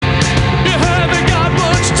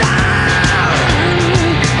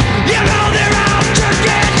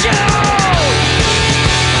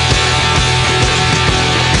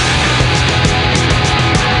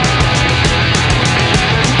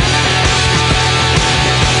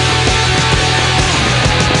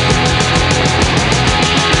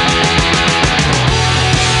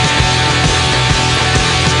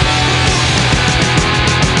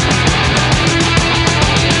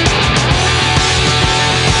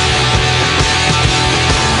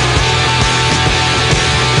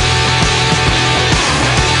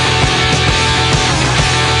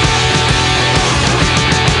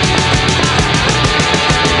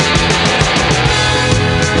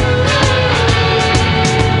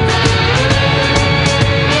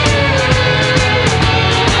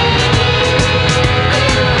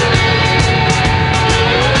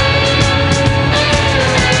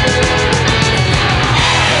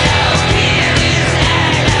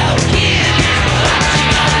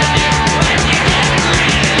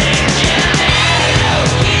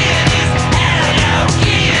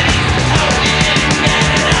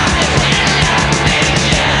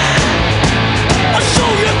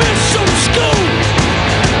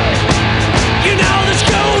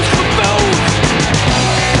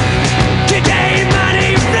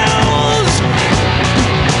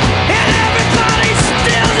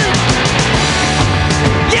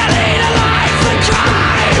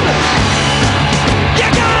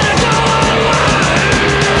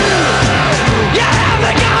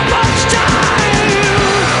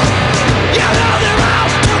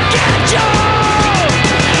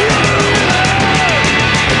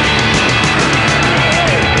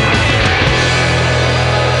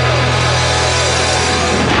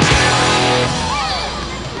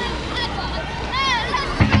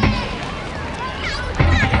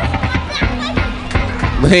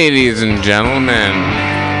Ladies and gentlemen,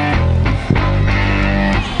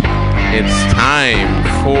 it's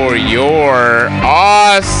time for your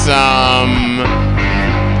awesome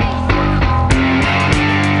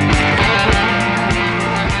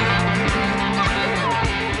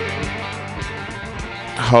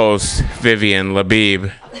host, Vivian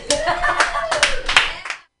Labib.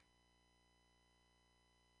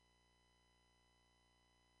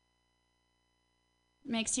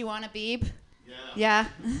 Makes you want to beep? Yeah.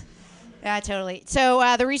 Yeah, totally.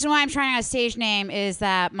 So the reason why I'm trying out a stage name is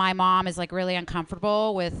that my mom is like really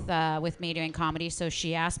uncomfortable with me doing comedy. So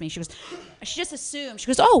she asked me. She just assumed. She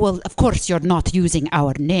goes, "Oh, well, of course you're not using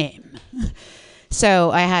our name."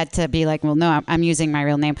 So I had to be like, "Well, no, I'm using my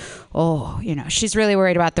real name." Oh, she's really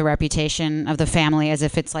worried about the reputation of the family, as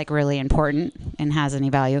if it's like really important and has any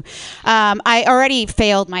value. I already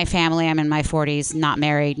failed my family. I'm in my 40s, not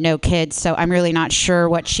married, no kids. So I'm really not sure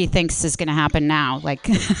what she thinks is going to happen now. Like,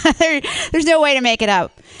 there's no way to make it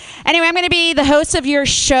up. Anyway, I'm going to be the host of your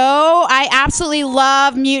show. I absolutely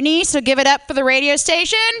love Mutiny, so give it up for the radio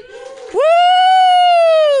station.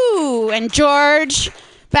 Woo! And George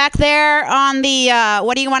back there on the,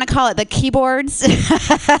 what do you want to call it, the keyboards?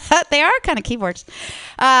 They are kind of keyboards.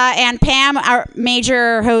 And Pam, our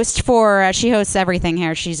major host she hosts everything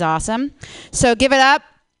here. She's awesome. So give it up.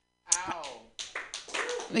 Ow.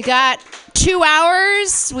 We got 2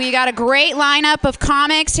 hours. We got a great lineup of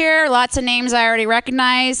comics here. Lots of names I already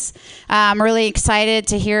recognize. I'm really excited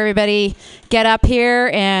to hear everybody get up here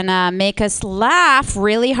and make us laugh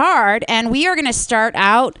really hard. And we are going to start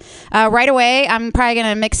out right away. I'm probably going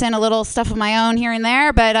to mix in a little stuff of my own here and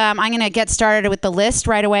there, but I'm going to get started with the list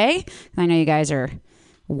right away. I know you guys are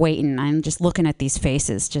waiting. I'm just looking at these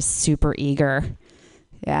faces, just super eager.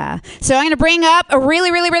 Yeah. So I'm going to bring up a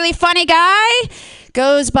really, really, really funny guy.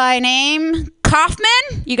 Goes by name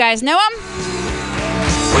Kaufman. You guys know him?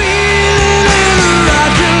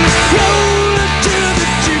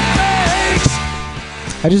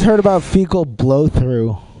 I just heard about fecal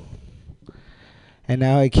blow-through, and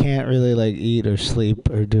now I can't really like eat or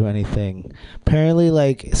sleep or do anything. Apparently,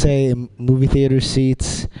 like, say in movie theater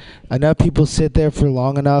seats, enough people sit there for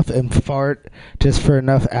long enough and fart just for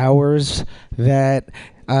enough hours that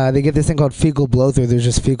they get this thing called fecal blow-through. There's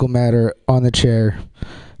just fecal matter on the chair.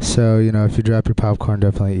 So, if you drop your popcorn,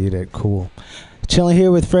 definitely eat it. Cool. Chilling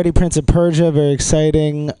here with Freddie Prince of Persia. Very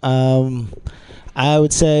exciting. I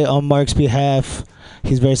would say on Mark's behalf,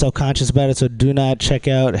 he's very self-conscious about it, so do not check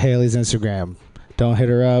out Haley's Instagram. Don't hit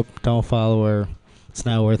her up. Don't follow her. It's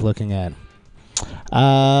not worth looking at.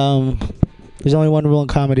 There's only one rule in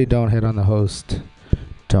comedy. Don't hit on the host.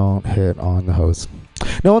 Don't hit on the host.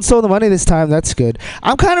 No one stole the money this time. That's good.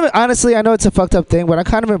 I'm kind of, honestly, I know it's a fucked up thing, but I'm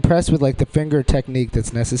kind of impressed with like the finger technique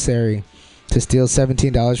that's necessary to steal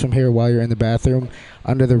 $17 from here while you're in the bathroom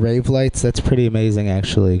under the rave lights. That's pretty amazing,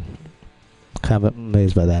 actually. Kind of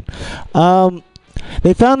amazed by that.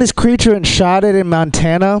 They found this creature and shot it in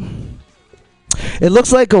Montana. It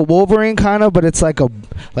looks like a Wolverine kind of, but it's like a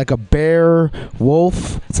bear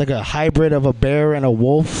wolf. It's like a hybrid of a bear and a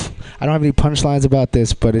wolf. I don't have any punchlines about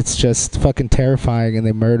this, but it's just fucking terrifying, and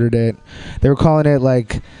they murdered it. They were calling it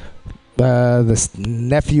like the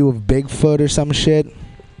nephew of Bigfoot or some shit.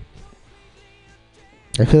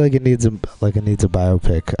 I feel like it needs a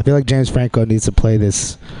biopic. I feel like James Franco needs to play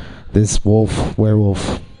this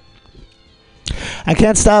werewolf. I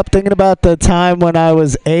can't stop thinking about the time when I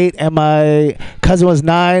was 8 and my cousin was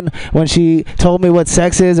 9 when she told me what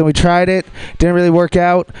sex is and we tried it. Didn't really work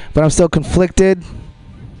out, but I'm still conflicted.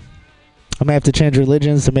 I may have to change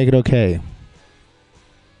religions to make it okay.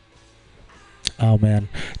 Oh, man.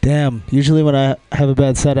 Damn. Usually when I have a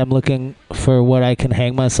bad set, I'm looking for what I can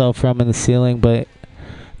hang myself from in the ceiling, but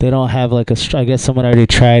they don't have like I guess someone already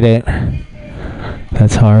tried it.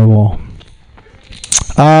 That's horrible.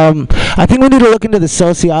 I think we need to look into the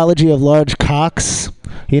sociology of large cocks.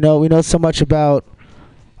 We know so much about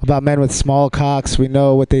men with small cocks. We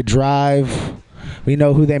know what they drive. We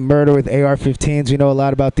know who they murder with AR-15s. We know a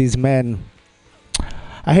lot about these men.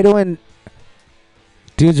 I hate it when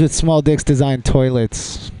dudes with small dicks design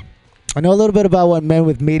toilets. I know a little bit about what men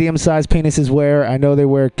with medium-sized penises wear. I know they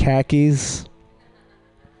wear khakis.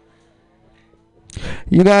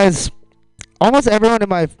 You guys, almost everyone in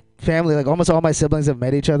my family, like almost all my siblings have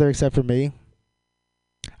met each other except for me.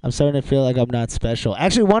 I'm starting to feel like I'm not special.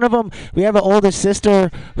 Actually, one of them, we have an older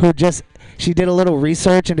sister who she did a little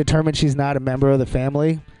research and determined she's not a member of the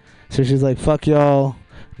family. So she's like, fuck y'all,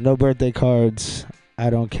 no birthday cards,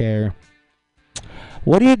 I don't care.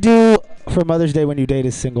 What do you do for Mother's Day when you date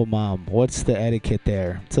a single mom? What's the etiquette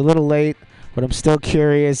there? It's a little late, but I'm still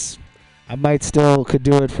curious. I might still could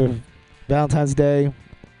do it for Valentine's Day.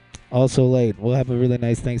 Also late. We'll have a really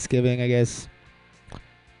nice Thanksgiving, I guess.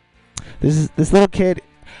 This little kid.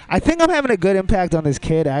 I think I'm having a good impact on this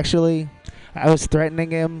kid, actually. I was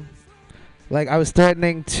threatening him. Like, I was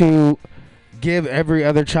threatening to give every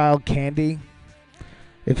other child candy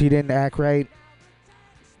if he didn't act right.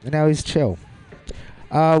 And now he's chill.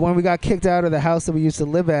 When we got kicked out of the house that we used to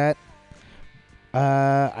live at,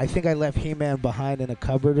 I think I left He-Man behind in a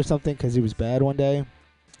cupboard or something because he was bad one day.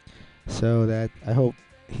 So that I hope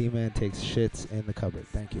He-Man takes shits in the cupboard.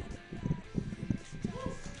 Thank you.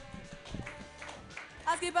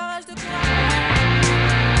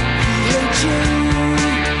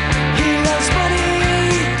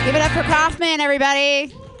 Give it up for Kaufman,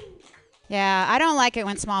 everybody. Yeah, I don't like it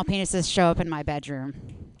when small penises show up in my bedroom.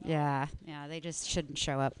 Yeah, they just shouldn't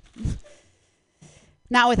show up.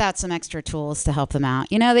 Not without some extra tools to help them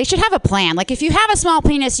out. You know, they should have a plan. Like, if you have a small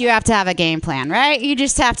penis, you have to have a game plan, right? You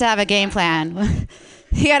just have to have a game plan.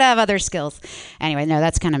 You got to have other skills. Anyway, no,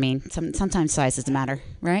 that's kind of mean. Sometimes sizes matter,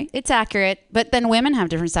 right? It's accurate. But then women have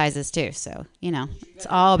different sizes, too. So, you know, it's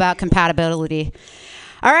all about compatibility.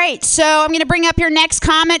 All right, so I'm going to bring up your next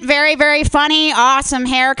comment. Very, very funny. Awesome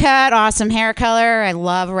haircut, awesome hair color. I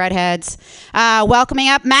love redheads. Welcoming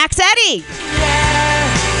up Max Eddy.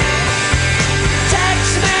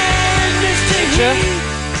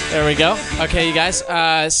 There we go. Okay, you guys.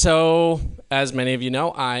 So, as many of you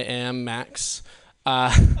know, I am Max.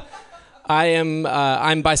 I'm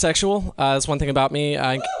bisexual. That's one thing about me.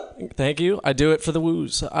 Thank you. I do it for the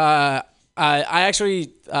woos. I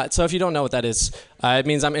actually. So, if you don't know what that is, it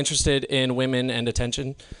means I'm interested in women and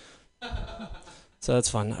attention. So that's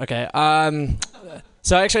fun. Okay.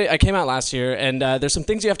 So actually, I came out last year, and there's some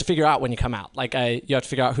things you have to figure out when you come out. Like, you have to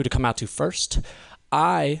figure out who to come out to first.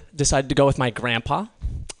 I decided to go with my grandpa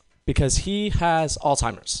because he has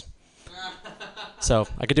Alzheimer's. So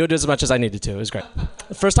I could do it as much as I needed to. It was great.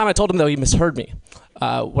 The first time I told him, though, he misheard me.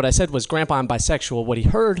 What I said was, Grandpa, I'm bisexual. What he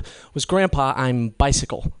heard was, Grandpa, I'm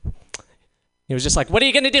bicycle. He was just like, what are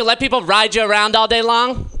you going to do? Let people ride you around all day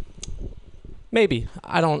long? Maybe.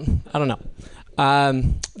 I don't know.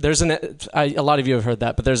 There's a lot of you have heard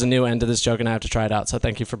that, but there's a new end to this joke, and I have to try it out. So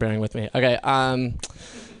thank you for bearing with me. Okay.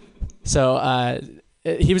 So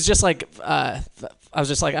he was just like, I was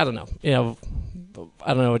just like, I don't know. You know,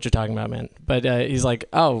 I don't know what you're talking about, man. But he's like,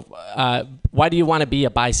 why do you want to be a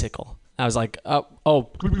bicycle? I was like,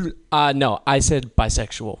 no, I said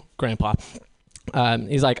bisexual, Grandpa.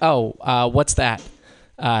 He's like, what's that?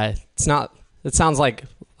 It sounds like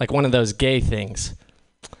one of those gay things.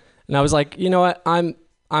 And I was like, you know what? I'm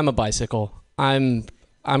a bicycle. I'm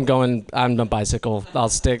a bicycle. I'll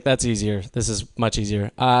stick. That's easier. This is much easier.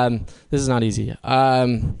 This is not easy.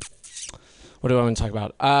 What do I want to talk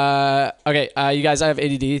about? Okay, you guys, I have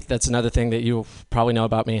ADD. That's another thing that you probably know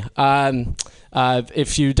about me.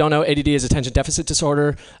 If you don't know, ADD is attention deficit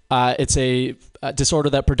disorder. It's a disorder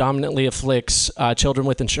that predominantly afflicts children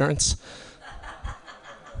with insurance.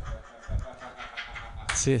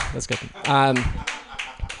 See, that's good.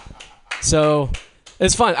 So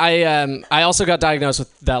it's fun. I also got diagnosed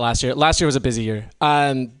with that last year. Last year was a busy year.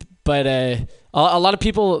 But a lot of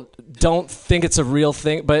people don't think it's a real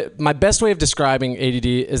thing. But my best way of describing ADD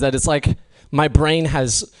is that it's like my brain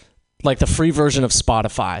has like the free version of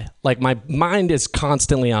Spotify. Like my mind is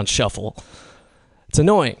constantly on shuffle. It's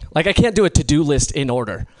annoying. Like I can't do a to-do list in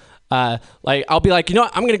order. Like I'll be like, you know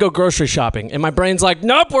what? I'm going to go grocery shopping. And my brain's like,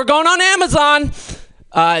 nope, we're going on Amazon.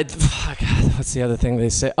 What's the other thing they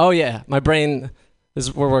say? Oh yeah, my brain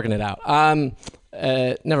we're working it out.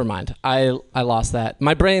 Never mind. I lost that.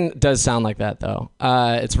 My brain does sound like that though.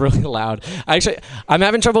 It's really loud. I've been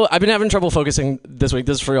having trouble focusing this week.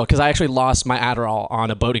 This is for real because I actually lost my Adderall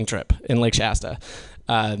on a boating trip in Lake Shasta.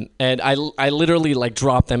 And I literally like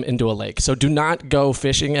dropped them into a lake. So do not go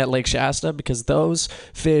fishing at Lake Shasta because those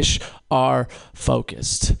fish are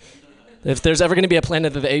focused. If there's ever going to be a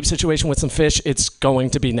Planet of the Apes situation with some fish, it's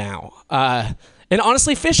going to be now. And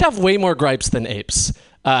honestly, fish have way more gripes than apes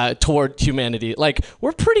toward humanity. Like,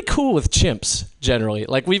 we're pretty cool with chimps, generally.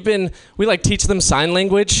 Like, we like teach them sign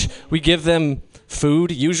language. We give them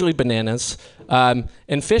food, usually bananas. And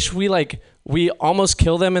fish, we almost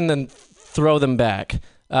kill them and then throw them back.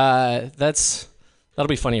 That'll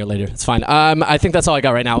be funnier later. It's fine. I think that's all I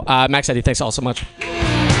got right now. Max Eddy, thanks all so much.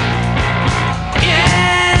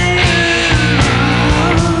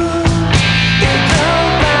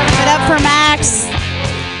 For Max.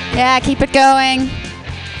 Yeah, keep it going.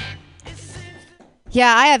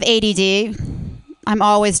 Yeah, I have ADD. I'm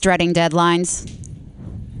always dreading deadlines.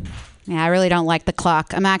 Yeah, I really don't like the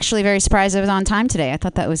clock. I'm actually very surprised I was on time today. I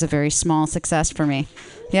thought that was a very small success for me.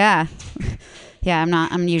 Yeah. Yeah,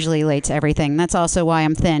 I'm usually late to everything. That's also why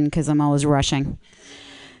I'm thin, because I'm always rushing.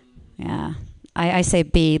 Yeah. I say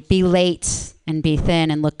be late and be thin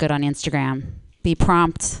and look good on Instagram. Be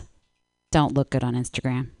prompt. Don't look good on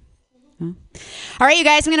Instagram. All right, you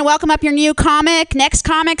guys, I'm going to welcome up your next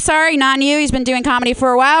comic, not new. He's been doing comedy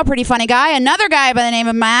for a while. Pretty funny guy. Another guy by the name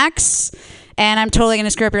of Max. And I'm totally going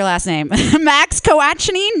to screw up your last name. Max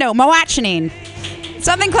Kowachanine? No, Moachanine.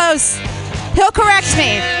 Something close. He'll correct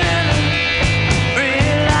me.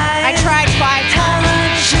 I tried 5 times.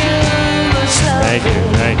 Thank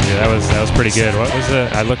you. That was pretty good. What was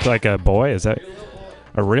it? I looked like a boy? Is that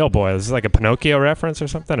a real boy? Is this like a Pinocchio reference or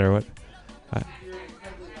something, or what?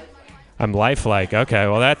 I'm lifelike. Okay,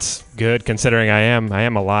 well that's good considering I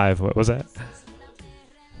am alive. What was that?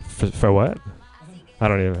 For what? I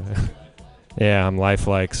don't even. Yeah, I'm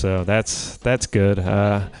lifelike, so that's good.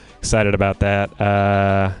 Excited about that.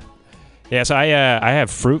 Yeah, so I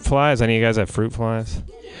have fruit flies. Any of you guys have fruit flies?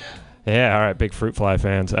 Yeah, all right, big fruit fly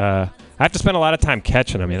fans. I have to spend a lot of time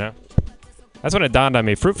catching them, you know? That's when it dawned on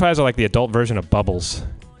me. Fruit flies are like the adult version of bubbles.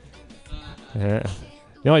 Yeah.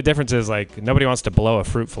 The only difference is, like, nobody wants to blow a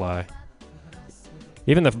fruit fly.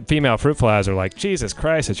 Even the female fruit flies are like, Jesus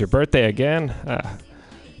Christ, it's your birthday again?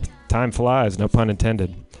 Time flies, no pun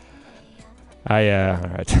intended. All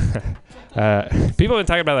right. People have been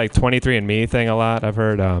talking about, like, 23andMe thing a lot. I've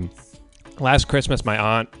heard, last Christmas, my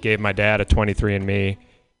aunt gave my dad a 23andMe,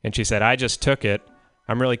 and she said, I just took it.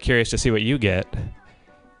 I'm really curious to see what you get.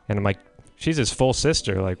 And I'm like, she's his full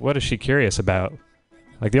sister. Like, what is she curious about?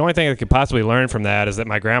 Like, the only thing I could possibly learn from that is that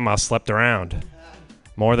my grandma slept around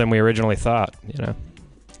more than we originally thought, you know?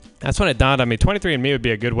 That's when it dawned on me. 23andMe would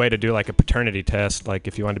be a good way to do, like, a paternity test, like,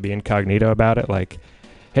 if you wanted to be incognito about it. Like,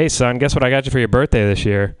 hey, son, guess what I got you for your birthday this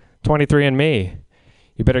year? 23andMe.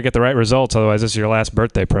 You better get the right results, otherwise this is your last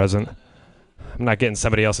birthday present. I'm not getting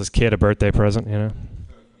somebody else's kid a birthday present, you know?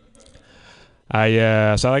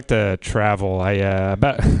 So I like to travel.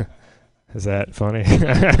 Is that funny?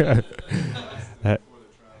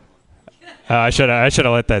 I should have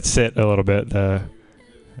let that sit a little bit.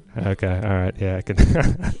 Okay, all right, yeah, I can.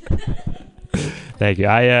 Thank you.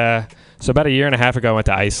 So about a year and a half ago, I went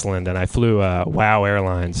to Iceland and I flew WoW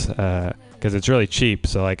Airlines because it's really cheap.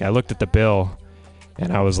 So like, I looked at the bill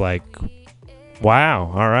and I was like,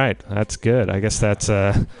 "Wow, all right, that's good. I guess that's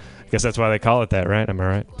why they call it that, right? Am I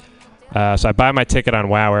right?" So I buy my ticket on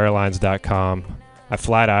WoWAirlines.com. I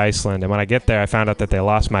fly to Iceland, and when I get there, I found out that they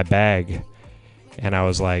lost my bag, and I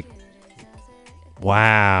was like,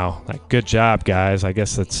 "Wow, like good job, guys." I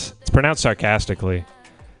guess it's pronounced sarcastically.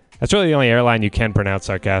 That's really the only airline you can pronounce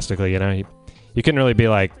sarcastically. You know, you couldn't really be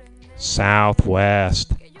like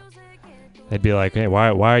Southwest. They'd be like, "Hey,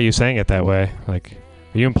 why are you saying it that way? Like,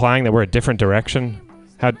 are you implying that we're a different direction?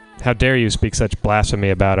 How dare you speak such blasphemy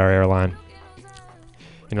about our airline?"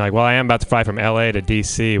 You know, like, well, I am about to fly from LA to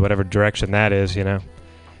DC, whatever direction that is, you know.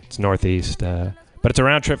 It's northeast. But it's a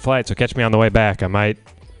round-trip flight, so catch me on the way back. I might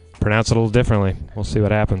pronounce it a little differently. We'll see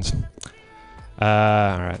what happens. All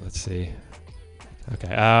right, let's see. Okay,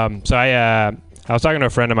 so I was talking to a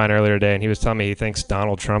friend of mine earlier today, and he was telling me he thinks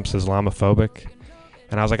Donald Trump's Islamophobic.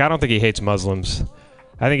 And I was like, I don't think he hates Muslims.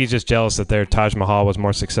 I think he's just jealous that their Taj Mahal was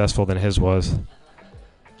more successful than his was.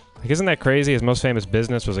 Like, isn't that crazy? His most famous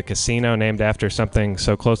business was a casino named after something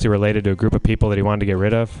so closely related to a group of people that he wanted to get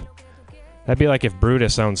rid of. That'd be like if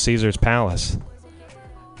Brutus owned Caesar's Palace.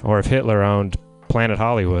 Or if Hitler owned Planet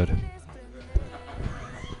Hollywood.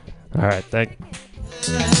 All right, Keep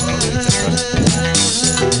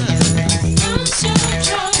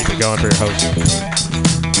it going for your host.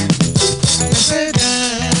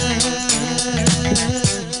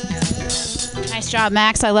 Nice job,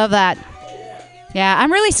 Max. I love that. Yeah,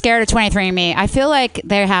 I'm really scared of 23andMe. I feel like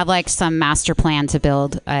they have like some master plan to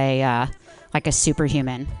build a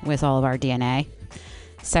superhuman with all of our DNA.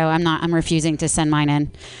 So I'm refusing to send mine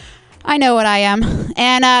in. I know what I am.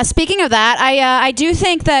 And speaking of that, I do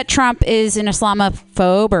think that Trump is an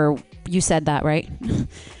Islamophobe, or you said that, right?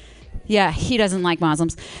 Yeah, he doesn't like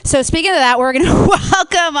Muslims. So speaking of that, we're going to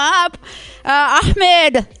welcome up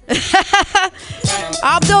Ahmed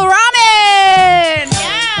Abdul Rahman.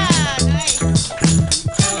 Yeah, nice.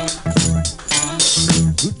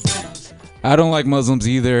 I don't like Muslims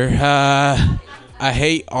either. I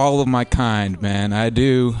hate all of my kind, man. I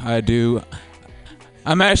do.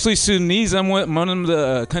 I'm actually Sudanese. One of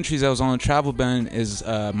the countries I was on a travel ban is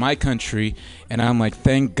my country, and I'm like,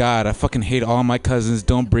 thank God. I fucking hate all my cousins.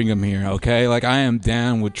 Don't bring them here, okay? Like, I am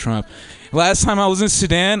down with Trump. Last time I was in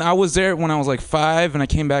Sudan, I was there when I was like 5, and I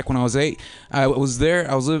came back when I was 8. I was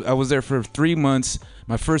there for 3 months.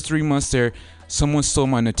 My first 3 months there, someone stole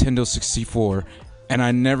my Nintendo 64. and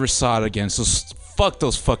I never saw it again. So fuck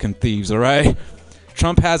those fucking thieves, all right?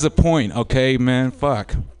 Trump has a point, okay, man?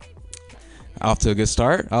 Fuck. Off to a good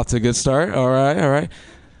start. All right.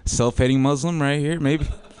 Self-hating Muslim right here. Maybe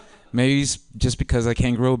it's just because I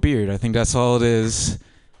can't grow a beard. I think that's all it is.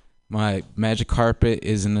 My magic carpet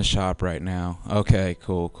is in the shop right now. Okay,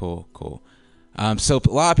 cool. So a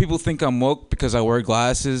lot of people think I'm woke because I wear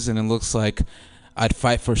glasses, and it looks like I'd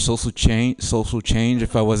fight for social change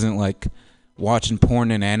if I wasn't like watching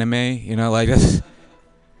porn and anime, you know, like this.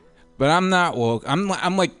 But I'm not woke.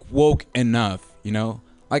 I'm like woke enough, you know,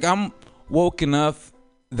 like I'm woke enough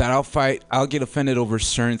that I'll get offended over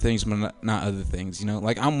certain things, but not other things, you know,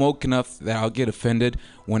 like I'm woke enough that I'll get offended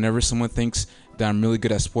whenever someone thinks that I'm really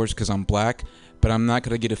good at sports because I'm black, but I'm not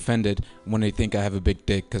gonna get offended when they think I have a big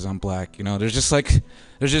dick because I'm black. You know, there's just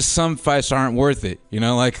some fights that aren't worth it. You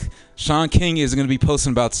know, like Sean King is gonna be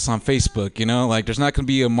posting about this on Facebook. You know, like there's not gonna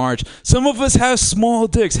be a march. Some of us have small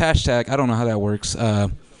dicks. Hashtag. I don't know how that works.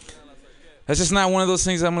 That's just not one of those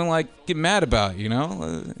things I'm gonna like get mad about. You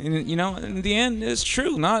know, in the end, it's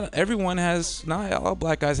true. Not all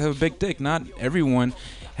black guys have a big dick. Not everyone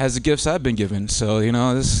has the gifts I've been given. So, you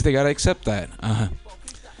know, they gotta accept that.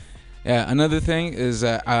 Yeah, another thing is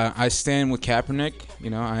that I stand with Kaepernick. You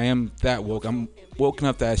know, I am that woke. I'm woke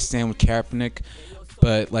enough that I stand with Kaepernick.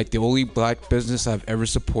 But, like, the only black business I've ever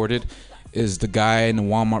supported is the guy in the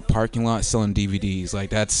Walmart parking lot selling DVDs. Like,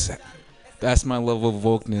 that's my level of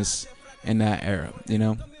wokeness in that era, you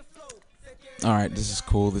know? All right, this is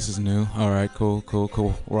cool. This is new. All right, cool.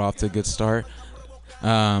 We're off to a good start.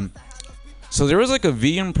 So there was, like, a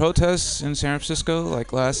vegan protest in San Francisco,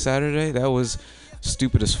 like, last Saturday. That was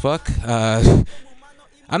stupid as fuck.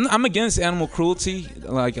 I'm against animal cruelty.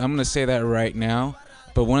 Like, I'm gonna say that right now.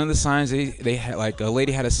 But one of the signs they had, like, a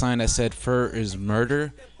lady had a sign that said "fur is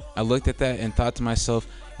murder." I looked at that and thought to myself,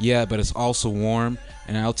 yeah, but it's also warm.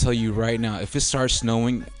 And I'll tell you right now, if it starts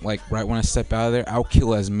snowing, like right when I step out of there, I'll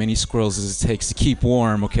kill as many squirrels as it takes to keep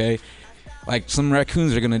warm. Okay. Like, some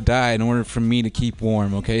raccoons are gonna die in order for me to keep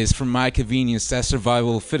warm. Okay. It's for my convenience. That's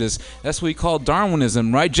survival of the fittest. That's what we call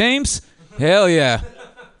Darwinism, right, James? Hell yeah.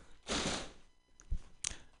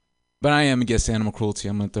 But I am against animal cruelty.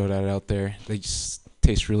 I'm going to throw that out there. They just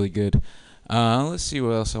taste really good. Let's see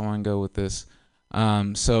where else I want to go with this.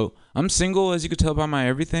 So I'm single, as you could tell by my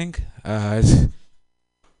everything. Thank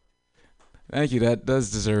you. That does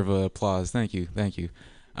deserve applause. Thank you.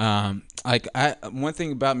 One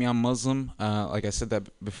thing about me, I'm Muslim. Like I said that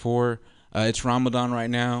before. It's Ramadan right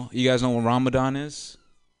now. You guys know what Ramadan is?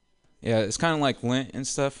 Yeah, it's kind of like Lent and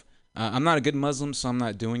stuff. I'm not a good Muslim, so I'm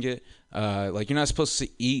not doing it. Like, you're not supposed to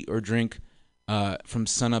eat or drink from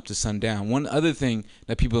sun up to sundown. One other thing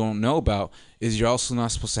that people don't know about is you're also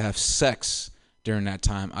not supposed to have sex during that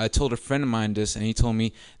time. I told a friend of mine this, and he told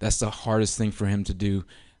me that's the hardest thing for him to do.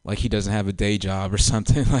 Like, he doesn't have a day job or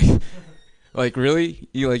something. Like really?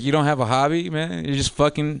 You don't have a hobby, man? You're just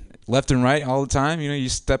fucking left and right all the time? You know, you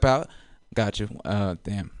step out. Gotcha.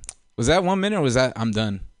 Damn. Was that 1 minute or was that I'm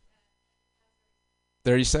done?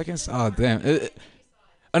 30 seconds? Oh, damn.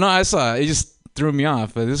 Oh, no, I saw it. It just threw me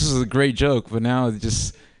off. This was a great joke, but now it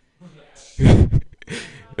just...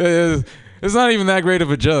 it's not even that great of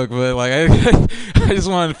a joke, but like I just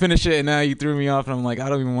wanted to finish it, and now you threw me off, and I'm like, I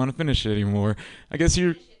don't even want to finish it anymore. I guess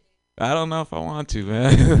I don't know if I want to,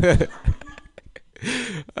 man.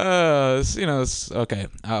 It's okay.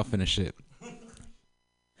 I'll finish it.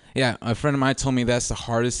 Yeah, a friend of mine told me that's the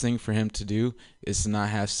hardest thing for him to do is to not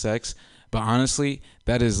have sex. But honestly,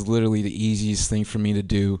 that is literally the easiest thing for me to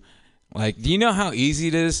do. Like, do you know how easy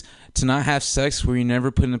it is to not have sex where you're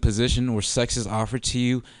never put in a position where sex is offered to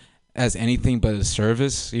you as anything but a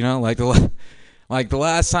service? You know, like the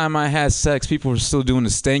last time I had sex, people were still doing the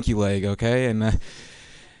stanky leg, okay? And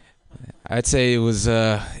I'd say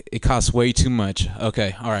it cost way too much.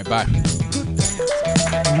 Okay, all right, bye.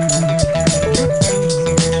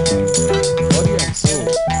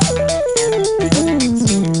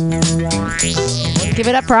 Give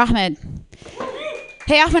it up for Ahmed.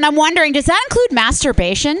 Hey, Ahmed, I'm wondering, does that include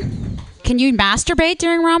masturbation? Can you masturbate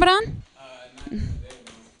during Ramadan?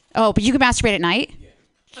 Oh, but you can masturbate at night?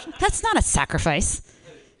 That's not a sacrifice.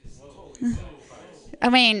 I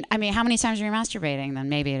mean, how many times are you masturbating? Then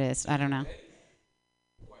maybe it is. I don't know.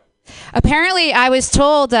 Apparently, I was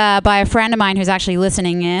told by a friend of mine who's actually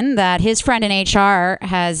listening in that his friend in HR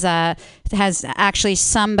has actually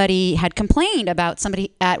somebody had complained about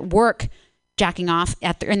somebody at work jacking off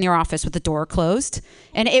in their office with the door closed,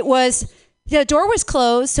 and the door was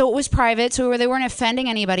closed, so it was private, so they weren't offending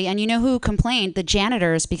anybody. And you know who complained? The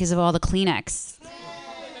janitors, because of all the Kleenex.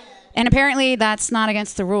 And apparently that's not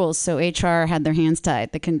against the rules, so HR had their hands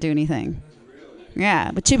tied. They couldn't do anything.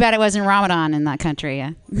 Yeah, but too bad it wasn't Ramadan in that country.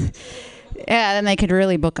 Yeah, yeah. Then they could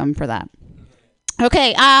really book them for that.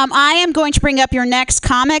 Okay, I am going to bring up your next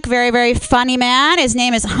comic. Very, very funny man. His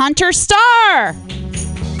name is Hunter Starr.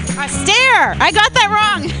 Stare. I got that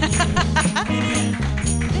wrong.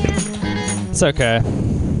 It's okay.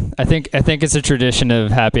 I think it's a tradition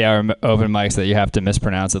of happy hour open mics that you have to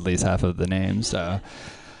mispronounce at least half of the names. So,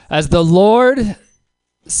 as the Lord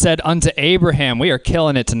said unto Abraham, we are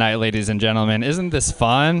killing it tonight, ladies and gentlemen. Isn't this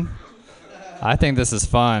fun? I think this is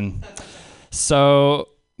fun. So,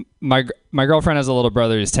 my girlfriend has a little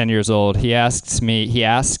brother who's 10 years old. He asked me,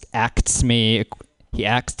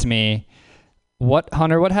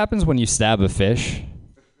 Hunter, what happens when you stab a fish?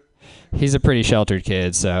 He's a pretty sheltered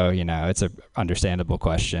kid, so, it's an understandable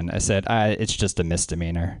question. I said, it's just a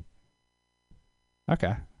misdemeanor.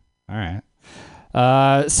 Okay. All right.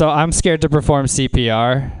 So I'm scared to perform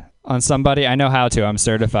CPR on somebody. I know how to. I'm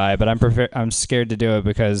certified, but I'm scared to do it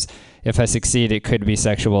because if I succeed, it could be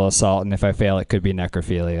sexual assault, and if I fail, it could be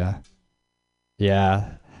necrophilia.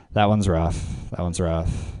 Yeah, that one's rough. I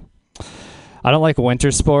don't like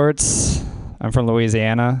winter sports. I'm from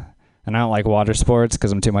Louisiana. And I don't like water sports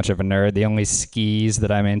because I'm too much of a nerd. The only skis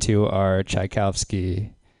that I'm into are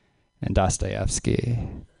Tchaikovsky and Dostoevsky.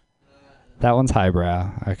 That one's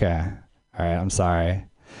highbrow. Okay. All right, I'm sorry.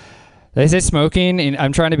 They say smoking, and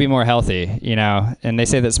I'm trying to be more healthy, and they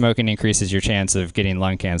say that smoking increases your chance of getting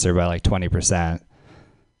lung cancer by like 20%.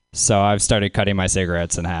 So I've started cutting my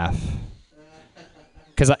cigarettes in half.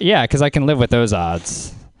 Because I can live with those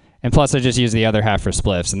odds. And plus I just use the other half for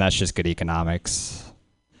spliffs, and that's just good economics.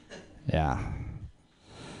 Yeah.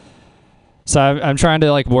 So I'm trying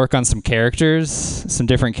to work on some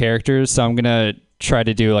different characters. So I'm going to try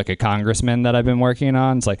to do a congressman that I've been working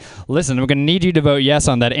on. It's like, listen, I'm going to need you to vote yes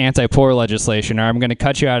on that anti-poor legislation, or I'm going to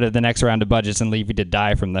cut you out of the next round of budgets and leave you to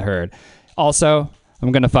die from the herd. Also,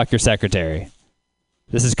 I'm going to fuck your secretary.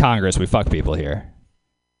 This is Congress. We fuck people here.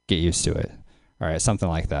 Get used to it. All right, something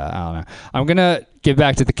like that. I don't know. I'm going to give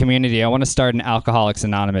back to the community. I want to start an Alcoholics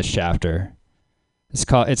Anonymous chapter. It's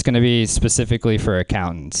going to be specifically for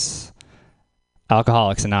accountants.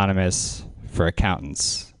 Alcoholics Anonymous for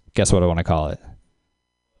accountants. Guess what I want to call it?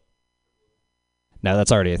 No,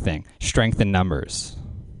 that's already a thing. Strength in numbers.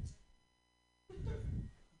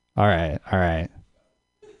 All right.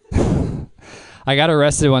 I got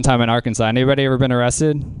arrested one time in Arkansas. Anybody ever been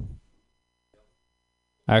arrested?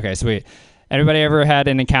 Okay, sweet. Anybody ever had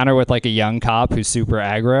an encounter with a young cop who's super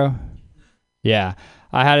aggro? Yeah.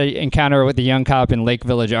 I had an encounter with a young cop in Lake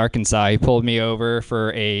Village, Arkansas. He pulled me over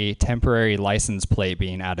for a temporary license plate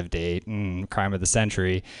being out of date. Crime of the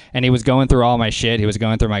century. And he was going through all my shit. He was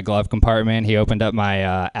going through my glove compartment. He opened up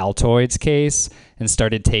my Altoids case and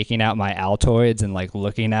started taking out my Altoids and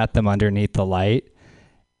looking at them underneath the light.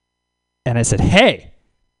 And I said, hey,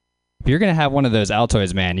 if you're going to have one of those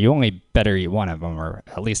Altoids, man, you only better eat one of them, or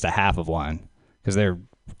at least a half of one, because they're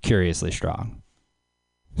curiously strong.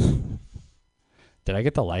 Did I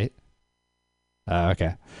get the light?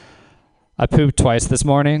 Okay. I pooped twice this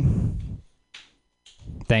morning.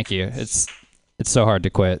 Thank you. It's so hard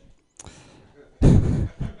to quit.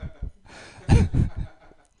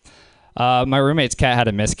 My roommate's cat had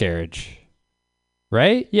a miscarriage.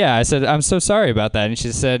 Right? Yeah, I said, I'm so sorry about that. And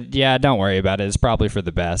she said, yeah, don't worry about it. It's probably for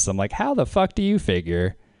the best. I'm like, how the fuck do you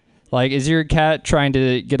figure? Is your cat trying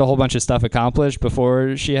to get a whole bunch of stuff accomplished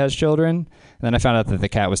before she has children? And then I found out that the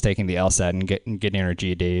cat was taking the LSAT and getting her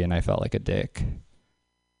GD, and I felt like a dick.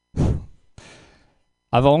 I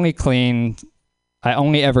only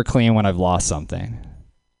ever clean when I've lost something.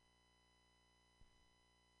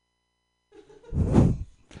 All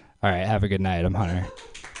right, have a good night. I'm Hunter.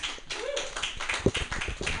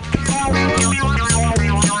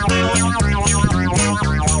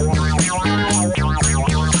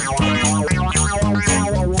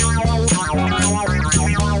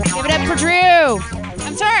 Give it up for Drew.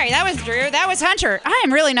 I'm sorry, that was Drew. That was Hunter. I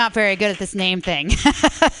am really not very good at this name thing.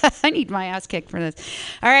 I need my ass kicked for this.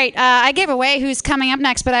 All right, I gave away who's coming up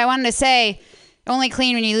next, but I wanted to say only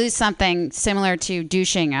clean when you lose something, similar to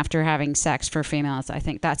douching after having sex for females. I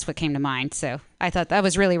think that's what came to mind. So I thought that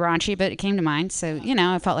was really raunchy, but it came to mind. So,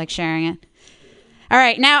 I felt like sharing it. All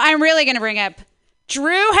right, now I'm really going to bring up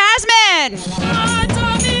Drew Hasman.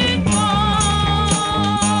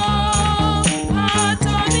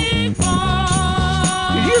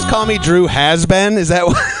 Did you just call me Drew Hasbeen? Is that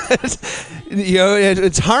what?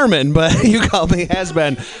 It's Harmon, but you call me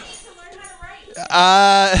Hasbeen.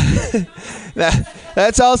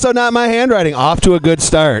 That's also not my handwriting. Off to a good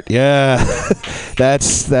start. Yeah,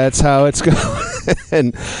 that's how it's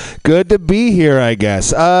going. Good to be here, I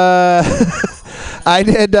guess. I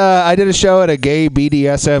did a show at a gay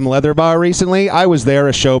BDSM leather bar recently. I was there.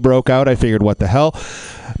 A show broke out. I figured, what the hell?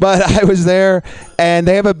 But I was there, and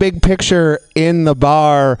they have a big picture in the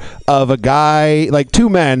bar of a guy, like two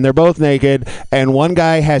men. They're both naked, and one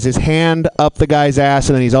guy has his hand up the guy's ass,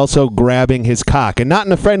 and then he's also grabbing his cock. And not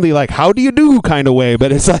in a friendly, like, how do you do kind of way,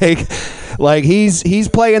 but it's like he's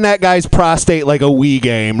playing that guy's prostate like a Wii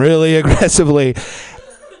game, really aggressively.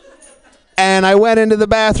 And I went into the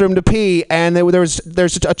bathroom to pee, and there's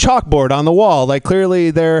a chalkboard on the wall. Like, clearly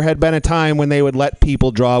there had been a time when they would let people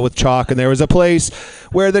draw with chalk, and there was a place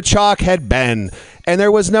where the chalk had been, and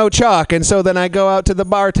there was no chalk. And so then I go out to the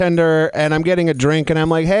bartender, and I'm getting a drink, and I'm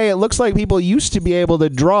like, hey, it looks like people used to be able to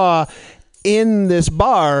draw in this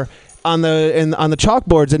bar on the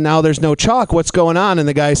chalkboards, and now there's no chalk. What's going on? And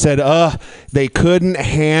the guy said, they couldn't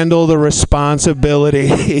handle the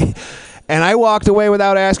responsibility. And I walked away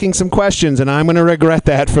without asking some questions, and I'm going to regret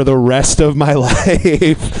that for the rest of my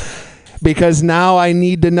life. Because now I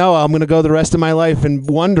need to know. I'm going to go the rest of my life and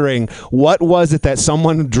wondering, what was it that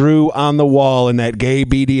someone drew on the wall in that gay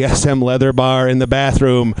BDSM leather bar in the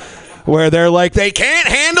bathroom where they're like, they can't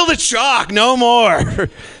handle the chalk no more.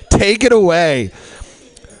 Take it away.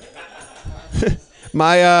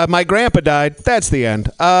 My grandpa died. That's the end.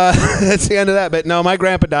 That's the end of that bit. No, my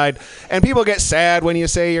grandpa died. And people get sad when you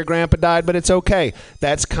say your grandpa died, but it's okay.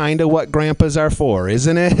 That's kind of what grandpas are for,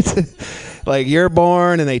 isn't it? Like, you're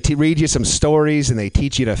born, and they read you some stories, and they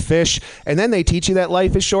teach you to fish, and then they teach you that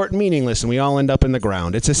life is short and meaningless, and we all end up in the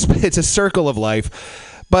ground. It's a circle of life.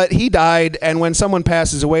 But he died, and when someone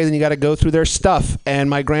passes away, then you got to go through their stuff. And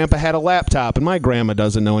my grandpa had a laptop, and my grandma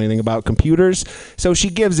doesn't know anything about computers, so she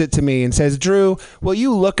gives it to me and says, Drew, will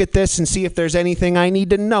you look at this and see if there's anything I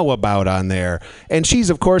need to know about on there? And she's,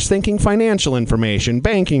 of course, thinking financial information,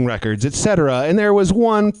 banking records, etc. And there was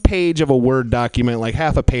one page of a Word document, like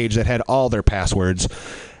half a page, that had all their passwords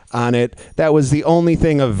on it. That was the only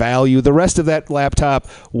thing of value. The rest of that laptop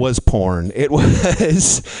was porn. It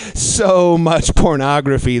was so much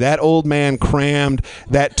pornography. That old man crammed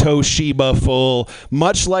that Toshiba full,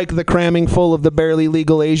 much like the cramming full of the barely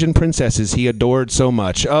legal Asian princesses he adored so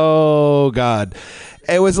much. Oh, God.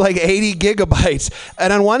 It was like 80 gigabytes.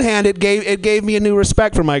 And on one hand, it gave me a new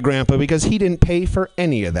respect for my grandpa, because he didn't pay for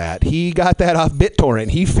any of that. He got that off BitTorrent.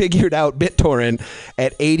 He figured out BitTorrent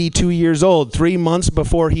at 82 years old. 3 months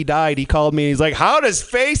before he died, he called me. He's like, how does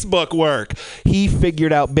Facebook work? He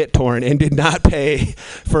figured out BitTorrent and did not pay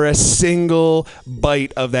for a single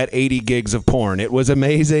byte of that 80 gigs of porn. It was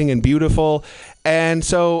amazing and beautiful. And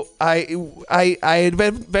so I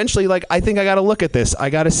eventually, like, I think I got to look at this. I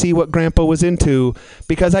got to see what Grandpa was into,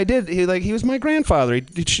 because I did. He was my grandfather.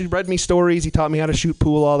 He read me stories. He taught me how to shoot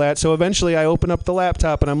pool, all that. So eventually I open up the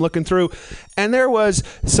laptop and I'm looking through, and there was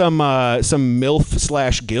some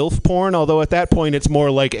MILF/GILF porn, although at that point it's more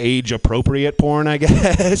like age-appropriate porn, I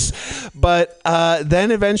guess. But then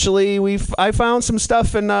eventually I found some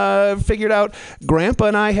stuff and figured out Grandpa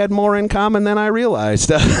and I had more in common than I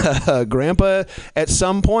realized. Grandpa at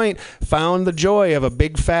some point found the joy of a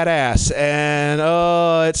big fat ass, and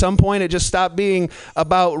at some point it just stopped being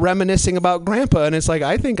about reminiscing about Grandpa, and it's like,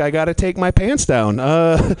 I think I got to take my pants down.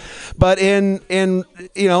 But in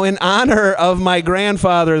honor of my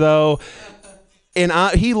grandfather, though,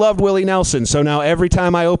 he loved Willie Nelson, so now every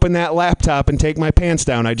time I open that laptop and take my pants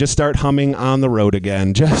down, I just start humming On the Road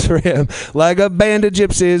Again, just for him. Like a band of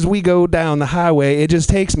gypsies, we go down the highway. It just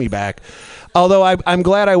takes me back. Although I'm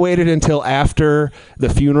glad I waited until after the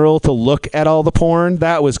funeral to look at all the porn.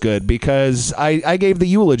 That was good, because I gave the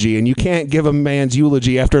eulogy, and you can't give a man's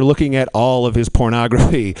eulogy after looking at all of his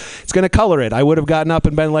pornography. It's going to color it. I would have gotten up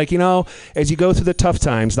and been like, as you go through the tough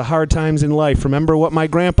times, the hard times in life, remember what my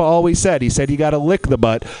grandpa always said. He said you got to lick the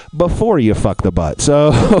butt before you fuck the butt.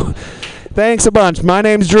 So thanks a bunch. My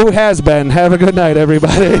name's Drew Hasbeen. Have a good night,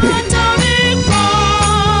 everybody.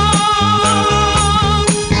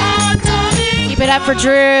 Keep it up for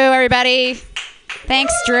Drew, everybody.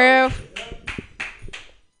 Thanks, Drew.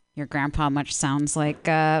 Your grandpa much sounds like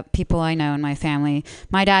people I know in my family.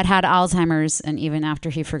 My dad had Alzheimer's, and even after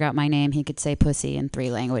he forgot my name, he could say pussy in 3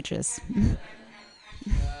 languages.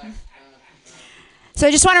 So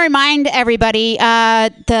I just want to remind everybody,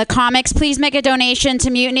 the comics, please make a donation to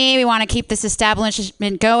Mutiny. We want to keep this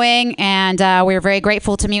establishment going, and we're very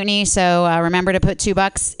grateful to Mutiny, so remember to put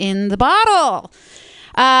 $2 in the bottle.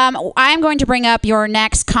 I'm going to bring up your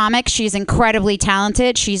next comic. She's incredibly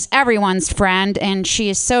talented. She's everyone's friend, and she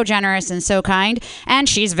is so generous and so kind, and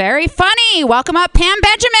she's very funny. Welcome up, Pam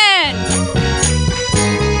Benjamin.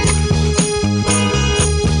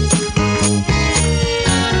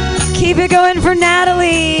 Keep it going for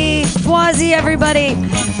Natalie Fwazi, everybody.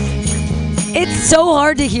 It's so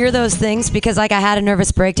hard to hear those things because, like, I had a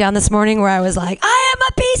nervous breakdown this morning where I was like, I am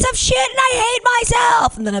a piece of shit and I hate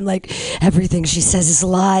myself. And then I'm like, everything she says is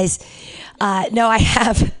lies. No, I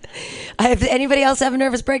have. Anybody else have a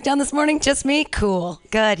nervous breakdown this morning? Just me? Cool.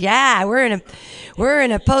 Good. Yeah, we're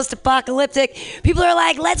in a post-apocalyptic. People are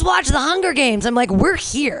like, let's watch the Hunger Games. I'm like, we're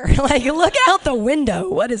here. Like, look out the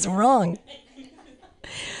window. What is wrong?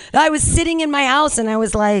 I was sitting in my house and I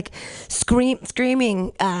was like screaming,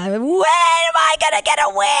 when am I gonna get a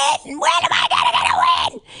win? When am I gonna get a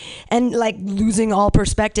win? And like losing all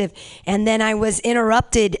perspective. And then I was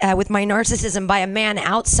interrupted with my narcissism by a man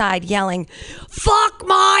outside yelling, fuck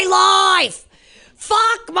my life!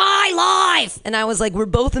 Fuck my life! And I was like, we're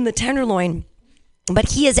both in the Tenderloin,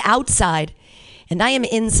 but he is outside. And I am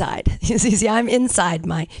inside. You see, I'm inside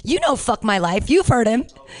my, fuck my life. You've heard him.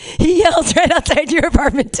 He yells right outside your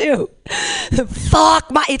apartment too.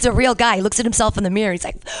 It's a real guy. He looks at himself in the mirror. He's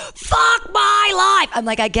like, fuck my life. I'm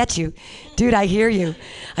like, I get you. Dude, I hear you.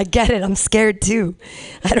 I get it. I'm scared too.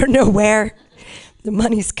 I don't know where the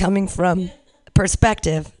money's coming from.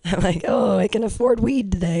 Perspective. I'm like, oh, I can afford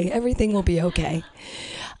weed today. Everything will be okay.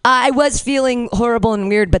 I was feeling horrible and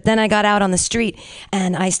weird, but then I got out on the street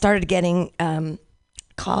and I started getting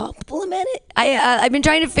complimented. I've been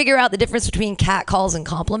trying to figure out the difference between catcalls and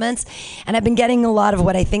compliments, and I've been getting a lot of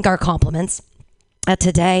what I think are compliments.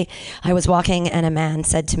 Today, I was walking and a man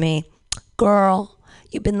said to me, girl,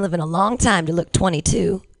 you've been living a long time to look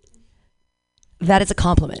 22. That is a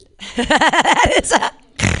compliment. That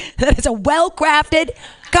is a well-crafted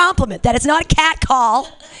compliment. That is not a catcall.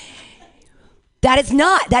 That is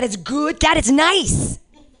not. That is good. That is nice.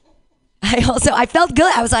 I felt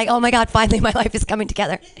good. I was like, oh my God, finally my life is coming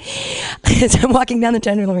together. As I'm walking down the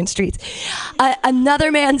Tenderloin streets.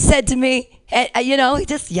 Another man said to me, he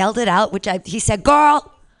just yelled it out, he said,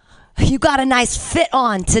 girl, you got a nice fit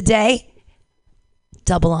on today.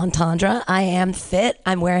 Double entendre. I am fit.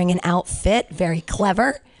 I'm wearing an outfit. Very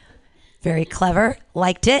clever. Very clever.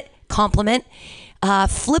 Liked it. Compliment.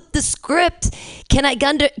 Flip the script. Can I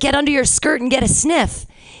get under your skirt and get a sniff?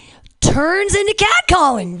 Turns into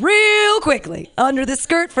catcalling real quickly. Under the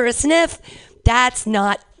skirt for a sniff. That's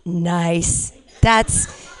not nice.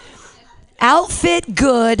 That's outfit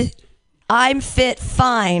good. I'm fit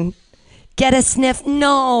fine. Get a sniff?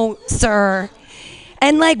 No, sir.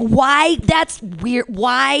 And like, why? That's weird.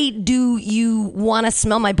 Why do you want to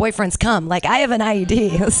smell my boyfriend's cum? Like, I have an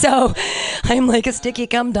IUD, so I'm like a sticky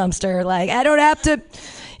cum dumpster. Like, I don't have to.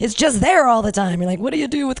 It's just there all the time. You're like, what do you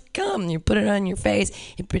do with cum? You put it on your face.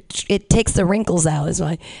 It takes the wrinkles out. That's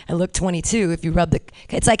why I look 22. If you rub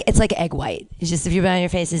it's like egg white. It's just if you put it on your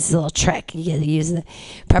face, it's a little trick. You get to use the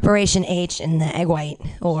preparation H in the egg white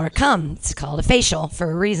or cum. It's called a facial for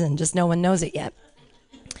a reason. Just no one knows it yet.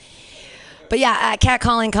 But yeah,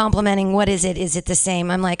 catcalling, complimenting, what is it? Is it the same?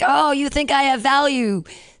 I'm like, oh, you think I have value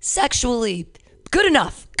sexually? Good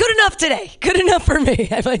enough. Good enough today. Good enough for me.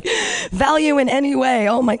 I'm like, value in any way.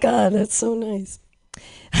 Oh my God, that's so nice.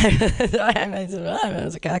 I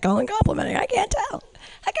was a catcalling, complimenting. I can't tell.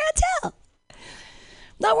 I'm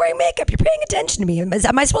not wearing makeup. You're paying attention to me.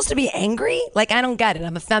 Am I supposed to be angry? Like, I don't get it.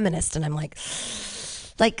 I'm a feminist, and I'm like,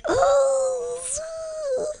 oh.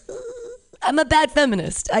 I'm a bad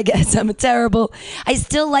feminist, I guess. I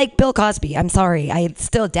still like Bill Cosby. I'm sorry.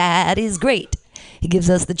 Dad is great. He gives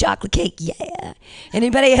us the chocolate cake. Yeah.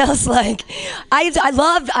 Anybody else like, I've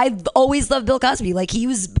always loved Bill Cosby. Like, he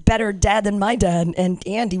was better dad than my dad,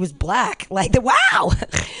 and he was black. Like, wow.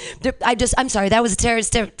 I'm sorry. That was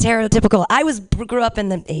stereotypical. Grew up in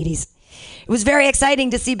the 80s. It was very exciting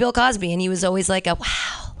to see Bill Cosby, and he was always like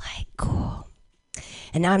wow, like, cool.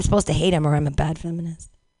 And now I'm supposed to hate him or I'm a bad feminist.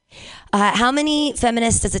 How many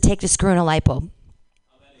feminists does it take to screw in a light bulb?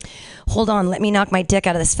 Hold on, let me knock my dick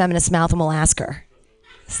out of this feminist mouth and we'll ask her.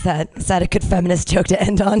 Is that a good feminist joke to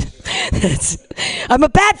end on? I'm a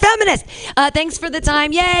bad feminist. Thanks for the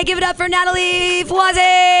time. Yay, give it up for Natalie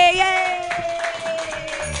Fwazee. Yay!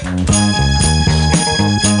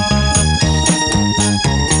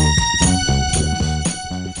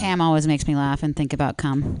 Cam always makes me laugh and think about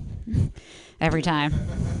cum. Every time.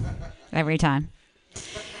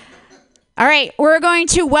 All right, we're going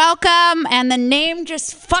to welcome, and the name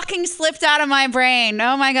just fucking slipped out of my brain.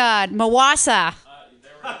 Oh my God, Mawasa.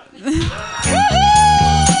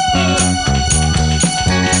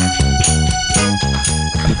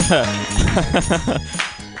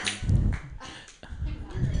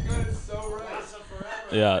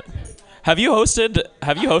 Yeah. Have you hosted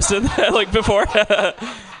like before?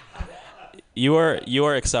 You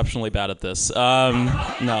are exceptionally bad at this.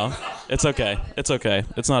 No, it's okay.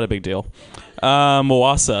 It's not a big deal.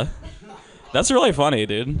 Mawasa. That's really funny,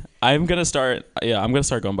 dude. I'm gonna start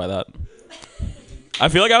going by that. I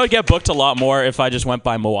feel like I would get booked a lot more if I just went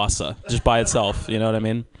by Moasa, just by itself. You know what I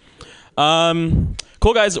mean?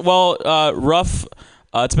 Cool, guys. Well, rough.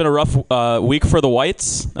 It's been a rough week for the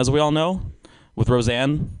whites, as we all know, with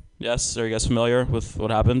Roseanne. Yes, are you guys familiar with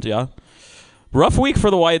what happened? Yeah. Rough week for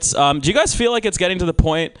the whites. Do you guys feel like it's getting to the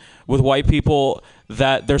point with white people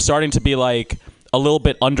that they're starting to be like a little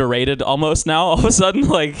bit underrated almost now? All of a sudden,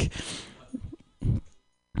 like,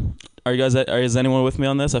 is anyone with me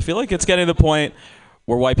on this? I feel like it's getting to the point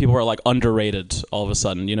where white people are like underrated all of a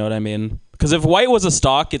sudden. You know what I mean? Because if white was a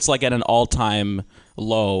stock, it's like at an all-time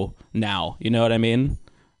low now. You know what I mean?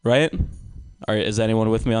 Right? Is anyone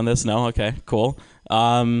with me on this? No? Okay, cool.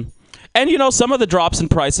 And you know, some of the drops in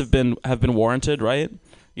price have been warranted, right?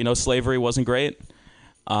 You know, slavery wasn't great.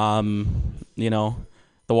 You know,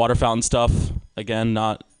 the water fountain stuff, again,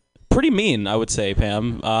 not pretty mean, I would say,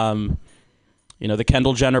 Pam. You know, the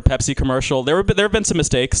Kendall Jenner Pepsi commercial. There have been some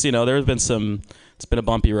mistakes. You know, it's been a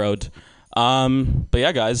bumpy road. But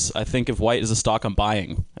yeah, guys, I think if white is a stock, I'm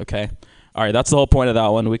buying. Okay. All right, that's the whole point of that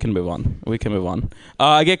one. We can move on.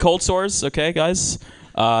 I get cold sores. Okay, guys.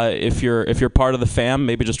 If you're part of the fam,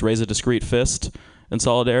 maybe just raise a discreet fist in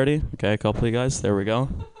solidarity. Okay, a couple of you guys. There we go.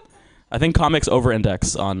 I think comics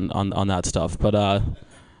over-index on that stuff. But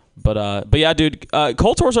yeah, dude,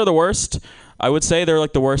 cold sores are the worst. I would say they're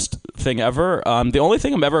like the worst thing ever. The only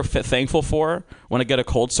thing I'm ever thankful for when I get a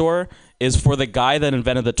cold sore is for the guy that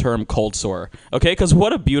invented the term cold sore. Okay, because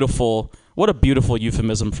what a beautiful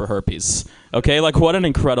euphemism for herpes. Okay, like what an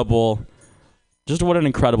incredible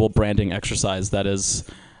branding exercise that is.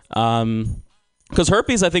 Because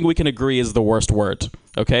herpes, I think we can agree, is the worst word.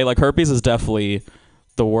 Okay, like herpes is definitely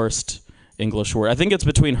the worst English word. I think it's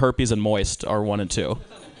between herpes and moist are 1 and 2.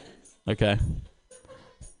 Okay.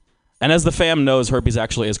 And as the fam knows, herpes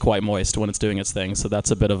actually is quite moist when it's doing its thing, so that's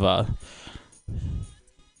a bit of a...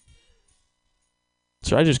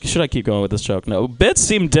 Should I keep going with this joke? No, bits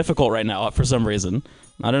seem difficult right now for some reason.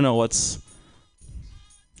 I don't know what's...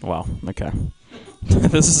 Wow, okay.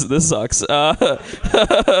 this sucks.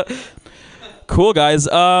 Cool, guys.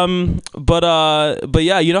 But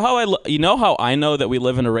yeah, you know how I know that we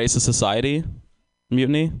live in a racist society?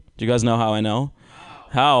 Mutiny? Do you guys know how I know?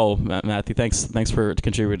 How, Matthew? Thanks for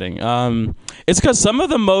contributing. It's because some of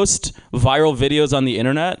the most viral videos on the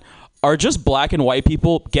internet are just black and white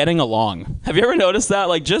people getting along. Have you ever noticed that?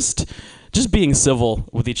 Like just being civil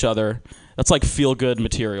with each other. That's like feel-good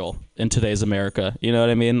material in today's America. You know what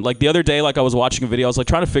I mean? Like the other day, like I was watching a video, I was like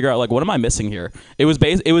trying to figure out like what am I missing here? It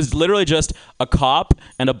was literally just a cop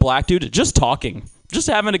and a black dude just talking, just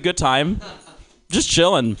having a good time. Just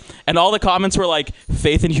chilling. And all the comments were like,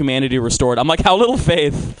 faith in humanity restored. I'm like, how little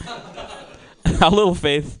faith? How little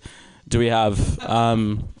faith do we have?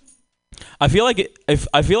 I feel like if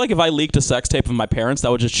I leaked a sex tape of my parents,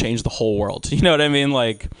 that would just change the whole world. You know what I mean?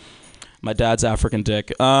 Like my dad's African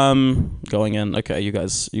dick. Going in. Okay, you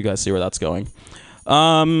guys see where that's going.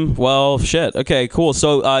 Well, shit. Okay, cool.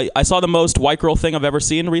 So I saw the most white girl thing I've ever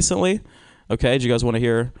seen recently. Okay, do you guys want to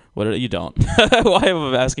hear you don't? Why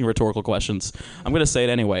am I asking rhetorical questions? I'm going to say it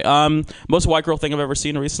anyway. Most white girl thing I've ever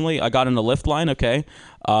seen recently, I got in a lift line, okay?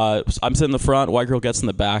 I'm sitting in the front, white girl gets in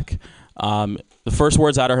the back. The first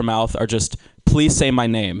words out of her mouth are just, please say my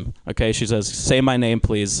name, okay? She says, say my name,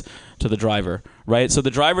 please, to the driver, right? So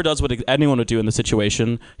the driver does what anyone would do in the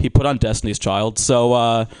situation. He put on Destiny's Child.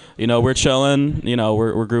 So, we're chilling,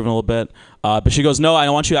 we're grooving a little bit. But she goes, no, I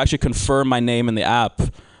want you to actually confirm my name in the app.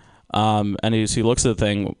 And he looks at the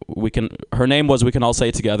thing. Her name was, we can all say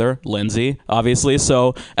it together, Lindsay, obviously.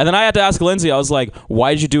 So, and then I had to ask Lindsay. I was like,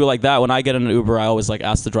 why did you do it like that? When I get in an Uber, I always like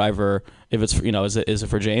ask the driver if it's, is it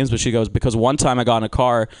for James? But she goes, because one time I got in a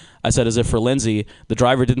car, I said, is it for Lindsay? The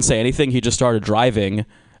driver didn't say anything. He just started driving,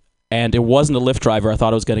 and it wasn't a Lyft driver. I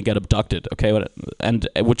thought I was going to get abducted. Okay, and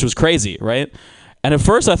which was crazy, right? And at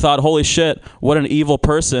first I thought, holy shit, what an evil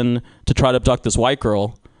person to try to abduct this white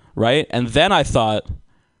girl, right? And then I thought,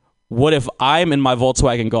 what if I'm in my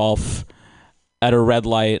Volkswagen Golf at a red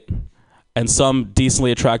light and some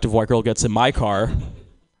decently attractive white girl gets in my car?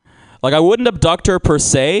 Like, I wouldn't abduct her per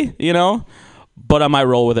se, but I might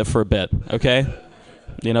roll with it for a bit, okay?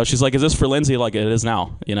 She's like, is this for Lindsay? Like, it is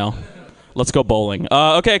now, Let's go bowling.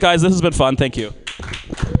 Okay, guys, this has been fun. Thank you.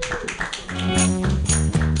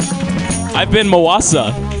 I've been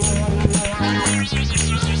Mawasa.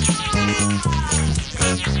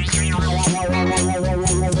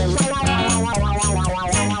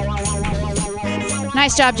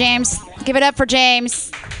 Nice job, James. Give it up for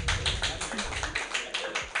James.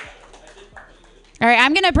 All right,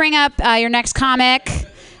 I'm going to bring up your next comic,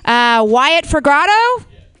 Wyatt Forgrato.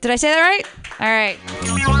 Did I say that right? All right.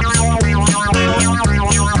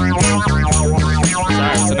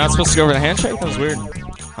 Sorry, so not supposed to go over the handshake? That was weird.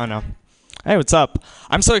 Oh no. Hey, what's up?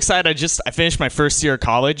 I'm so excited. I finished my first year of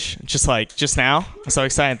college just now. I'm so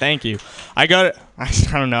excited. Thank you. I go to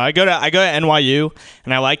NYU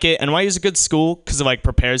and I like it. NYU is a good school because it like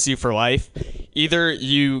prepares you for life. Either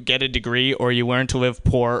you get a degree or you learn to live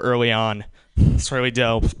poor early on. It's really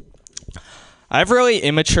dope. I have really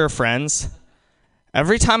immature friends.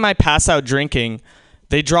 Every time I pass out drinking,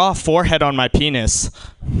 they draw a forehead on my penis.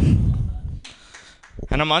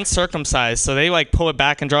 And I'm uncircumcised, so they like pull it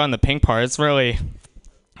back and draw in the pink part. It's really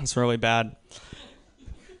bad.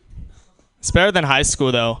 It's better than high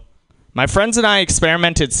school, though. My friends and I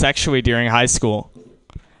experimented sexually during high school.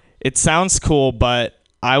 It sounds cool, but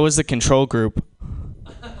I was the control group.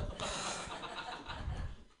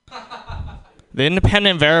 The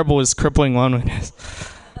independent variable is crippling loneliness.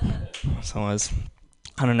 So I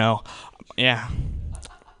don't know. Yeah,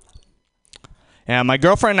 my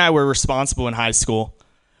girlfriend and I were responsible in high school.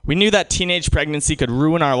 We knew that teenage pregnancy could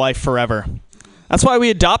ruin our life forever. That's why we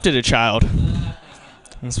adopted a child.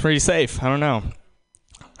 It's pretty safe. I don't know.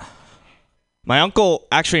 My uncle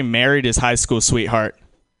actually married his high school sweetheart,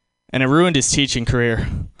 and it ruined his teaching career.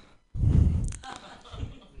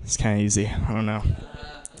 It's kind of easy. I don't know.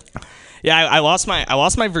 Yeah, I lost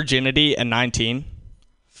my virginity at 19.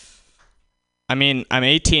 I mean, I'm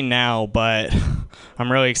 18 now, but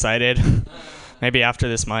I'm really excited. Maybe after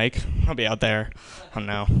this mic, I'll be out there. I don't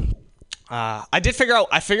know. I figure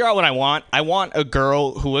out what I want. I want a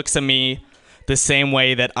girl who looks at me the same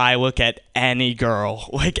way that I look at any girl.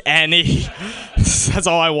 Like any. That's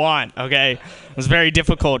all I want, okay? It was very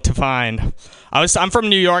difficult to find. I'm from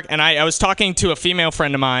New York, and I was talking to a female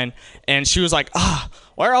friend of mine, and she was like,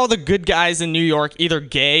 why are all the good guys in New York either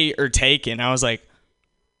gay or taken? I was like,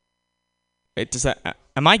 wait,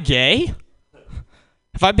 am I gay?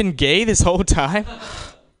 Have I been gay this whole time?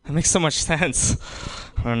 That makes so much sense.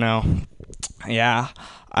 I don't know. Yeah.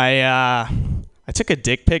 I took a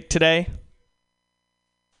dick pic today.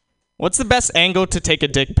 What's the best angle to take a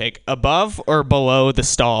dick pic? Above or below the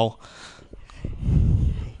stall?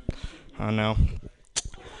 I don't know.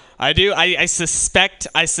 I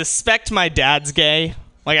suspect my dad's gay.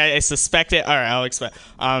 Like I suspect it. All right, I'll expect.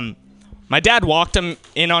 My dad walked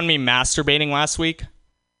in on me masturbating last week.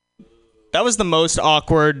 That was the most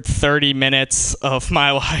awkward 30 minutes of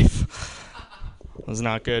my life. It was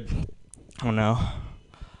not good. I don't know.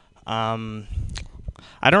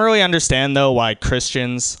 I don't really understand, though, why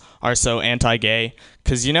Christians are so anti-gay.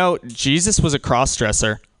 Because, Jesus was a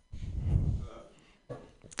cross-dresser.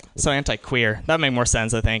 So anti-queer. That would make more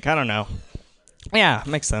sense, I think. I don't know. Yeah,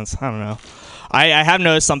 makes sense. I don't know. I have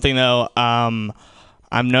noticed something, though.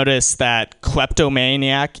 I've noticed that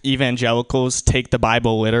kleptomaniac evangelicals take the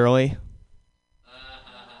Bible literally.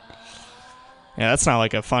 Yeah, that's not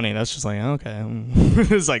like a funny. That's just like, okay.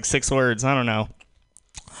 It's like 6 words. I don't know.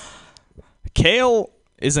 Kale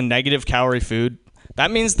is a negative calorie food.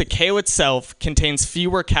 That means the kale itself contains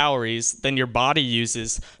fewer calories than your body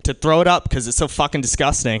uses to throw it up because it's so fucking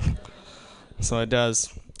disgusting. So it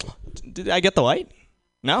does. Did I get the light?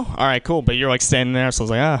 No? All right, cool. But you're like standing there, so I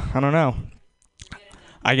was like, I don't know.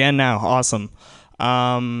 Again now. Awesome.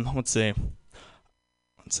 Let's see.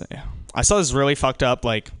 I saw this really fucked up,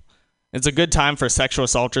 it's a good time for sexual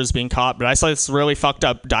assaulters being caught, but I saw this really fucked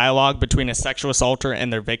up dialogue between a sexual assaulter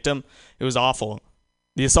and their victim. It was awful.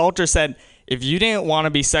 The assaulter said, if you didn't want to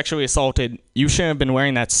be sexually assaulted, you shouldn't have been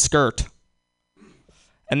wearing that skirt.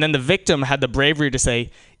 And then the victim had the bravery to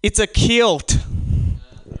say, it's a kilt.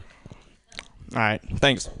 All right,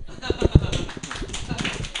 thanks.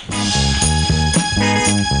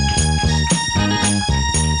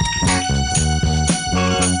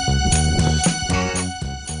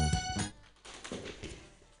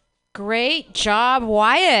 Great job,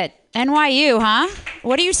 Wyatt. NYU, huh?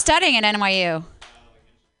 What are you studying at NYU?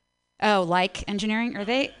 Oh, like engineering? Are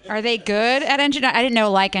they good at engineering? I didn't know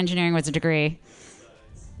like engineering was a degree.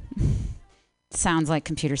 Sounds like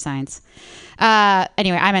computer science.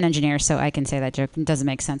 Anyway, I'm an engineer, so I can say that joke. It doesn't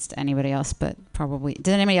make sense to anybody else, but probably.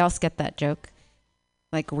 Did anybody else get that joke?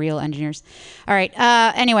 Like real engineers. All right.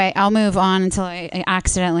 Anyway, I'll move on until I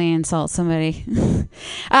accidentally insult somebody.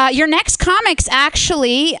 Your next comic's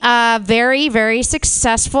actually very, very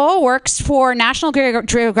successful. Works for National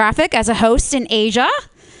Geographic as a host in Asia.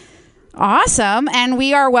 Awesome. And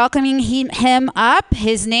we are welcoming him up.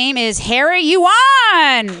 His name is Harry Yuan.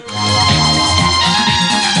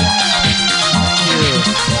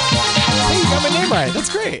 Hey, you got my name right. That's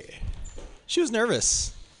great. She was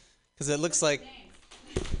nervous because it looks like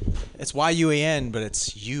it's Y-U-A-N, but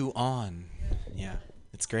it's you on. Yeah,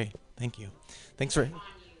 it's great. Thank you. Thanks for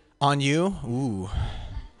on you. Ooh,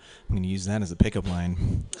 I'm gonna use that as a pickup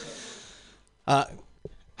line. Hi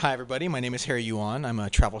everybody. My name is Harry Yuan. I'm a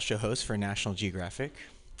travel show host for National Geographic,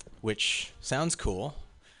 which sounds cool,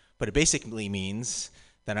 but it basically means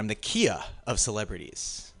that I'm the Kia of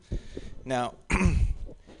celebrities. Now,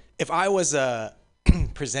 if I was a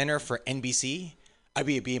presenter for NBC, I'd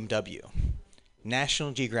be a BMW.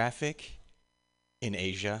 National Geographic in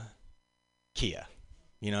Asia, Kia.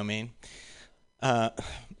 You know what I mean?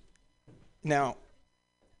 Now,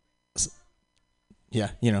 yeah,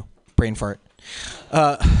 you know, brain fart.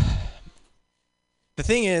 The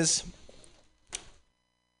thing is,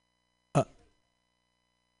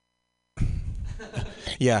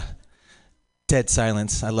 yeah, dead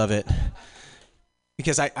silence. I love it.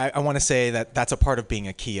 Because I want to say that that's a part of being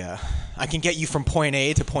a Kia. I can get you from point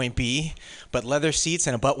A to point B, but leather seats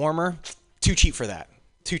and a butt warmer, too cheap for that.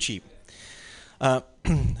 Too cheap.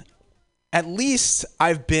 At least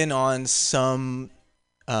I've been on some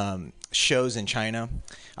shows in China.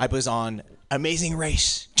 I was on Amazing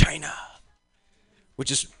Race China, which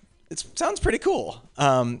is, it sounds pretty cool.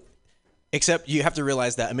 Except you have to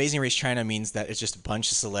realize that Amazing Race China means that it's just a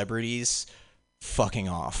bunch of celebrities fucking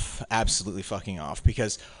off, absolutely fucking off.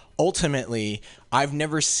 Because ultimately, I've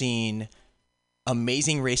never seen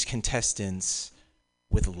Amazing Race contestants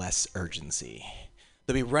with less urgency.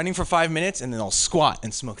 They'll be running for 5 minutes and then they'll squat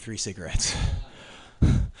and smoke 3 cigarettes.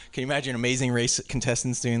 Can you imagine Amazing Race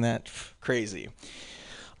contestants doing that? Crazy.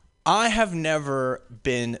 I have never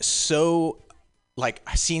been so, like,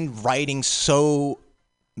 seen writing so,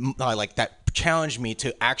 like, that challenged me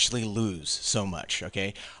to actually lose so much,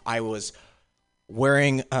 okay? I was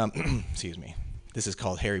wearing, excuse me, this is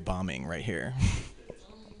called Harry Bombing right here.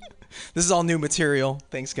 This is all new material.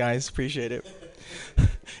 Thanks, guys. Appreciate it.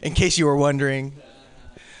 In case you were wondering.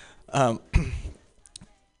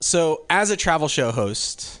 So as a travel show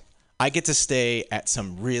host, I get to stay at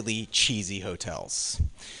some really cheesy hotels.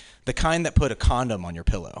 The kind that put a condom on your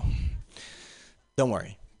pillow. Don't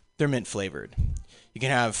worry, they're mint flavored. You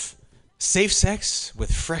can have safe sex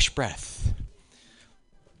with fresh breath.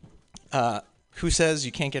 Who says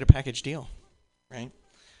you can't get a package deal, right?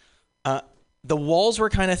 The walls were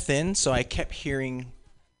kind of thin, so I kept hearing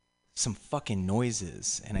some fucking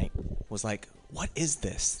noises, and I was like, what is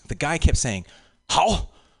this? The guy kept saying, hao,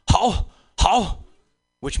 hao, hao,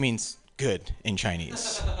 which means good in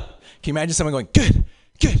Chinese. Can you imagine someone going, good,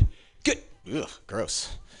 good, good? Ugh,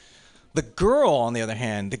 gross. The girl, on the other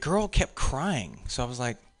hand, the girl kept crying. So I was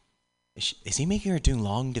like, is he making her do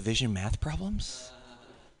long division math problems?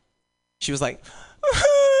 She was like, I'm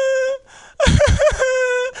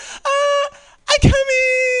coming.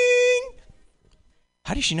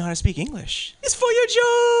 How does she know how to speak English? It's for your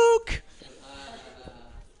joke.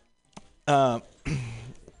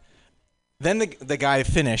 Then the guy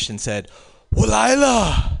finished and said,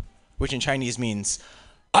 Walaila, which in Chinese means,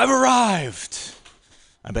 I've arrived.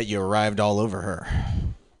 I bet you arrived all over her.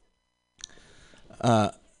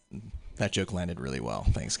 That joke landed really well.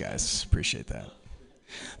 Thanks, guys. Appreciate that.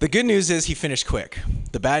 The good news is he finished quick.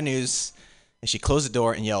 The bad news is she closed the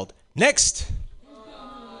door and yelled, next.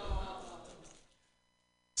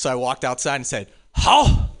 So I walked outside and said,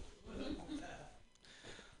 how?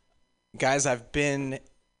 Guys, I've been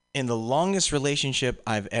in the longest relationship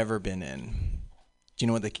I've ever been in. Do you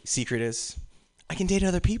know what the secret is? I can date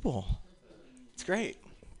other people. It's great.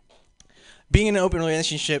 Being in an open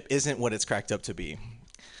relationship isn't what it's cracked up to be.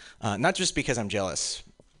 Not just because I'm jealous,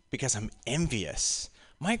 because I'm envious.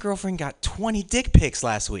 My girlfriend got 20 dick pics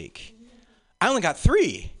last week. I only got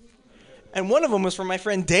 3. And one of them was from my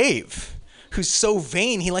friend Dave, who's so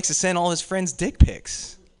vain he likes to send all his friends dick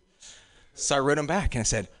pics. So I wrote him back and I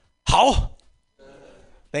said, how?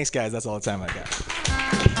 Thanks, guys. That's all the time I got.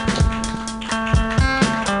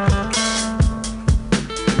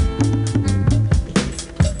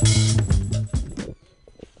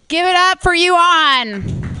 Give it up for you on.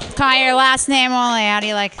 Call your last name only. How do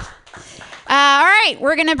you like? All right,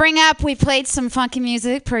 we're going to bring up, we played some funky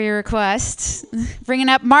music per your request. Bringing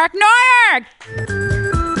up Mark Neuer.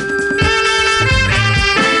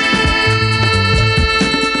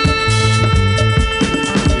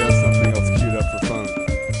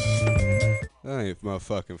 That ain't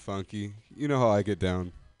motherfucking funky. You know how I get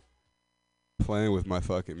down. Playing with my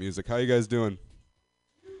fucking music. How you guys doing?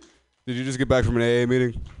 Did you just get back from an AA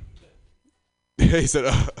meeting? He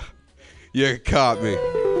said, you caught me.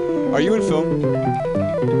 Are you in film?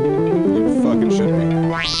 You fucking should be.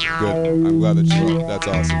 Good. I'm glad that you are. That's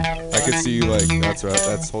awesome. I could see you like, that's right.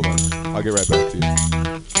 That's, hold on. I'll get right back to you.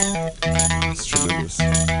 It's tremendous.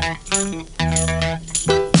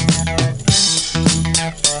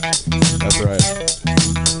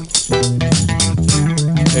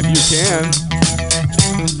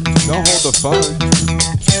 funk.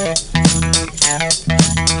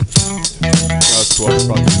 No, it's cool. I should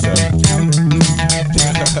probably do that.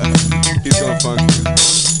 He's going funky.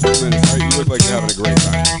 You look like you're having a great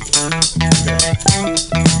time.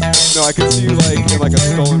 No, I can see you like in like a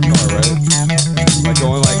stolen car, right? Like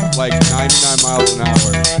going like 99 miles an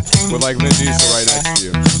hour with like Vin Diesel right next to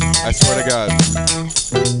you. I swear to God.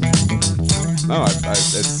 No,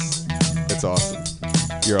 it's awesome.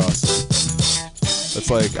 You're awesome. That's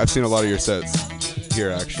like I've seen a lot of your sets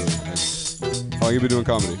here actually. How long you been doing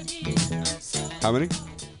comedy? How many?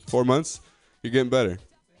 4 months? You're getting better.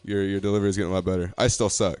 Your delivery is getting a lot better. I still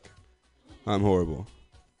suck. I'm horrible.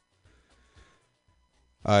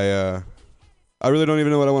 I really don't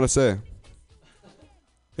even know what I want to say.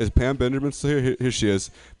 Is Pam Benjamin still here? Here she is.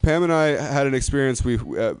 Pam and I had an experience.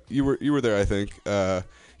 You were there, I think. Yeah,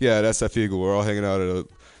 at SF Eagle. We're all hanging out at a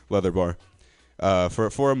leather bar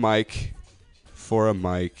for a mic.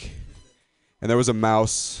 And there was a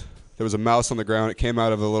mouse. There was a mouse on the ground. It came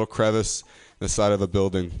out of a little crevice in the side of a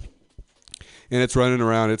building. And it's running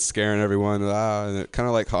around. It's scaring everyone. And it kind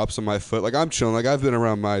of like hops on my foot. Like I'm chilling. Like I've been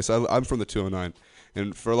around mice. I'm from the 209.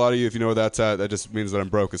 And for a lot of you, if you know where that's at, that just means that I'm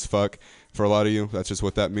broke as fuck. For a lot of you, that's just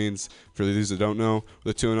what that means. For these that don't know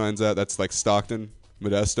where the 209's at, that's like Stockton,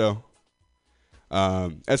 Modesto.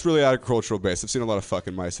 It's really agricultural based. I've seen a lot of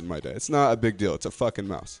fucking mice in my day. It's not a big deal. It's a fucking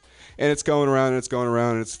mouse. And it's going around and it's going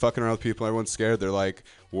around and it's fucking around with people. Everyone's scared. They're like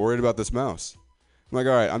worried about this mouse. I'm like,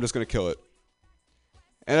 all right, I'm just going to kill it.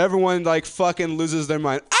 And everyone like fucking loses their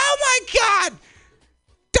mind. Oh my God!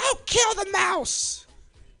 Don't kill the mouse!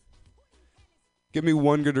 Give me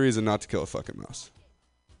one good reason not to kill a fucking mouse.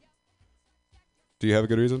 Do you have a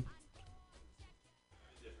good reason?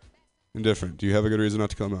 Indifferent. Do you have a good reason not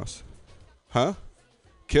to kill a mouse? Huh?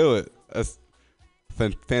 Kill it. That's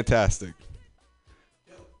fantastic.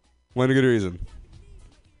 One good reason.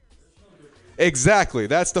 Exactly.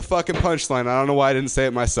 That's the fucking punchline. I don't know why I didn't say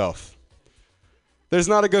it myself. There's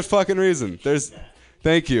not a good fucking reason.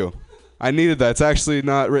 Thank you. I needed that. It's actually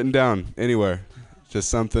not written down anywhere. Just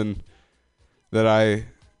something that I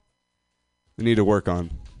need to work on.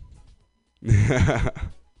 I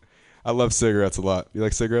love cigarettes a lot. You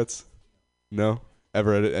like cigarettes? No?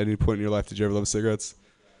 Ever at any point in your life did you ever love cigarettes?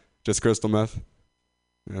 Just crystal meth?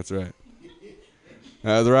 That's right.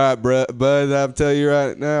 That's right, bud. I'll tell you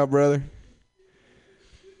right now, brother.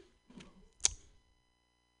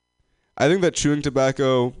 I think that chewing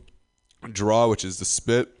tobacco draw, which is the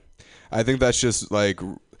spit, I think that's just like,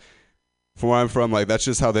 from where I'm from, like that's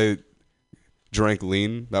just how they drank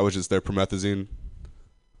lean. That was just their promethazine.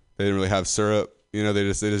 They didn't really have syrup. You know, they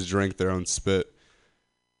just drank their own spit.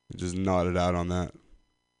 They just nodded out on that.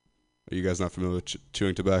 Are you guys not familiar with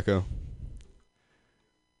chewing tobacco?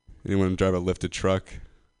 Anyone drive a lifted truck?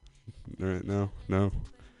 No?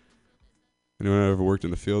 Anyone ever worked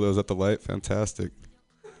in the field? I was at the light. Fantastic.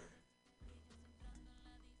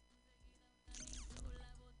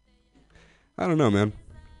 I don't know, man.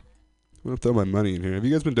 I'm going to throw my money in here. Have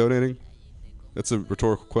you guys been donating? That's a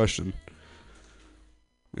rhetorical question.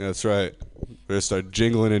 Yeah, that's right. Better start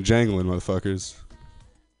jingling and jangling, motherfuckers.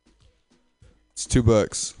 It's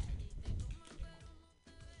 $2.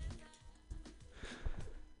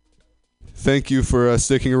 Thank you for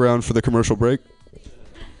sticking around for the commercial break.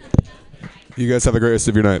 You guys have a great rest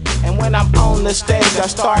of your night. And when I'm on the stage, I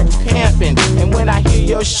start camping. And when I hear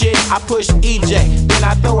your shit, I push eject. Then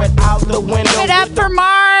I throw it out the window. Give it up for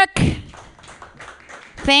Mark.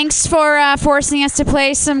 Thanks for forcing us to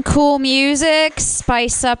play some cool music,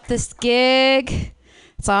 spice up this gig.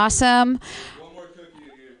 It's awesome.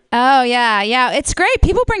 Oh, yeah. It's great.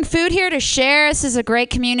 People bring food here to share. This is a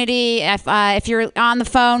great community. If you're on the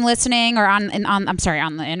phone listening or on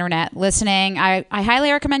the internet listening, I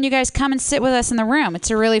highly recommend you guys come and sit with us in the room.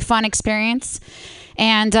 It's a really fun experience.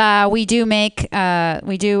 And we do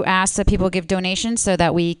ask that people give donations so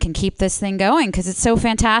that we can keep this thing going because it's so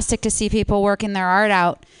fantastic to see people working their art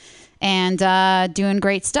out and doing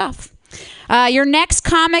great stuff. Your next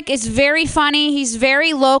comic is very funny. He's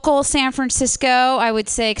very local, San Francisco. I would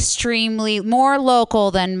say extremely more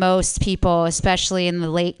local than most people, especially in the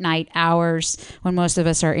late night hours when most of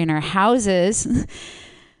us are in our houses.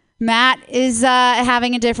 Matt is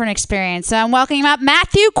having a different experience. So I'm welcoming up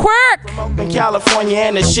Matthew Quirk. I'm up in California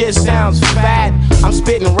and the shit sounds fat. I'm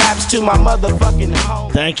spitting raps to my motherfucking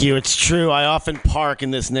home. Thank you. It's true. I often park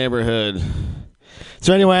in this neighborhood.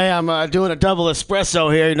 So anyway, I'm doing a double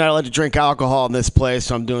espresso here. You're not allowed to drink alcohol in this place,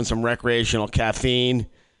 so I'm doing some recreational caffeine.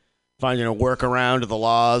 Finding a workaround to the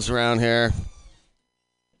laws around here.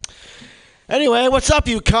 Anyway, what's up,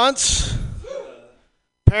 you cunts?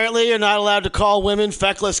 Apparently, you're not allowed to call women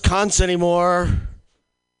feckless cunts anymore.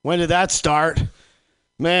 When did that start?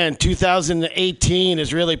 Man, 2018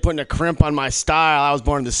 is really putting a crimp on my style. I was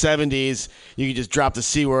born in the 70s. You could just drop the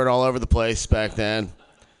C word all over the place back then.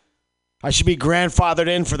 I should be grandfathered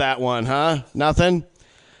in for that one, huh? Nothing?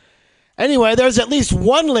 Anyway, there's at least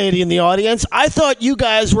one lady in the audience. I thought you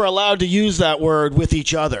guys were allowed to use that word with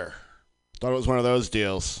each other. Thought it was one of those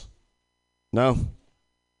deals. No?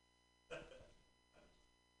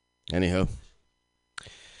 Anywho.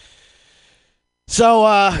 So,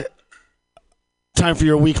 time for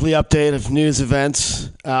your weekly update of news events.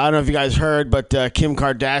 I don't know if you guys heard, but Kim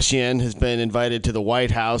Kardashian has been invited to the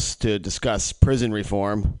White House to discuss prison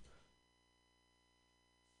reform.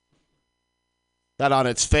 That on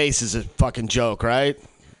its face is a fucking joke, right?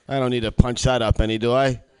 I don't need to punch that up any, do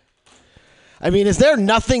I? I mean, is there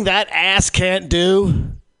nothing that ass can't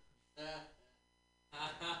do?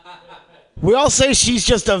 We all say she's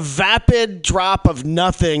just a vapid drop of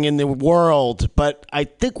nothing in the world, but I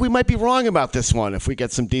think we might be wrong about this one if we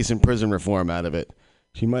get some decent prison reform out of it.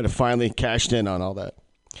 She might have finally cashed in on all that.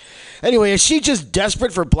 Anyway, is she just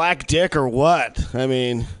desperate for black dick or what? I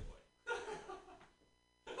mean,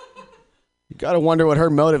 you gotta wonder what her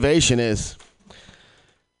motivation is.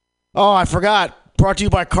 Oh, I forgot. Brought to you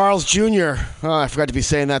by Carl's Jr. Oh, I forgot to be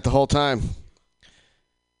saying that the whole time.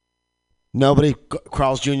 Nobody?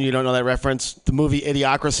 Carl's Jr., you don't know that reference? The movie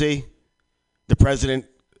Idiocracy? The president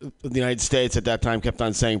of the United States at that time kept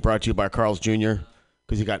on saying brought to you by Carl's Jr.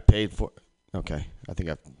 because he got paid for it. Okay, I think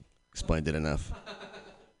I've explained it enough.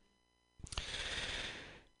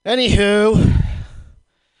 Anywho,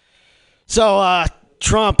 so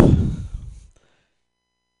Trump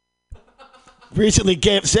recently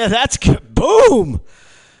said that's boom.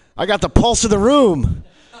 I got the pulse of the room.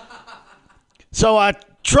 So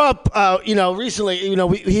Trump, recently,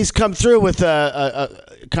 he's come through with a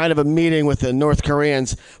kind of a meeting with the North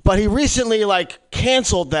Koreans, but he recently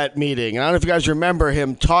canceled that meeting. And I don't know if you guys remember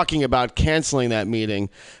him talking about canceling that meeting,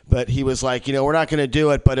 but he was like, we're not going to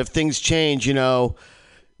do it, but if things change,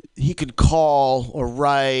 he could call or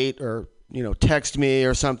write or text me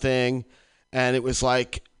or something. And it was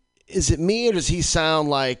like, is it me or does he sound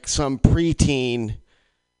like some preteen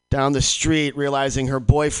down the street realizing her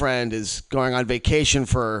boyfriend is going on vacation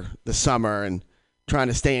for the summer and trying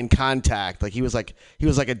to stay in contact? He was like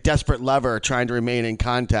a desperate lover trying to remain in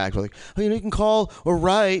contact. We're like, you can call or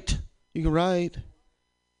write. You can write.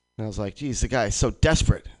 And I was like, geez, the guy is so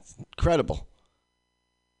desperate. It's incredible.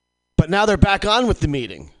 But now they're back on with the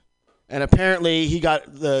meeting. And apparently he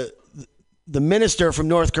got the minister from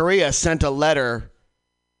North Korea sent a letter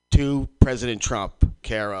to President Trump,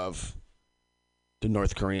 care of the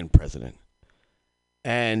North Korean president.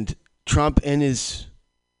 And Trump in his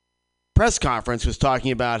press conference was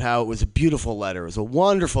talking about how it was a beautiful letter. It was a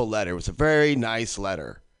wonderful letter. It was a very nice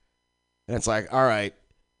letter. And it's like, all right,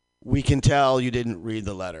 we can tell you didn't read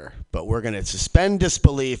the letter, but we're going to suspend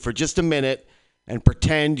disbelief for just a minute and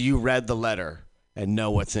pretend you read the letter and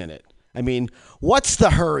know what's in it. I mean, what's the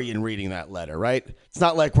hurry in reading that letter, right? It's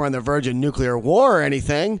not like we're on the verge of nuclear war or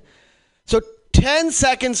anything. So 10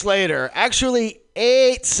 seconds later, actually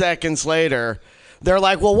 8 seconds later, they're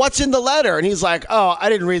like, well, what's in the letter? And he's like, oh, I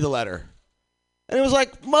didn't read the letter. And it was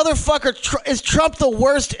like, motherfucker, is Trump the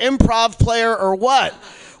worst improv player or what?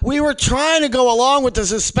 We were trying to go along with the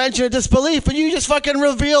suspension of disbelief, and you just fucking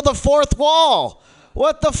reveal the fourth wall.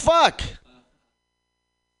 What the fuck?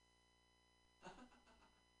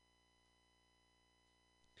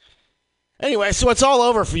 Anyway, so it's all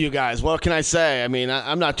over for you guys. What can I say? I mean,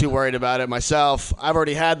 I'm not too worried about it myself. I've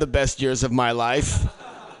already had the best years of my life.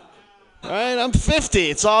 All right, I'm 50.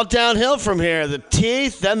 It's all downhill from here. The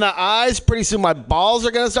teeth, then the eyes. Pretty soon my balls are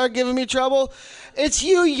going to start giving me trouble. It's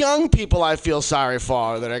you young people I feel sorry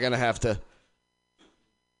for that are going to have to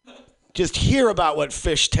just hear about what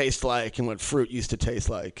fish taste like and what fruit used to taste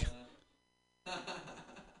like.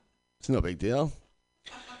 It's no big deal.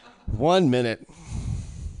 1 minute.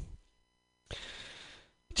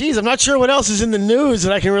 Geez, I'm not sure what else is in the news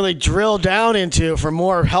that I can really drill down into for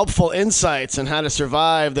more helpful insights on how to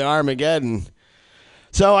survive the Armageddon.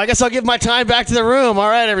 So I guess I'll give my time back to the room. All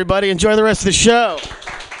right, everybody, enjoy the rest of the show.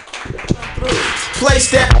 Play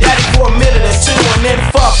step daddy for a minute or two and then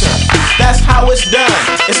fuck her. That's how it's done.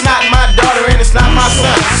 It's not my daughter and it's not my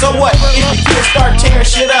son. So what if the kids start tearing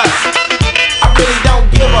shit up? I really don't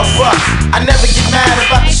give a fuck. I never get mad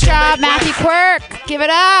about the shit. Good job, Matthew Quirk. Give it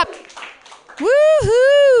up.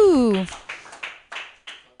 Woohoo!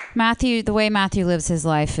 Matthew, the way Matthew lives his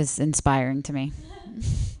life is inspiring to me.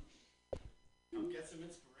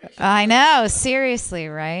 I know, seriously,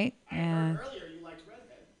 right? Yeah.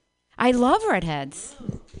 I love redheads.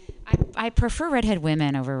 I prefer redhead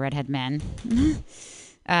women over redhead men.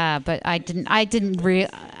 But I didn't.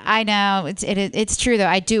 I know it's true though.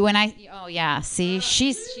 I do when I. Oh yeah. See,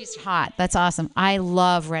 she's hot. That's awesome. I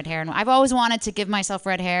love red hair, and I've always wanted to give myself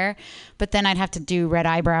red hair, but then I'd have to do red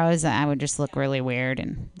eyebrows, and I would just look really weird,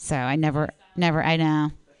 and so I never. I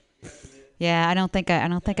know. Yeah, I don't think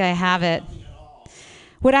I have it.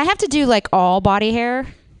 Would I have to do like all body hair?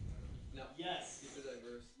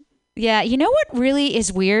 Yeah, you know what really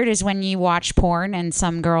is weird is when you watch porn and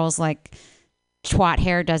some girls like twat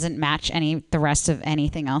hair doesn't match the rest of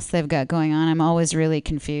anything else they've got going on. I'm always really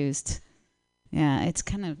confused. Yeah, it's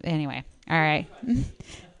kind of anyway. All right.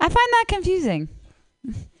 I find that confusing.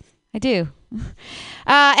 I do.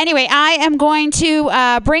 Anyway, I am going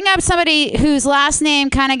to bring up somebody whose last name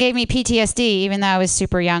kind of gave me PTSD, even though I was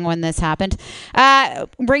super young when this happened.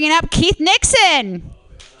 Bringing up Keith Nixon.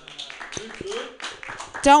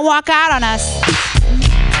 Don't walk out on us.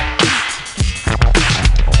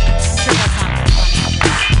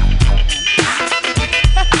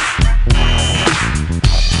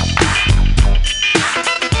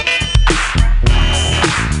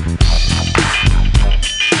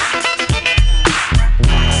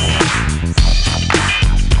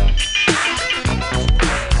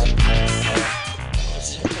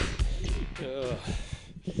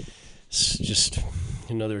 It's just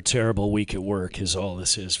another terrible week at work is all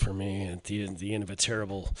this is for me. At the end of a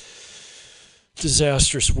terrible,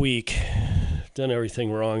 disastrous week. Done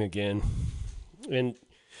everything wrong again. And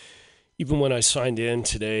even when I signed in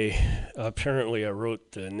today, apparently I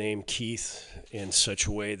wrote the name Keith in such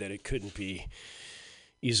a way that it couldn't be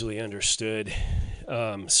easily understood.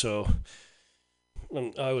 So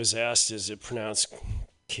I was asked, is it pronounced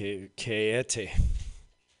Keete?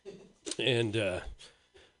 And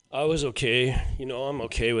I was okay. I'm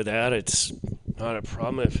okay with that. It's not a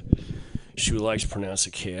problem if she would like to pronounce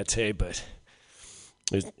it Keete, but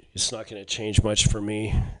it's not going to change much for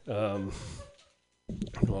me. A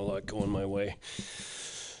lot going my way.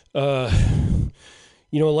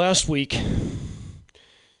 Last week,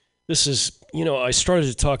 this is, I started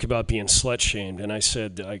to talk about being slut-shamed, and I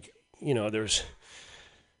said, there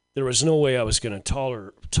was no way I was going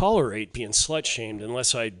to tolerate being slut-shamed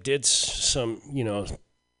unless I did some,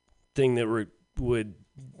 thing that would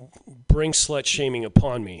bring slut-shaming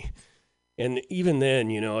upon me. And even then,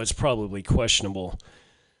 it's probably questionable.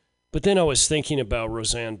 But then I was thinking about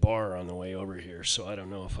Roseanne Barr on the way over here, so I don't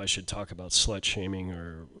know if I should talk about slut-shaming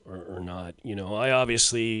or not. I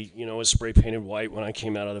obviously, was spray-painted white when I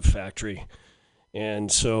came out of the factory. And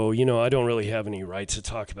so, I don't really have any right to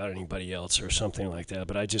talk about anybody else or something like that,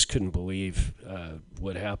 but I just couldn't believe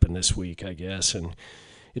what happened this week, I guess. And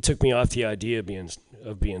it took me off the idea of being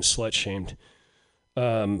slut-shamed.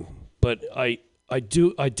 But I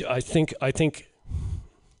think,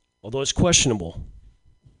 although it's questionable,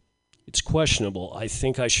 I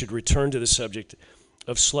think I should return to the subject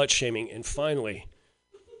of slut-shaming and finally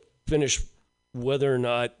finish whether or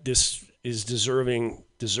not this is deserving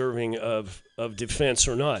of defense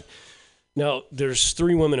or not. Now, there's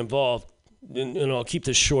 3 women involved, and I'll keep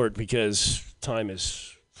this short because time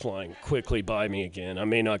is flying quickly by me again. I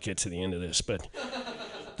may not get to the end of this, but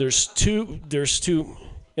there's two,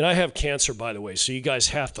 and I have cancer, by the way, so you guys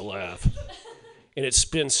have to laugh. And it's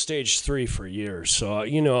been stage 3 for years, so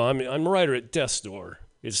I'm right at death's door.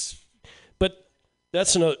 But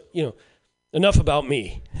that's enough about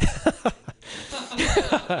me.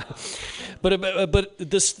 But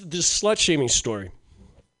this slut-shaming story.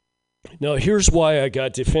 Now, here's why I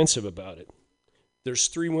got defensive about it. There's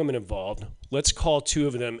 3 women involved. Let's call 2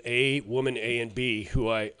 of them woman A and B, who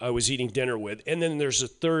I was eating dinner with. And then there's a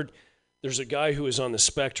third, there's a guy who is on the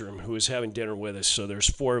spectrum who is having dinner with us, so there's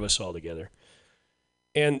 4 of us all together.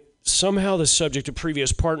 And somehow the subject of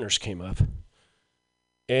previous partners came up.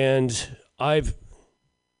 And I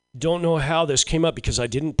don't know how this came up because I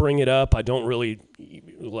didn't bring it up. I don't really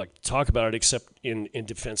like to talk about it except in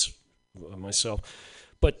defense of myself.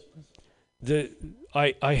 But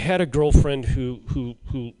I had a girlfriend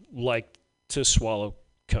who liked to swallow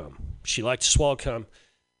cum. She liked to swallow cum.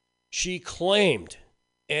 She claimed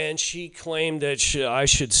that I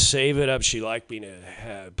should save it up. She liked me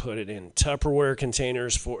to put it in Tupperware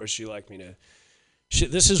containers for her. She liked me to.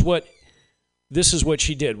 This is what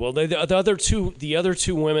she did. Well, the other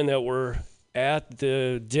two women that were at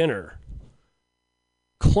the dinner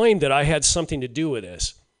claimed that I had something to do with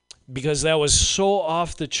this because that was so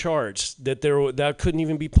off the charts that that couldn't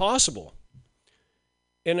even be possible.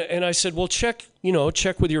 And I said, well, check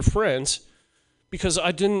with your friends. Because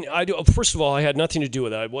first of all, I had nothing to do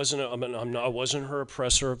with it. I wasn't her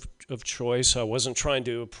oppressor of choice. I wasn't trying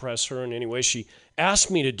to oppress her in any way. She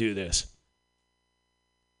asked me to do this.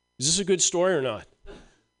 Is this a good story or not?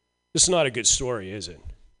 This is not a good story, is it?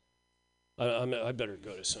 I better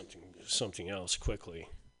go to something else quickly.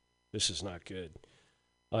 This is not good.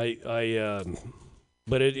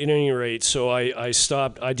 But at any rate, so I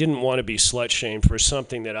stopped. I didn't want to be slut-shamed for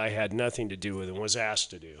something that I had nothing to do with and was asked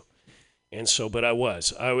to do. And so, but I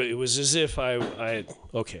was. It was as if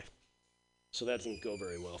okay. So that didn't go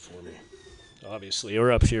very well for me, obviously,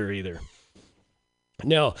 or up here either.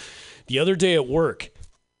 Now, the other day at work,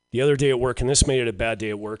 and this made it a bad day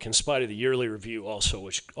at work, in spite of the yearly review also,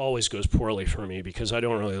 which always goes poorly for me because I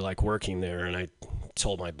don't really like working there, and I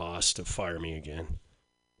told my boss to fire me again,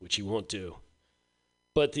 which he won't do.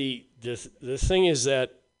 But the thing is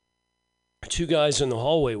that two guys in the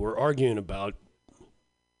hallway were arguing about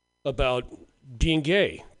being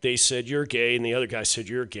gay. They said, "You're gay," and the other guy said,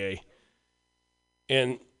 "You're gay."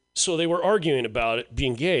 And so they were arguing about it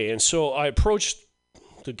being gay. And so I approached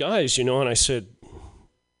the guys, and I said,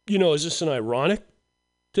 is this an ironic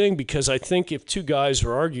thing? Because I think if two guys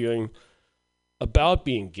are arguing about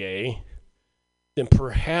being gay, then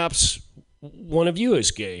perhaps one of you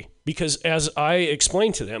is gay. Because as I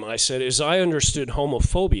explained to them, I said, as I understood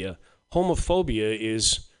homophobia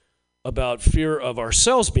is about fear of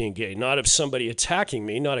ourselves being gay, not of somebody attacking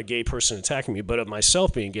me, not a gay person attacking me, but of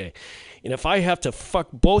myself being gay. And if I have to fuck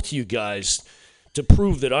both you guys to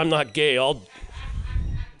prove that I'm not gay, All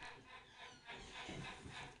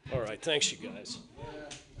right, thanks, you guys.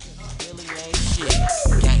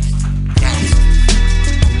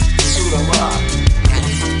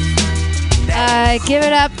 Give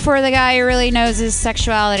it up for the guy who really knows his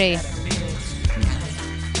sexuality.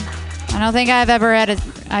 I don't think I've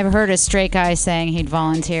heard a straight guy saying he'd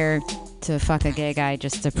volunteer to fuck a gay guy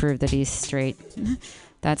just to prove that he's straight.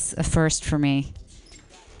 That's a first for me.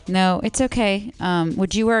 No, it's okay.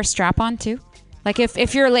 Would you wear a strap-on too? Like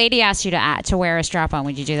if your lady asked you to wear a strap-on,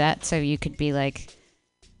 would you do that so you could be like,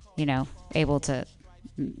 able to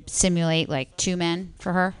simulate like two men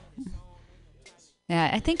for her? Yeah,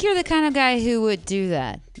 I think you're the kind of guy who would do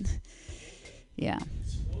that. Yeah.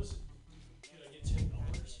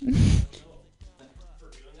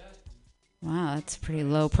 Wow, that's a pretty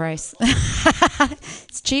low price.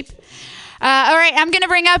 It's cheap. All right, I'm going to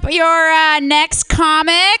bring up your next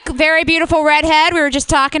comic. Very beautiful redhead. We were just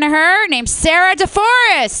talking to her. Named Sarah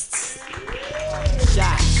DeForest.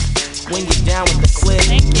 When you're down with the clip,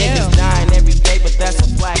 niggas dying every day, but that's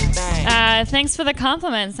a black thing. Thanks for the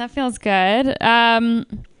compliments. That feels good. The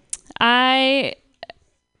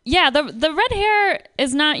red hair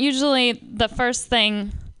is not usually the first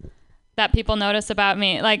thing that people notice about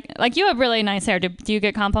me. Like you have really nice hair. Do you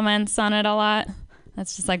get compliments on it a lot?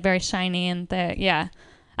 That's just like very shiny and thick. Yeah.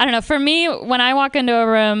 I don't know. For me, when I walk into a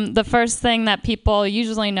room, the first thing that people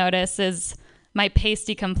usually notice is my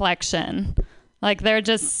pasty complexion. Like they're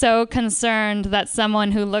just so concerned that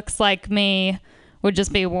someone who looks like me would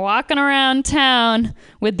just be walking around town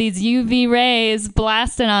with these UV rays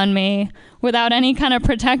blasting on me without any kind of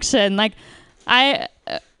protection. Like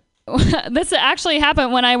this actually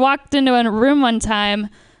happened when I walked into a room one time.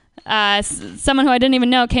 Someone who I didn't even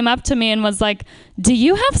know came up to me and was like, "Do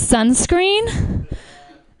you have sunscreen?"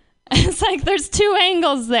 It's like there's two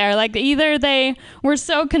angles there. Like either they were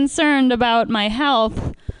so concerned about my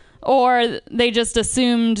health or they just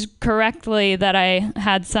assumed correctly that I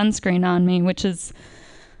had sunscreen on me, which is,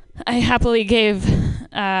 I happily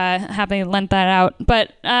lent that out.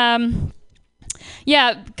 But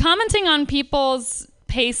commenting on people's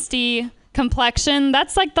pasty complexion,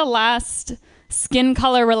 that's like the last skin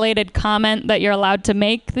color related comment that you're allowed to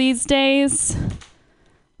make these days.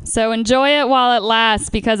 So enjoy it while it lasts,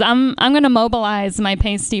 because I'm going to mobilize my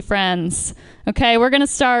pasty friends. Okay, we're going to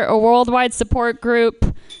start a worldwide support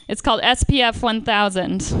group. It's called SPF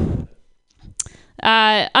 1000.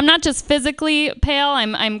 I'm not just physically pale,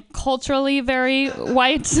 I'm culturally very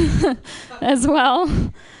white as well.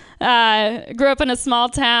 Grew up in a small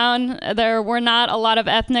town. There were not a lot of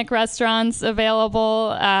ethnic restaurants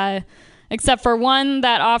available, except for one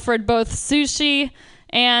that offered both sushi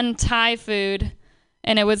and Thai food,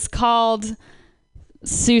 and it was called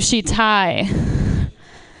Sushi Thai.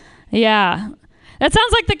 Yeah. That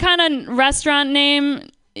sounds like the kind of restaurant name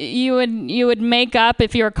you would make up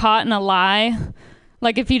if you were caught in a lie.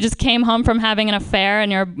 Like if you just came home from having an affair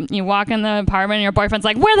and you walk in the apartment and your boyfriend's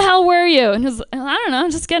like, "Where the hell were you?" And he's, "I don't know,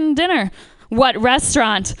 just getting dinner." "What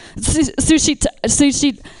restaurant?" Sushi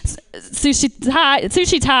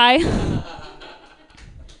Thai.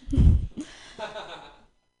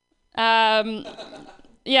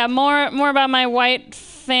 More about my white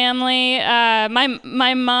family.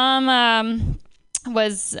 My mom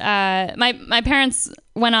was my parents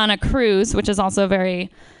went on a cruise, which is also very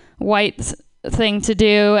white thing to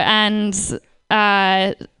do, and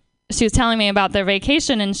she was telling me about their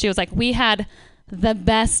vacation, and she was like, we had the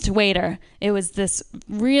best waiter. It was this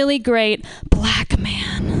really great black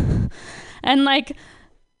man. And like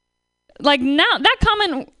now that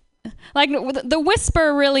comment, like the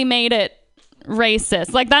whisper really made it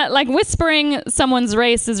racist. Like that, like whispering someone's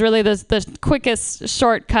race is really the quickest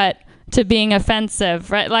shortcut to being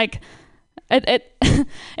offensive, right? Like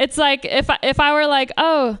it's like if I were like,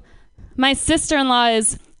 oh, my sister-in-law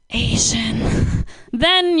is Asian,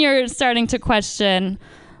 then you're starting to question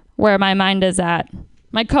where my mind is at.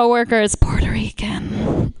 My coworker is Puerto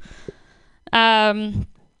Rican. My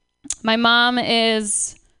mom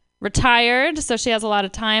is retired, so she has a lot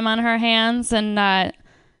of time on her hands, and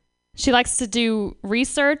she likes to do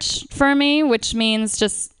research for me, which means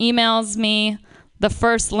just emails me the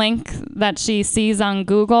first link that she sees on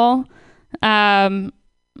Google. Is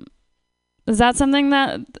that something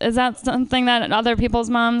that other people's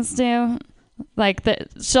moms do? Like that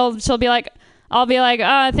she'll be like, I'll be like, oh,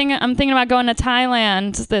 I'm thinking about going to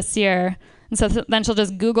Thailand this year. And so then she'll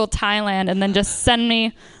just Google Thailand and then just send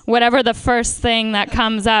me whatever the first thing that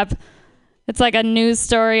comes up. It's like a news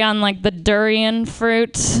story on like the durian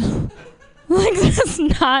fruit. Like that's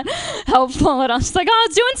not helpful at all. She's like, oh, I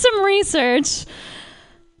was doing some research.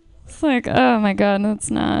 It's like, oh my God,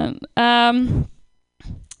 that's not.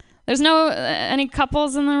 There's no any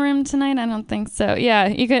couples in the room tonight? I don't think so. Yeah,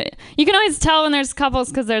 you can always tell when there's couples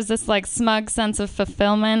because there's this like smug sense of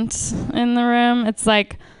fulfillment in the room. It's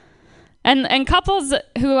like, and couples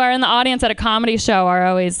who are in the audience at a comedy show are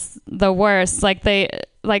always the worst. Like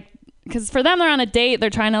because for them they're on a date, they're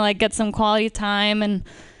trying to like get some quality time and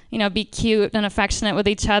be cute and affectionate with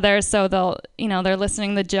each other. So they're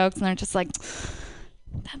listening to jokes and they're just like,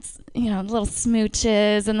 that's little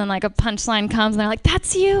smooches, and then like a punchline comes and they're like,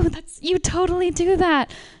 that's you totally do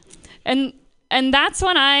that. And that's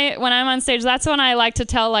when I'm on stage, that's when I like to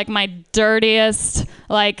tell like my dirtiest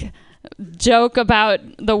like joke about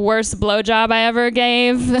the worst blowjob I ever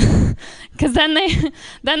gave. Cause then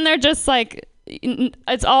they're just like,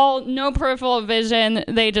 it's all no peripheral vision.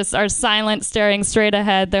 They just are silent, staring straight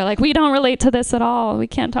ahead. They're like, we don't relate to this at all. We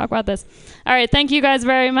can't talk about this. All right. Thank you guys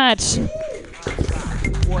very much.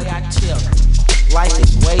 Boy, I tell you, life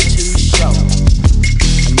is way too short.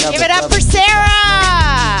 Give it up for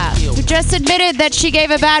Sarah, who just admitted that she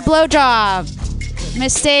gave a bad blowjob.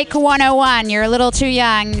 Mistake 101. You're a little too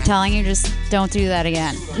young. I'm telling you, just don't do that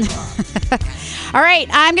again. All right,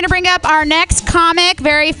 I'm going to bring up our next comic,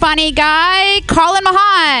 very funny guy, Colin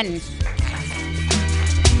Mahan.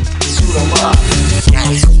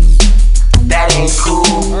 That ain't cool.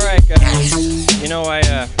 All right, guys.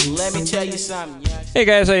 Let me tell you something. Hey,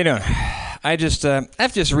 guys, how you doing? I have to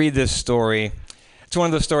just read this story. It's one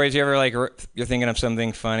of those stories you ever like. You're thinking of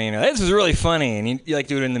something funny, and you're like, this is really funny, and you like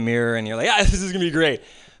do it in the mirror, and you're like, this is gonna be great.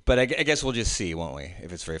 But I guess we'll just see, won't we,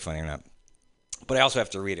 if it's very funny or not. But I also have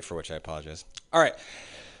to read it, for which I apologize. All right.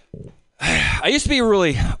 I used to be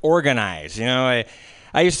really organized, I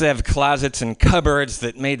used to have closets and cupboards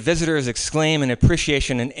that made visitors exclaim in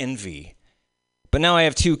appreciation and envy. But now I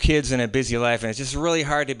have 2 kids and a busy life, and it's just really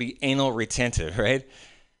hard to be anal retentive, right?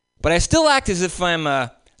 But I still act as if I'm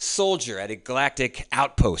a soldier at a galactic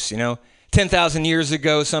outpost, 10,000 years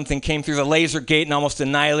ago, something came through the laser gate and almost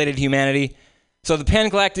annihilated humanity. So the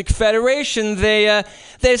Pan-Galactic Federation, they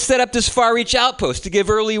set up this far-reach outpost to give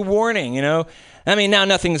early warning, I mean, now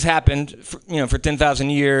nothing's happened, for 10,000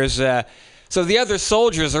 years. So the other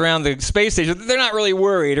soldiers around the space station, they're not really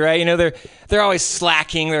worried, right? They're always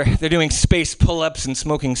slacking. They're doing space pull-ups and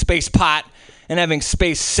smoking space pot and having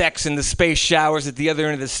space sex in the space showers at the other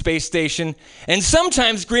end of the space station, and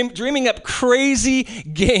sometimes dreaming up crazy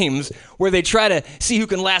games where they try to see who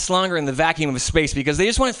can last longer in the vacuum of space because they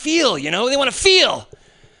just want to feel, they want to feel.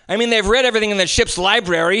 I mean, they've read everything in the ship's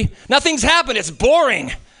library. Nothing's happened. It's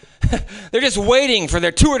boring. They're just waiting for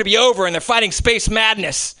their tour to be over and they're fighting space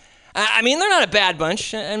madness. I mean, they're not a bad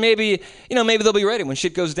bunch, and maybe they'll be ready when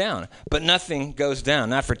shit goes down. But nothing goes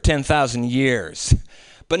down, not for 10,000 years.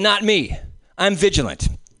 But not me. I'm vigilant.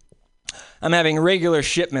 I'm having regular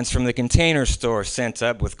shipments from the container store sent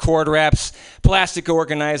up with cord wraps, plastic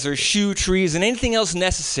organizers, shoe trees, and anything else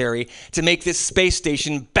necessary to make this space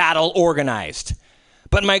station battle organized.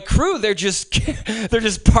 But my crew, they're just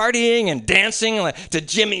partying and dancing to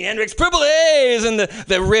Jimi Hendrix, Purple Haze, and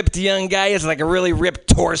the ripped young guy has like a really ripped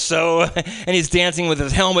torso, and he's dancing with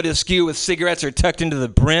his helmet askew with cigarettes are tucked into the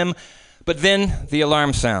brim. But then the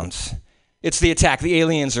alarm sounds. It's the attack. The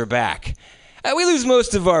aliens are back. We lose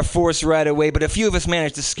most of our force right away, but a few of us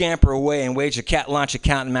manage to scamper away and launch a cat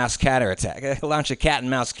and mouse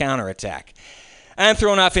counterattack. I'm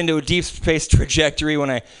thrown off into a deep space trajectory when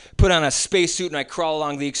I put on a spacesuit and I crawl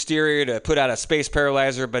along the exterior to put out a space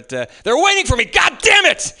paralyzer, but they're waiting for me. God damn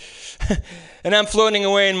it! And I'm floating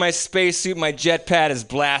away in my spacesuit. My jetpad is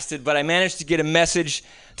blasted, but I managed to get a message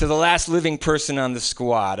to the last living person on the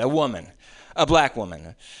squad, a woman. A black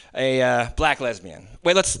woman, a black lesbian.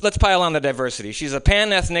 Wait, let's pile on the diversity. She's a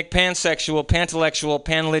pan-ethnic, pansexual, pantellectual,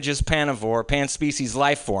 panreligious, panivore, pan-species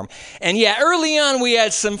life form. And yeah, early on we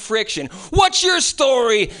had some friction. What's your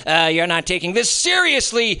story? You're not taking this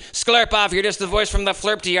seriously. Sklurp off, you're just the voice from the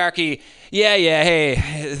flirtiarchy. Yeah, hey,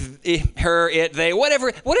 her, it, they,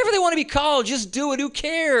 whatever they want to be called, just do it. Who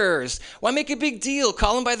cares? Why make a big deal?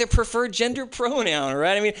 Call them by their preferred gender pronoun,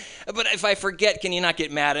 right? I mean, but if I forget, can you not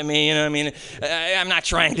get mad at me? You know what I mean? I'm not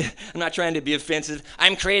trying to be offensive.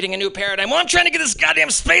 I'm creating a new paradigm. Well, I'm trying to get this goddamn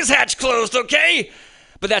space hatch closed, okay?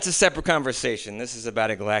 But that's a separate conversation. This is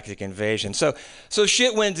about a galactic invasion. So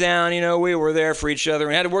shit went down. You know, we were there for each other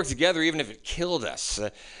and had to work together, even if it killed us.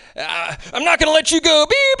 I'm not going to let you go.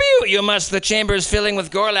 Pew, pew. You must. The chamber is filling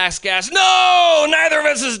with Gorlax gas. No, neither of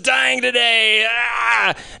us is dying today.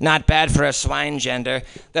 Not bad for a swine gender.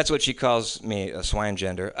 That's what she calls me, a swine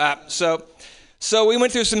gender. So we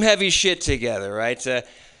went through some heavy shit together, right?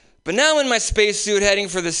 But now I'm in my spacesuit heading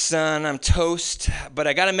for the sun. I'm toast, but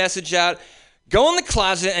I got a message out. Go in the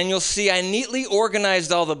closet and you'll see I neatly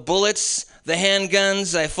organized all the bullets, the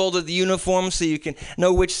handguns. I folded the uniform so you can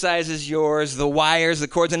know which size is yours, the wires, the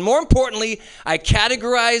cords, and more importantly, I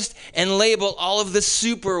categorized and labeled all of the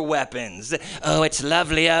super weapons. Oh, it's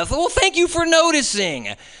lovely. Well, thank you for noticing.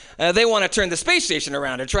 They want to turn the space station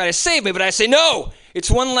around and try to save me, but I say, no, it's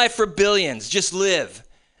one life for billions. Just live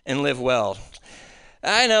and live well.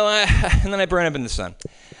 I know, and then I burn up in the sun.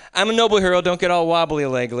 I'm a noble hero. Don't get all wobbly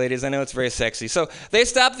leg, ladies. I know it's very sexy. So they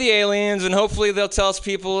stop the aliens, and hopefully they'll tell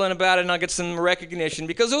people about it, and I'll get some recognition,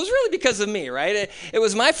 because it was really because of me, right? It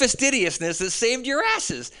was my fastidiousness that saved your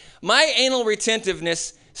asses. My anal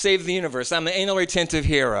retentiveness saved the universe. I'm an anal retentive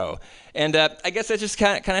hero. And I guess that's just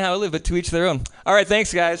kind of how I live, but to each their own. All right,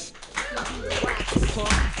 thanks, guys.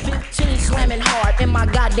 15 slamming hard in my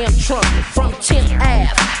goddamn trunk. From 10th Ave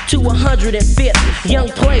to 105th. Young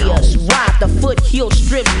players ride the foothill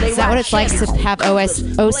strip. Is that what it's like to have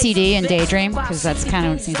OCD and daydream? Because that's kind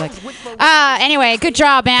of what it seems like. Anyway, good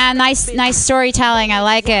job, man. Nice storytelling. I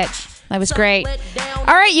like it. That was great.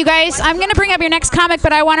 All right, you guys, I'm going to bring up your next comic,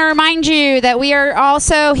 but I want to remind you that we are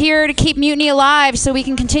also here to keep Mutiny alive so we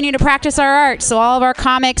can continue to practice our art. So all of our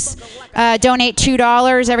comics donate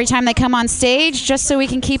 $2 every time they come on stage, just so we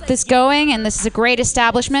can keep this going. And this is a great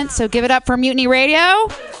establishment, so give it up for Mutiny Radio.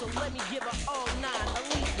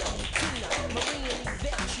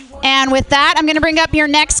 And with that, I'm going to bring up your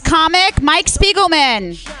next comic, Mike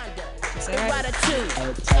Spiegelman.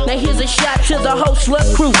 Now here's a shot to the whole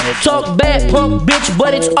slut crew. Talk bad, punk bitch,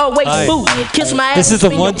 but it's always food. Kiss my ass. This is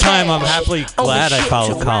the one time I'm happily glad I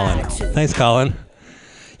followed Colin. Thanks, Colin.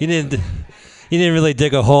 You didn't really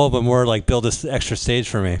dig a hole, but more like build this extra stage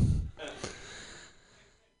for me.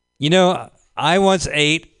 You know, I once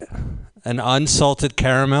ate an unsalted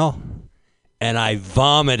caramel, and I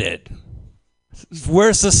vomited.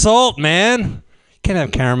 Where's the salt, man? You can't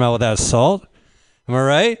have caramel without salt. Am I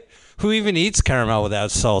right? Who even eats caramel without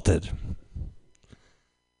salted?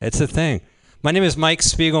 It's a thing. My name is Mike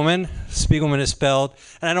Spiegelman. Spiegelman is spelled,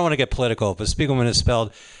 and I don't want to get political, but Spiegelman is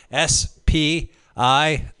spelled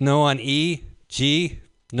S-P-I, no on E, G,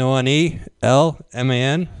 no on E, L,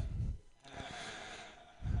 M-A-N.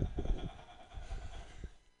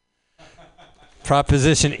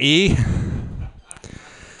 Proposition E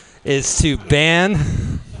is to ban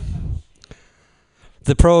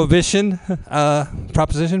the prohibition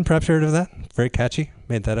proposition. Perhaps you heard of that? Very catchy.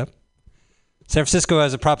 Made that up. San Francisco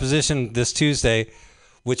has a proposition this Tuesday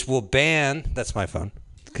which will ban, that's my phone,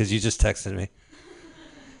 because you just texted me.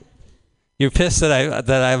 You're pissed that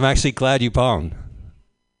I'm actually glad you bombed.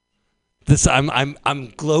 This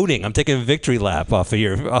I'm gloating. I'm taking a victory lap off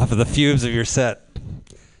of the fumes of your set.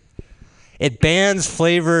 It bans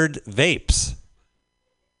flavored vapes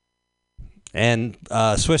and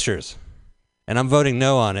swishers. And I'm voting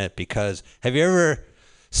no on it because have you ever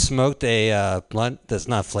smoked a blunt that's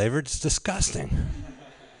not flavored? It's disgusting.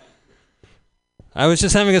 I was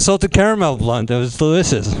just having a salted caramel blunt. It was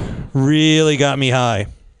delicious. Really got me high.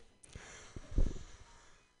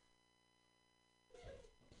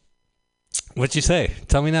 What'd you say?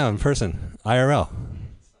 Tell me now in person. IRL.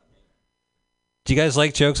 Do you guys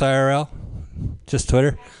like jokes IRL? Just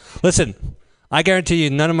Twitter? Listen, I guarantee you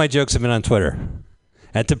none of my jokes have been on Twitter.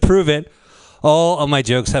 And to prove it, all of my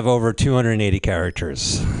jokes have over 280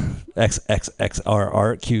 characters.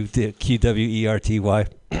 XXXRR QWERTY.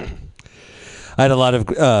 I had a lot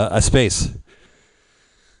of space.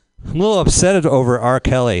 I'm a little upset over R.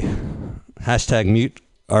 Kelly. Hashtag mute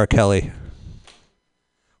R. Kelly.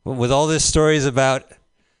 With all these stories about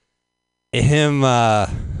him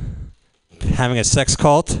having a sex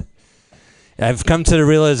cult, I've come to the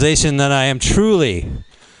realization that I am truly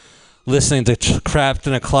listening to Trapped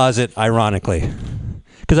in a Closet ironically.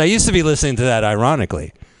 Because I used to be listening to that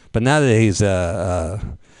ironically. But now that he's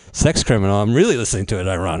a sex criminal, I'm really listening to it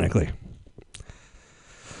ironically.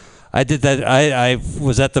 I did that. I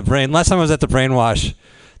was at the last time I was at the Brainwash,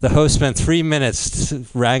 the host spent 3 minutes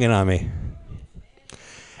ragging on me.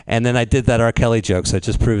 And then I did that R. Kelly joke, so I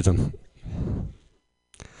just proved them.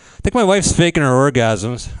 I think my wife's faking her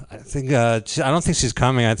orgasms. I don't think she's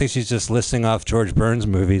coming. I think she's just listing off George Burns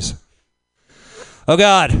movies. Oh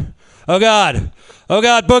God. Oh God. Oh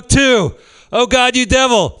God, book 2. Oh God, you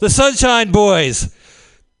devil. The Sunshine Boys.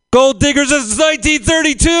 Gold Diggers is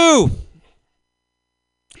 1932.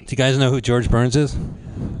 Do you guys know who George Burns is?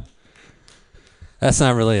 That's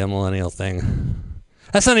not really a millennial thing.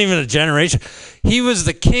 That's not even a generation. He was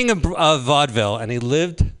the king of vaudeville, and he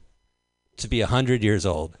lived to be 100 years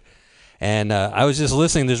old. And I was just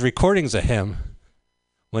listening. There's recordings of him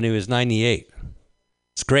when he was 98.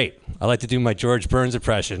 It's great. I like to do my George Burns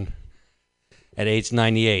impression at age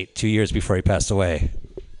 98, 2 years before he passed away.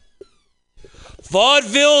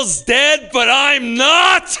 Vaudeville's dead, but I'm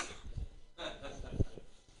not!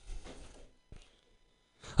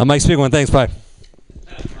 I'm Mike Spiegelman. Thanks, bye.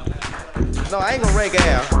 No, I ain't gonna rake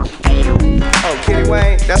Al. Oh, Kenny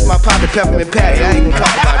Wayne, that's my poppy peppermint patty. I ain't gonna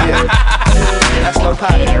talk about him. That's my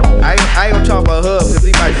poppy. I ain't gonna talk about Hub because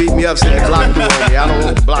he might beat me up sitting the block through on me. I don't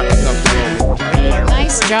want the block to come through on me.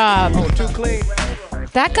 Nice job. Oh, too clean.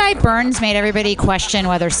 That guy Burns made everybody question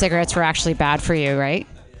whether cigarettes were actually bad for you, right?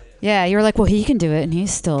 Yeah, you were like, well, he can do it, and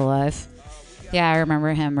he's still alive. Yeah, I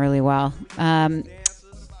remember him really well.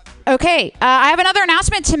 Okay, I have another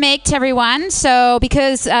announcement to make to everyone. So,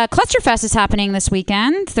 because Clusterfest is happening this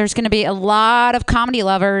weekend, there's going to be a lot of comedy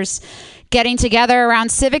lovers getting together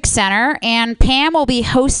around Civic Center, and Pam will be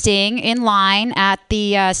hosting in line at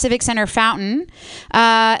the Civic Center fountain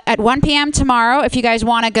at 1 p.m. tomorrow. If you guys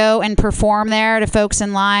want to go and perform there to folks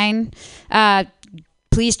in line,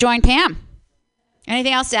 please join Pam.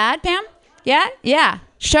 Anything else to add, Pam? Yeah? Yeah.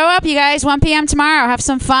 Show up, you guys, 1 p.m. tomorrow. Have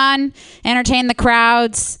some fun. Entertain the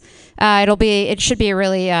crowds. It should be a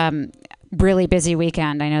really, really busy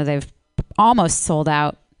weekend. I know they've almost sold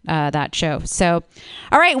out that show. So,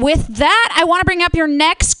 all right, with that, I want to bring up your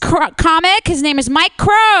next comic. His name is Mike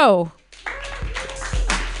Crow.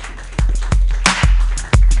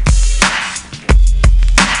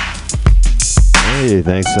 Hey,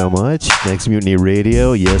 thanks so much. Thanks, Mutiny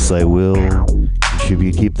Radio. Yes, I will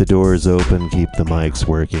contribute. Keep the doors open, keep the mics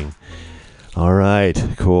working. All right,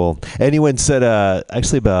 cool. Anyone said,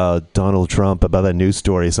 actually about Donald Trump, about that news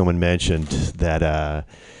story, someone mentioned that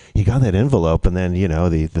he got that envelope and then,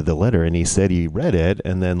 the letter, and he said he read it,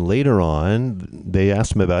 and then later on, they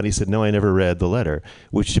asked him about it, he said, no, I never read the letter,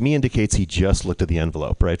 which to me indicates he just looked at the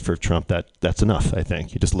envelope, right? For Trump, that's enough, I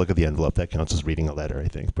think. You just look at the envelope, that counts as reading a letter, I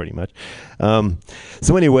think, pretty much.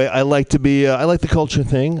 So anyway, I like the culture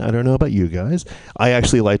thing. I don't know about you guys. I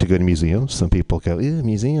actually like to go to museums. Some people go,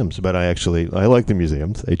 museums, but I like the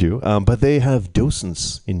museums, I do. But they have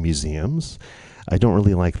docents in museums. I don't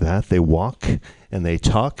really like that. They walk and they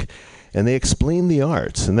talk and they explain the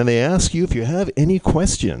arts. And then they ask you if you have any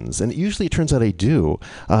questions. And usually it turns out I do.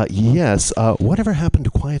 Yes, whatever happened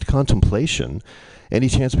to quiet contemplation? Any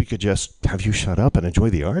chance we could just have you shut up and enjoy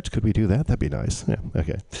the art? Could we do that? That'd be nice. Yeah,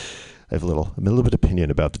 okay. I have a little bit of opinion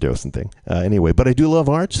about the docent thing. Anyway, but I do love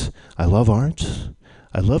arts. I love art.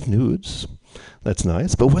 I love nudes. That's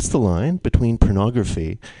nice. But what's the line between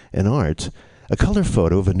pornography and art? A color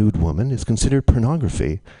photo of a nude woman is considered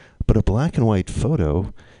pornography, but a black and white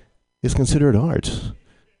photo is considered art.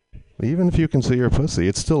 Even if you can see your pussy,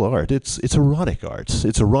 it's still art. It's erotic art.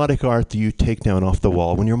 It's erotic art that you take down off the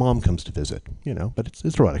wall when your mom comes to visit, but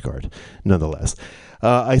it's erotic art nonetheless.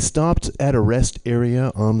 I stopped at a rest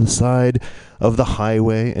area on the side of the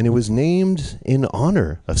highway, and it was named in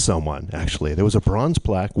honor of someone, actually. There was a bronze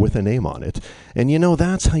plaque with a name on it. And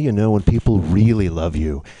that's how you know when people really love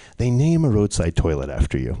you. They name a roadside toilet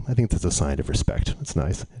after you. I think that's a sign of respect. It's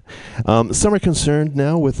nice. Some are concerned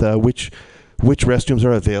now with which restrooms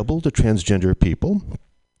are available to transgender people.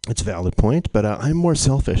 It's a valid point, but I'm more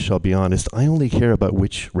selfish, I'll be honest. I only care about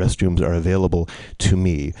which restrooms are available to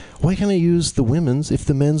me. Why can't I use the women's if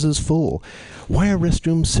the men's is full? Why are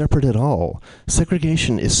restrooms separate at all?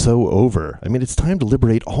 Segregation is so over. I mean, it's time to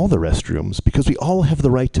liberate all the restrooms because we all have the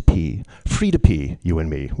right to pee. Free to pee, you and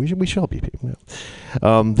me. We shall be pee.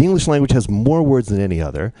 The English language has more words than any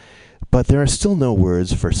other, but there are still no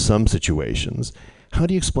words for some situations. How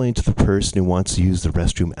do you explain to the person who wants to use the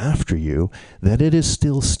restroom after you that it is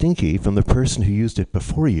still stinky from the person who used it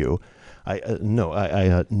before you?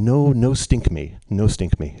 No stink me. No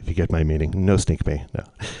stink me, if you get my meaning. No stink me. No,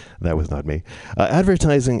 that was not me.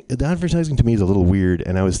 Advertising to me is a little weird,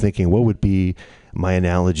 and I was thinking, what would be my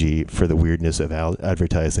analogy for the weirdness of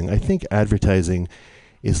advertising? I think advertising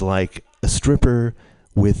is like a stripper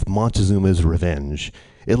with Montezuma's Revenge.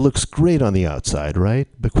 It looks great on the outside, right?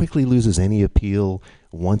 But quickly loses any appeal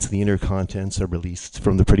once the inner contents are released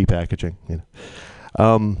from the pretty packaging.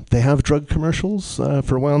 They have drug commercials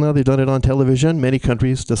for a while now. They've done it on television. Many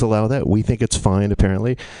countries disallow that. We think it's fine,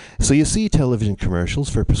 apparently. So you see television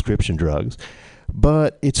commercials for prescription drugs,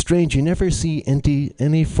 but it's strange. You never see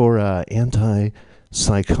any for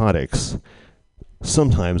antipsychotics.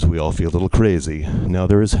 Sometimes we all feel a little crazy. Now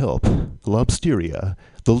there is help. Lobsteria,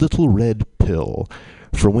 the little red pill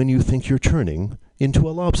for when you think you're turning into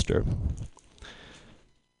a lobster.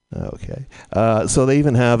 Okay. So they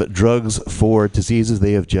even have drugs for diseases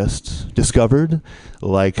they have just discovered,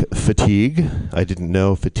 like fatigue. I didn't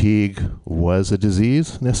know fatigue was a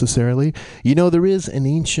disease necessarily. You know, there is an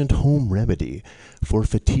ancient home remedy for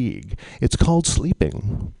fatigue. It's called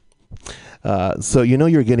sleeping. So you know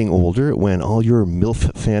you're getting older when all your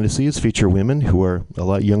MILF fantasies feature women who are a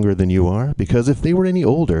lot younger than you are, because if they were any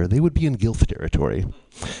older, they would be in GILF territory.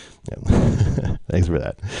 Yeah. Thanks for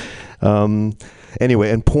that. Anyway,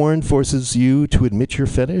 and porn forces you to admit your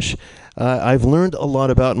fetish. I've learned a lot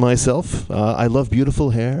about myself. I love beautiful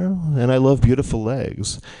hair, and I love beautiful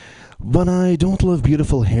legs. But I don't love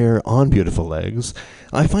beautiful hair on beautiful legs.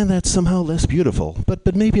 I find that somehow less beautiful,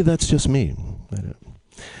 but maybe that's just me. I don't know.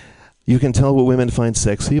 You can tell what women find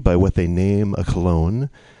sexy by what they name a cologne,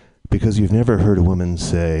 because you've never heard a woman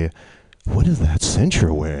say, "What is that scent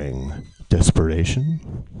you're wearing? Desperation?"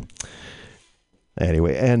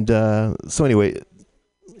 Anyway, and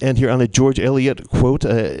here on a George Eliot quote,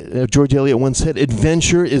 George Eliot once said,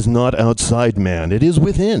 "Adventure is not outside man, it is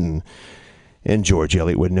within." And George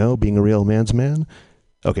Eliot would know, being a real man's man.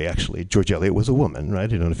 Okay, actually, George Eliot was a woman, right? I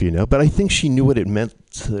don't know if you know, but I think she knew what it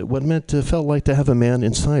felt like to have a man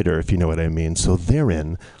inside her, if you know what I mean. So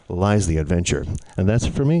therein lies the adventure. And that's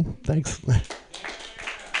it for me. Thanks.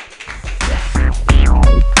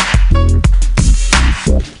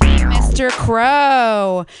 Mr.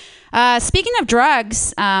 Crow. Speaking of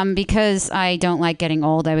drugs, because I don't like getting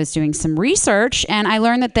old, I was doing some research, and I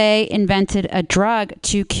learned that they invented a drug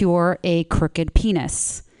to cure a crooked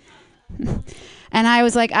penis. And I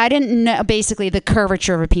was like, I didn't know, basically the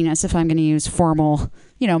curvature of a penis, if I'm going to use formal,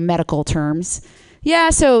 medical terms. Yeah,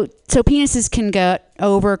 so penises can get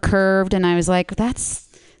over curved, and I was like, that's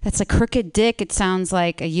a crooked dick. It sounds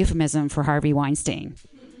like a euphemism for Harvey Weinstein.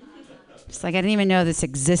 It's like, I didn't even know this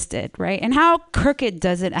existed, right? And how crooked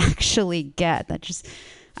does it actually get?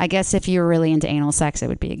 I guess if you're really into anal sex, it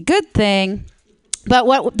would be a good thing. But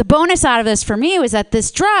what the bonus out of this for me was that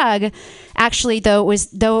this drug, actually, though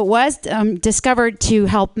it was discovered to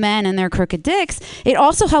help men and their crooked dicks, it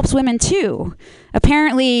also helps women too.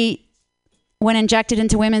 Apparently, when injected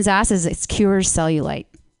into women's asses, it cures cellulite.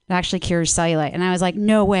 It actually cures cellulite. And I was like,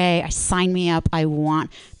 no way, sign me up. I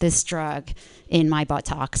want this drug in my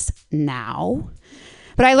buttocks now.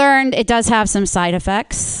 But I learned it does have some side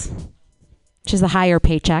effects, which is a higher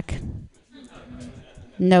paycheck,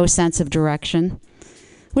 no sense of direction,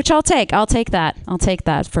 which I'll take. I'll take that. I'll take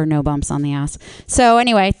that for no bumps on the ass. So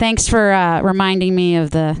anyway, thanks for reminding me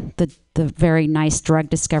of the very nice drug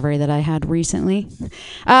discovery that I had recently.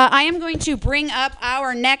 I am going to bring up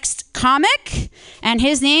our next comic, and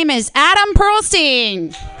his name is Adam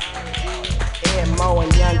Pearlstein. Ed Mo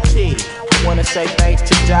and Young T. Want to say thanks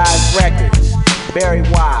to Jive Records. Very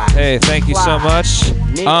wide. Hey, thank you so much.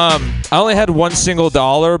 I only had one single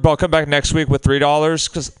dollar, but I'll come back next week with $3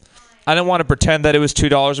 because I didn't want to pretend that it was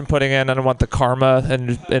 $2 I'm putting in. I didn't want the karma,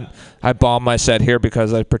 and I bombed my set here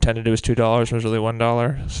because I pretended it was $2 and it was really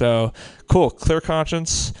 $1. So cool, clear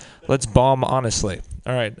conscience. Let's bomb honestly.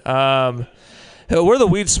 All right. Where are the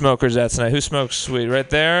weed smokers at tonight? Who smokes weed? Right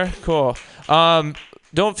there. Cool.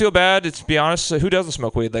 Don't feel bad. It's be honest. Who doesn't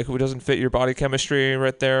smoke weed? Like who doesn't fit your body chemistry?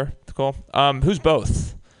 Right there. Cool. Who's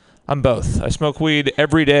both? I'm both. I smoke weed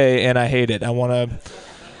every day and I hate it. I want to.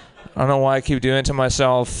 I don't know why I keep doing it to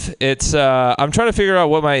myself. It's I'm trying to figure out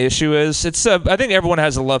what my issue is. It's I think everyone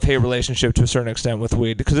has a love-hate relationship to a certain extent with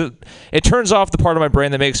weed because it turns off the part of my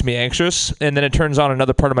brain that makes me anxious, and then it turns on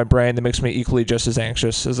another part of my brain that makes me equally just as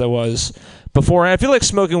anxious as I was before. And I feel like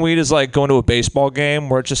smoking weed is like going to a baseball game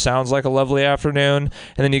where it just sounds like a lovely afternoon,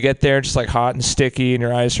 and then you get there just like hot and sticky, and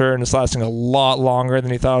your eyes hurt, and it's lasting a lot longer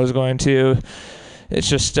than you thought it was going to. It's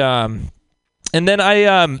just and then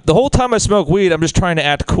the whole time I smoke weed, I'm just trying to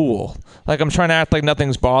act cool. Like I'm trying to act like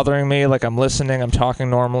nothing's bothering me, like I'm listening, I'm talking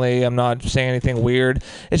normally, I'm not saying anything weird.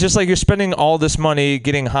 It's just like you're spending all this money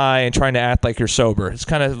getting high and trying to act like you're sober. It's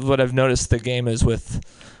kind of what I've noticed the game is with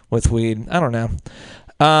weed. I don't know.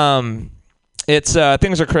 It's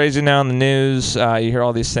things are crazy now in the news. You hear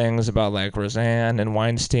all these things about like Roseanne and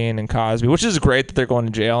Weinstein and Cosby, which is great that they're going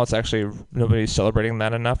to jail. It's actually nobody's celebrating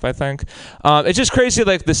that enough, I think. It's just crazy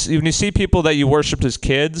like this when you see people that you worshipped as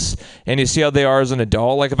kids and you see how they are as an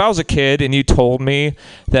adult. Like if I was a kid and you told me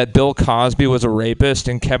that Bill Cosby was a rapist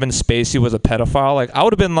and Kevin Spacey was a pedophile, like I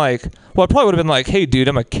would have been like, well, I probably would have been like, hey dude,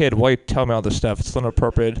 I'm a kid. Why you tell me all this stuff? It's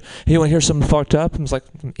inappropriate. Hey, you want to hear something fucked up? I was like,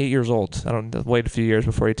 I'm 8 years old. I don't wait a few years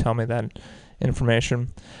before you tell me that information.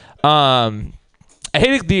 I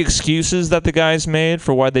hated the excuses that the guys made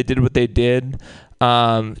for why they did what they did.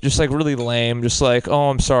 Just like really lame. Just like,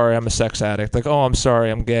 oh, I'm sorry, I'm a sex addict. Like, oh, I'm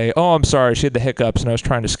sorry, I'm gay. Oh, I'm sorry, she had the hiccups and I was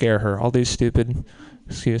trying to scare her. All these stupid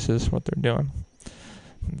excuses, what they're doing.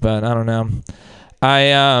 But I don't know.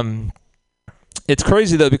 It's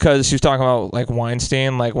crazy though because she was talking about like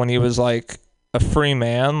Weinstein, like when he was like a free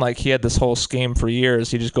man, like he had this whole scheme for years.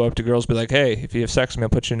 He'd just go up to girls, be like, hey, if you have sex with me, I'll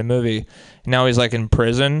put you in a movie. And now he's like in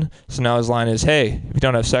prison, so now his line is, hey, if you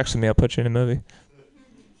don't have sex with me, I'll put you in a movie.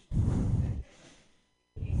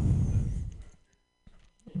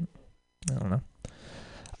 I don't know.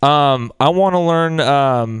 I want to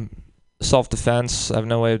learn self-defense. I have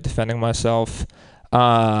no way of defending myself.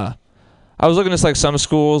 I was looking at like some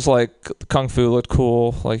schools, like Kung Fu looked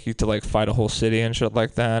cool, like you could like fight a whole city and shit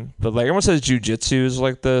like that. But like everyone says Jiu-Jitsu is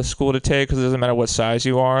like the school to take because it doesn't matter what size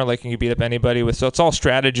you are. Like you can beat up anybody with, so it's all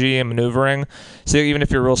strategy and maneuvering. So even if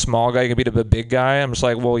you're a real small guy, you can beat up a big guy. I'm just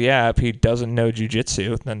like, well, yeah, if he doesn't know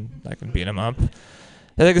Jiu-Jitsu, then I can beat him up. And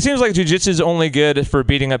like it seems like Jiu-Jitsu is only good for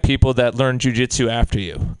beating up people that learn Jiu-Jitsu after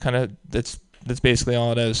you. Kind of, that's basically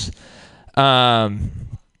all it is. Nothing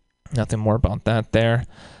more about that there.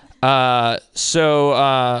 My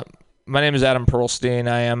name is Adam Perlstein.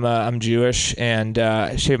 I'm Jewish, and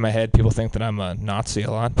I shave my head. People think that I'm a Nazi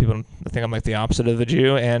a lot. People think I'm like the opposite of a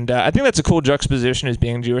Jew, and I think that's a cool juxtaposition is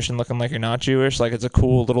being Jewish and looking like you're not Jewish. Like it's a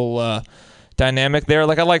cool little dynamic there.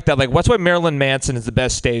 Like I like that. Like that's why Marilyn Manson is the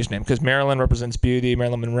best stage name because Marilyn represents beauty.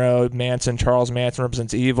 Marilyn Monroe, Charles Manson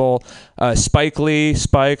represents evil. Spike Lee,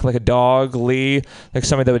 Spike like a dog. Lee like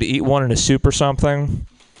somebody that would eat one in a soup or something.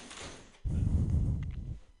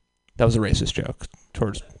 That was a racist joke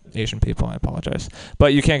towards Asian people. I apologize.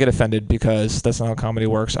 But you can't get offended because that's not how comedy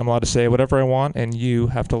works. I'm allowed to say whatever I want, and you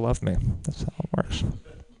have to love me. That's how it works.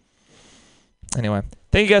 Anyway,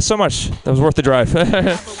 thank you guys so much. That was worth the drive.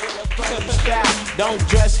 Don't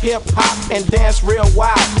dress hip hop and dance real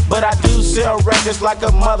wild, but I do sell records like a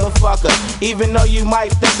motherfucker. Even though you might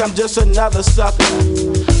think I'm just another sucker,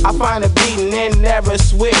 I find a beat and then never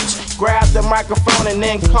switch. Grab the microphone and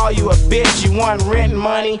then call you a bitch. You want rent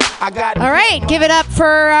money? I got. All right, give it up for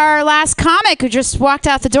our last comic who just walked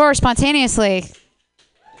out the door spontaneously.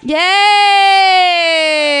 Yay!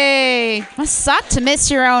 Must suck to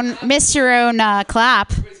miss your own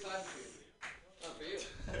clap.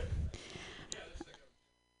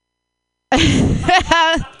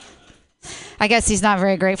 I guess he's not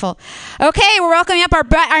very grateful. Okay, we're welcoming up our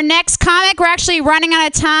next comic. We're actually running out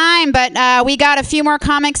of time, but we got a few more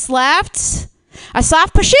comics left. A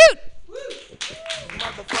soft pursuit.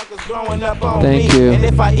 Thank you. And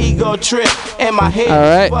if I ego trip and my head all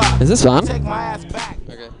right. Is this on? Okay.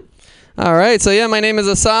 All right. So yeah, my name is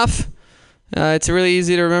Asaf. It's really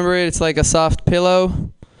easy to remember it. It's like a soft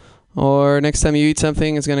pillow. Or next time you eat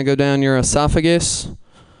something, it's going to go down your esophagus.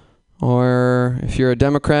 Or if you're a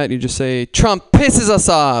Democrat, you just say, Trump pisses us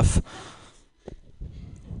off.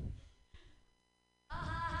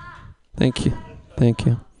 Thank you. Thank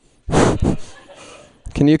you.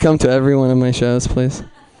 Can you come to every one of my shows, please?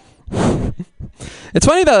 It's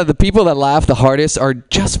funny that the people that laugh the hardest are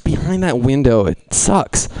just behind that window. It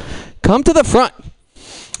sucks. Come to the front.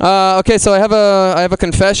 Okay, so I have a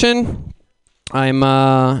confession. I'm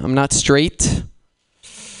not straight.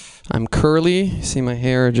 I'm curly. You see my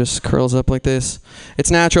hair just curls up like this. It's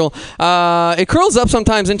natural. It curls up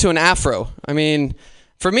sometimes into an afro. I mean,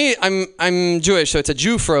 For me, I'm Jewish, so it's a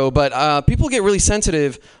Jewfro, but people get really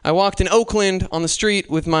sensitive. I walked in Oakland on the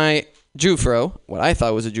street with my Jewfro, what I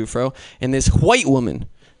thought was a Jewfro, and this white woman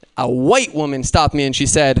stopped me and she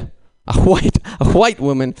said, a white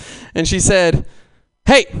woman, and she said,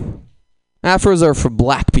 "Hey, Afros are for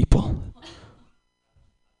black people.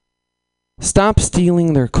 Stop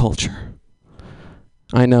stealing their culture."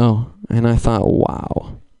 I know, and I thought,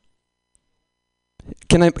 wow.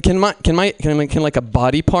 Can like a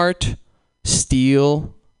body part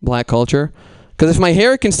steal black culture? Because if my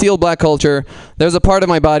hair can steal black culture, there's a part of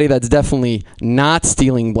my body that's definitely not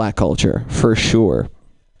stealing black culture for sure.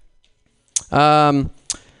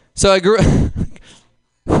 So I grew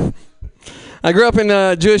up in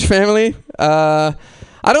a Jewish family. I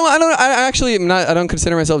don't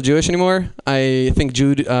consider myself Jewish anymore. I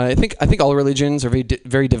think all religions are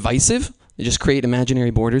very divisive. They just create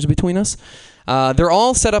imaginary borders between us. They're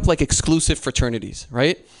all set up like exclusive fraternities,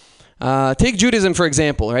 right? Take Judaism, for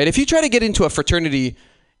example, right? If you try to get into a fraternity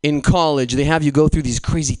in college, they have you go through these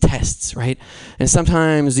crazy tests, right? And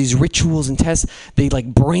sometimes these rituals and tests, they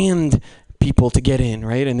like brand people to get in,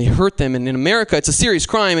 right? And they hurt them. And in America, it's a serious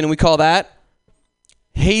crime, and we call that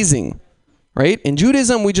hazing, right? In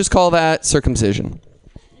Judaism, we just call that circumcision.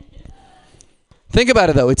 Think about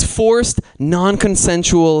it, though. It's forced,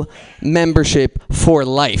 non-consensual membership for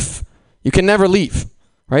life. You can never leave,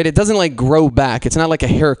 right? It doesn't like grow back. It's not like a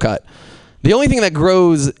haircut. The only thing that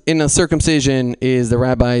grows in a circumcision is the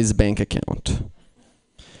rabbi's bank account.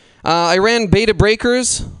 I ran Beta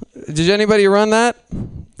Breakers. Did anybody run that?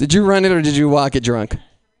 Did you run it or did you walk it drunk?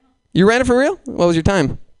 You ran it for real? What was your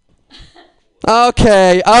time?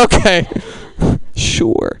 Okay.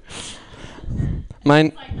 Sure.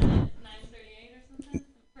 Mine.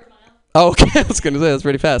 Okay, I was going to say that's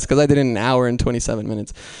pretty fast because I did it in an hour and 27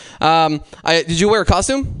 minutes. Did you wear a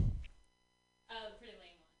costume? Pretty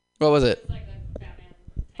lame. What was it? Like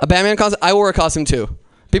a Batman costume? I wore a costume too.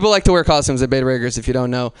 People like to wear costumes at Beta Breakers if you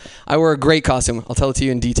don't know. I wore a great costume. I'll tell it to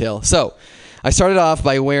you in detail. So, I started off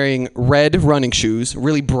by wearing red running shoes,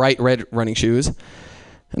 really bright red running shoes.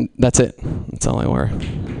 And that's it. That's all I wore.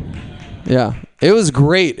 Yeah. It was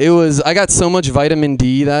great. I got so much vitamin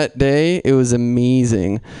D that day. It was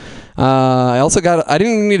amazing. I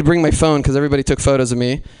didn't need to bring my phone because everybody took photos of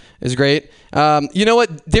me. It was great. You know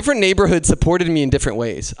what? Different neighborhoods supported me in different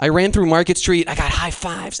ways. I ran through Market Street. I got high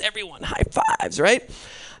fives. Everyone, high fives, right?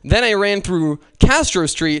 Then I ran through Castro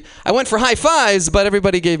Street. I went for high fives, but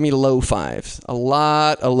everybody gave me low fives. A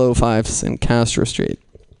lot of low fives in Castro Street.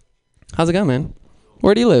 How's it going, man?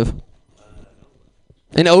 Where do you live?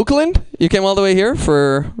 In Oakland? You came all the way here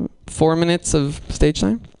for 4 minutes of stage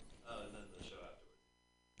time?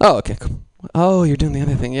 Oh, okay, cool. Oh, you're doing the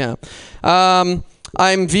other thing, yeah.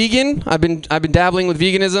 I'm vegan. I've been dabbling with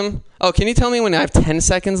veganism. Oh, can you tell me when I have 10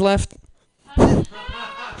 seconds left?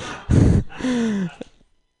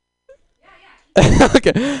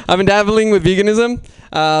 Okay, I've been dabbling with veganism.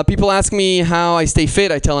 People ask me how I stay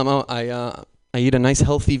fit. I tell them, I eat a nice,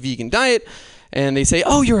 healthy vegan diet. And they say,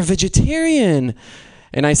 "Oh, you're a vegetarian."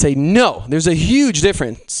 And I say, no, there's a huge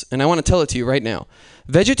difference. And I want to tell it to you right now.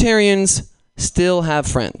 Vegetarians still have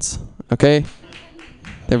friends, okay?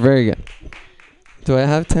 They're very good. Do I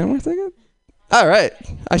have 10 more seconds? All right.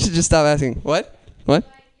 I should just stop asking. What?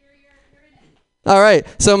 All right.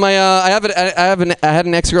 So I had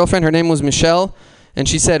an ex-girlfriend. Her name was Michelle, and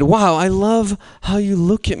she said, "Wow, I love how you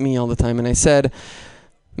look at me all the time." And I said,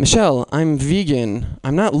 "Michelle, I'm vegan.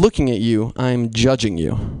 I'm not looking at you. I'm judging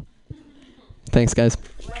you." Thanks, guys.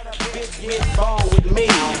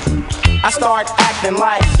 I start acting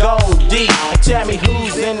like Gold D. Tell me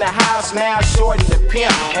who's in the house now, shorty the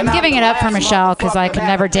pimp. I'm giving it up for Michelle because I could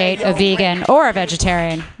never date a vegan or a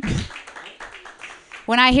vegetarian.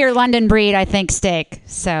 When I hear London breed, I think steak.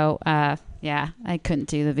 So, yeah, I couldn't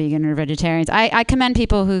do the vegan or vegetarians. I commend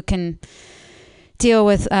people who can deal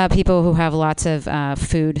with people who have lots of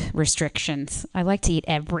food restrictions. I like to eat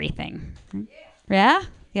everything. Yeah?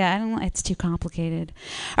 Yeah, I don't. It's too complicated.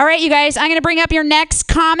 All right, you guys, I'm going to bring up your next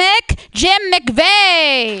comic, Jim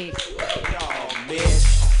McVeigh.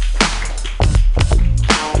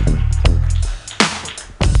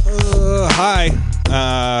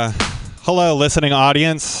 Hi. Hello, listening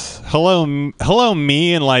audience. Hello,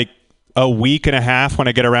 me in like a week and a half when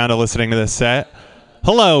I get around to listening to this set.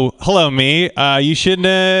 Hello, me. You shouldn't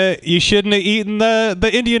have eaten the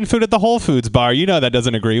Indian food at the Whole Foods bar. You know that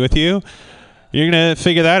doesn't agree with you. You're gonna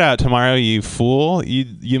figure that out tomorrow, you fool.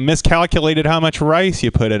 You miscalculated how much rice you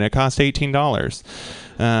put in. It cost $18.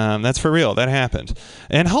 That's for real. That happened.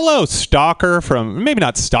 And hello, stalker from, maybe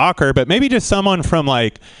not stalker, but maybe just someone from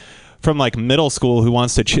like from like middle school who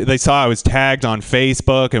wants to. They saw I was tagged on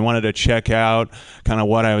Facebook and wanted to check out kind of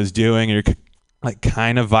what I was doing. You're like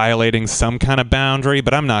kind of violating some kind of boundary,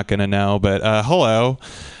 but I'm not gonna know. But hello,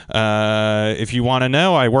 if you want to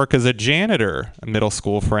know, I work as a janitor, a middle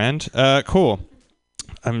school friend. Cool.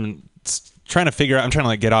 I'm trying to figure out. I'm trying to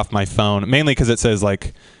like get off my phone, mainly because it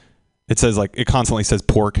constantly says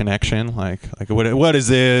poor connection. Like what is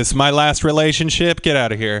this? My last relationship? Get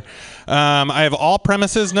out of here. I have all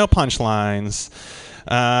premises, no punchlines.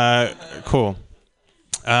 Cool.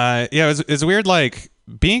 Yeah, it's weird. Like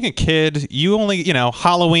being a kid, you only,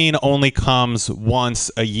 Halloween only comes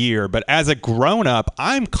once a year. But as a grown up,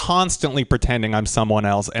 I'm constantly pretending I'm someone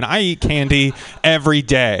else, and I eat candy every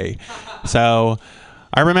day. So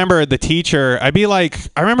I remember the teacher, I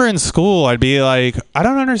remember in school, I'd be like, I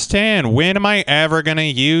don't understand. When am I ever going to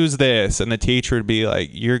use this? And the teacher would be like,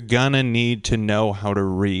 you're going to need to know how to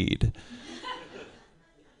read.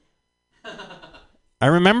 I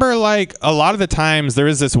remember like a lot of the times there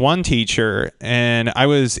was this one teacher and I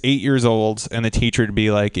was 8 years old and the teacher would be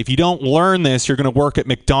like, if you don't learn this, you're going to work at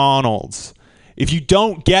McDonald's. If you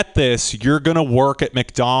don't get this, you're going to work at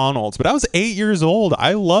McDonald's. But I was 8 years old.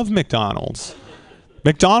 I love McDonald's.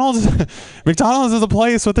 McDonald's is a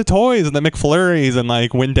place with the toys and the McFlurries and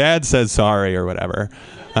like when Dad says sorry or whatever.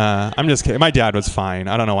 I'm just kidding. My dad was fine.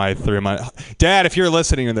 I don't know why I threw him on. Dad, if you're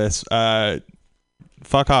listening to this,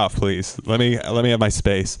 fuck off, please. Let me have my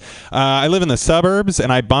space. I live in the suburbs,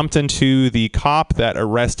 and I bumped into the cop that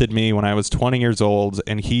arrested me when I was 20 years old,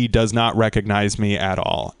 and he does not recognize me at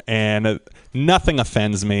all. And nothing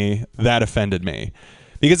offends me. That offended me.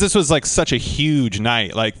 Because this was like such a huge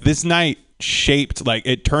night. Like this night shaped, like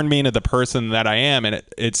it turned me into the person that I am, and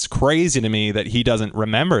it's crazy to me that he doesn't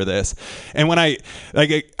remember this. And when I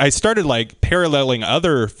started like paralleling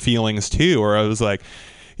other feelings too, where I was like,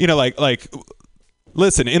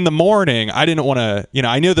 listen, in the morning, I didn't want to,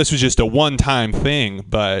 I knew this was just a one-time thing,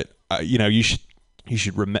 but you should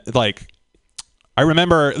I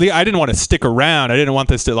remember I didn't want to stick around. I didn't want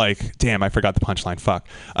this to like, damn, I forgot the punchline. Fuck.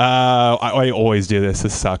 I always do this.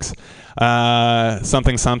 This sucks.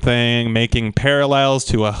 Something, making parallels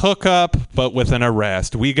to a hookup, but with an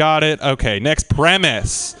arrest. We got it. Okay. Next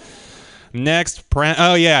premise.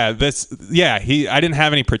 Oh yeah, I didn't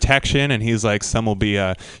have any protection, and he's like, some will be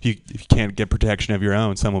if you can't get protection of your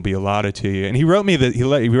own, some will be allotted to you. And he wrote me he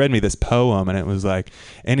read me this poem, and it was like,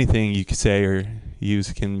 anything you could say or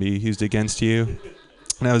use can be used against you.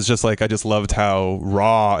 And I was just like, I just loved how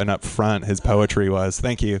raw and upfront his poetry was.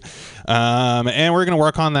 Thank you. And we're gonna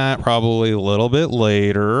work on that probably a little bit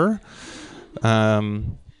later. Yeah,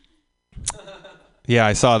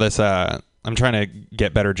 I saw this. I'm trying to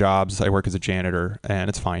get better jobs. I work as a janitor, and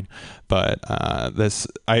it's fine. But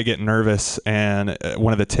I get nervous, and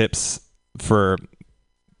one of the tips for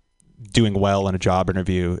doing well in a job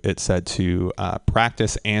interview, it said to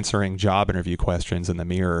practice answering job interview questions in the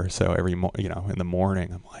mirror. So every in the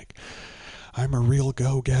morning, I'm like, I'm a real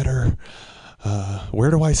go-getter. Where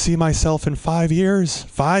do I see myself in 5 years?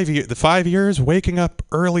 5 years. The 5 years waking up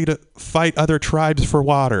early to fight other tribes for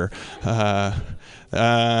water.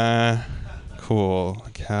 Cool.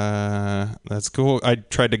 That's cool. I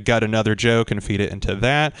tried to gut another joke and feed it into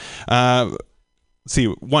that. See,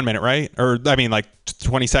 1 minute, right? Or I mean, like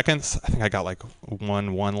 20 seconds. I think I got like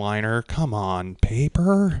one-liner. Come on,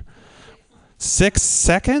 paper. 6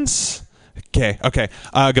 seconds. Okay.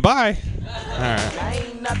 Goodbye. All right.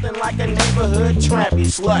 Ain't nothing like a neighborhood trappy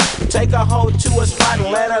slut. Take a hoe to a spot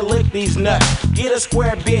and let her lick these nuts. Get a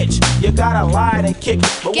square bitch. You gotta lie to kick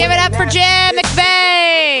it. Give it up for Jim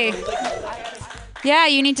McVeigh. Yeah,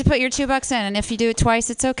 you need to put your $2 in, and if you do it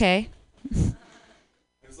twice, it's okay. It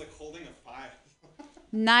was like holding a file.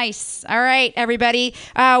 Nice. All right, everybody.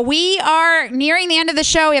 We are nearing the end of the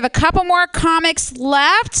show. We have a couple more comics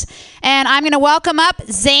left, and I'm going to welcome up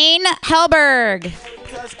Zane Helberg.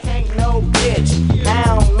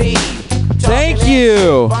 Thank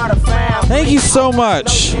you. Thank you so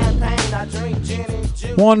much.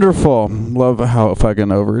 Wonderful. Love how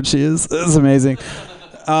fucking over she is. It's amazing.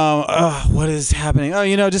 What is happening?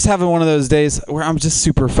 Just having one of those days where I'm just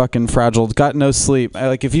super fucking fragile. Got no sleep.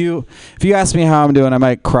 If you ask me how I'm doing, I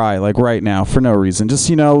might cry like right now for no reason. Just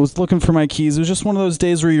was looking for my keys. It was just one of those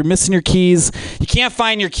days where you're missing your keys. You can't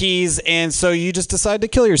find your keys, and so you just decide to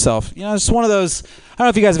kill yourself. It's just one of those. I don't know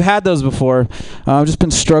if you guys have had those before. I've just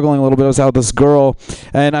been struggling a little bit. I was out with this girl,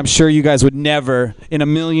 and I'm sure you guys would never in a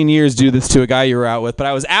million years do this to a guy you were out with. But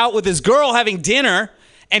I was out with this girl having dinner.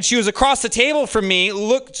 And she was across the table from me,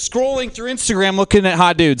 scrolling through Instagram, looking at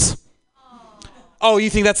hot dudes. Oh, you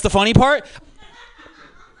think that's the funny part?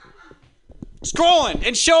 scrolling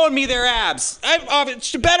and showing me their abs.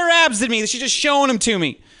 Better abs than me. She's just showing them to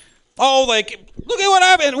me. Oh, like, look at what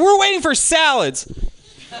happened. We're waiting for salads.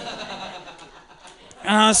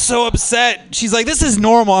 And I was so upset. She's like, this is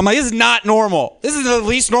normal. I'm like, this is not normal. This is the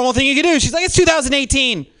least normal thing you can do. She's like, it's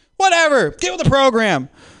 2018. Whatever. Get with the program.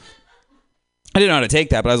 I didn't know how to take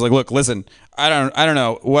that, but I was like, look, listen, I don't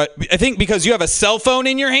know what. I think because you have a cell phone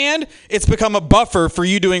in your hand, it's become a buffer for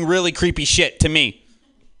you doing really creepy shit to me.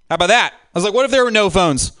 How about that? I was like, what if there were no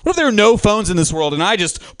phones? What if there were no phones in this world and I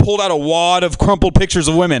just pulled out a wad of crumpled pictures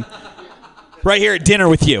of women right here at dinner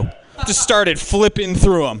with you? Just started flipping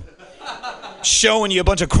through them. Showing you a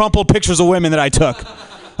bunch of crumpled pictures of women that I took.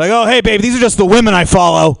 Like, oh, hey, babe, these are just the women I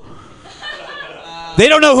follow. They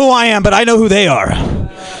don't know who I am, but I know who they are.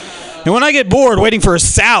 And when I get bored waiting for a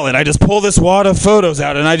salad, I just pull this wad of photos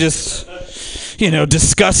out and I just,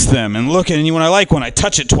 discuss them and look at it. And when I like one, I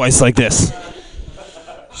touch it twice like this.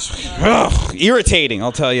 Ugh, irritating,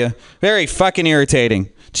 I'll tell you. Very fucking irritating.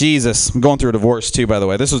 Jesus. I'm going through a divorce, too, by the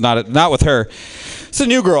way. This was not with her. It's a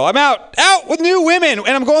new girl. I'm out with new women, and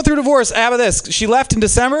I'm going through a divorce. How about this? She left in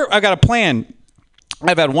December. I got a plan.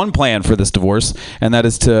 I've had one plan for this divorce, and that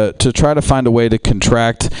is to try to find a way to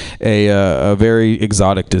contract a very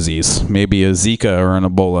exotic disease, maybe a Zika or an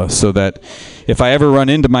Ebola, so that if I ever run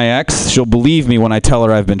into my ex, she'll believe me when I tell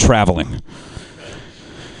her I've been traveling.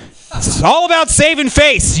 It's all about saving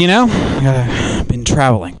face, I've been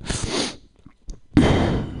traveling.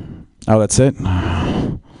 Oh, that's it?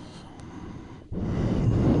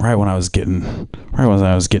 Right when I was getting what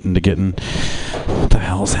the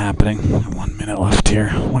hell's happening? 1 minute left here.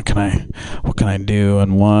 What can I do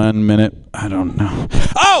in 1 minute? I don't know.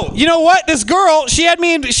 Oh, you know what? This girl, she had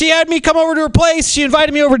me come over to her place. She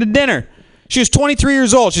invited me over to dinner. She was 23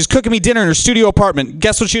 years old. She's cooking me dinner in her studio apartment.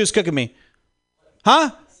 Guess what she was cooking me?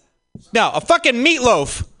 Huh? No, a fucking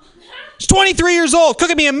meatloaf. She's 23 years old,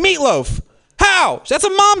 cooking me a meatloaf. How? That's a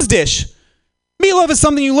mom's dish. Meatloaf is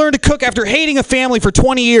something you learn to cook after hating a family for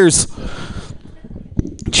 20 years.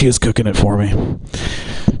 She was cooking it for me.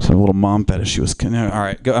 It's a little mom fetish she was cooking. All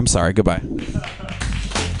right, I'm sorry. Goodbye.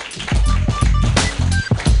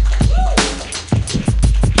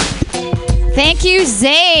 Thank you,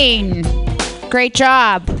 Zane. Great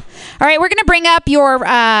job. All right, we're going to bring up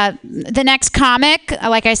the next comic.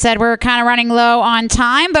 Like I said, we're kind of running low on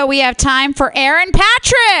time, but we have time for Aaron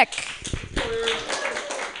Patrick.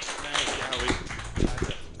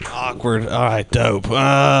 Awkward. All right, dope.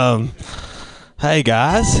 Hey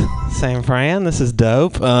guys, Sam Fran, this is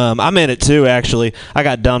dope. I'm in it too, actually. I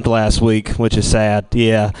got dumped last week, which is sad.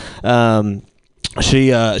 Yeah.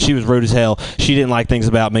 She was rude as hell. She didn't like things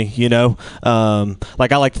about me,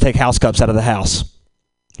 like I like to take house cups out of the house.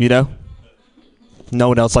 No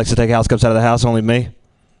one else likes to take house cups out of the house, only me.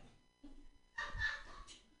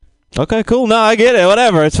 Okay, cool. No, I get it.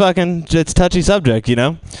 Whatever. It's a touchy subject, She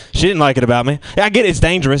didn't like it about me. I get it. It's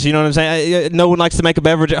dangerous. You know what I'm saying? No one likes to make a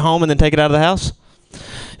beverage at home and then take it out of the house.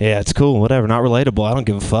 Yeah, it's cool. Whatever. Not relatable. I don't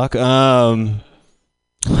give a fuck.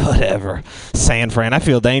 Whatever. San Fran. I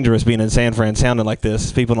feel dangerous being in San Fran sounding like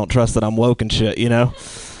this. People don't trust that I'm woke and shit,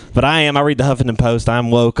 But I am. I read the Huffington Post.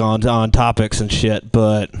 I'm woke on topics and shit,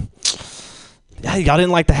 but y'all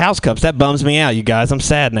didn't like the house cups. That bums me out, you guys. I'm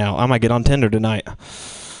sad now. I might get on Tinder tonight.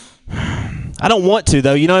 I don't want to,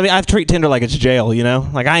 though. You know what I mean? I treat Tinder like it's jail,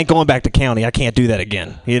 Like, I ain't going back to county. I can't do that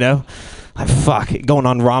again, Like, fuck. Going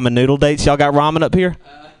on ramen noodle dates. Y'all got ramen up here?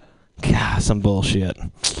 God, some bullshit.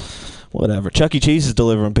 Whatever. Chuck E. Cheese is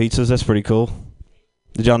delivering pizzas. That's pretty cool.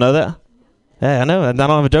 Did y'all know that? Yeah, I know. I don't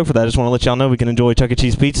have a joke for that. I just want to let y'all know we can enjoy Chuck E.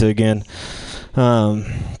 Cheese pizza again. I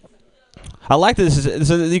like this.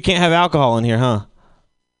 So you can't have alcohol in here, huh?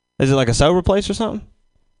 Is it like a sober place or something?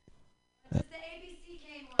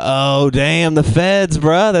 Oh, damn, the feds,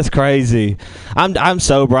 bruh. That's crazy. I'm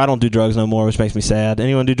sober. I don't do drugs no more, which makes me sad.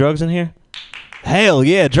 Anyone do drugs in here? Hell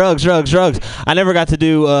yeah, drugs. I never got to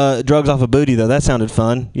do drugs off of booty, though. That sounded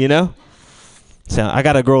fun, So I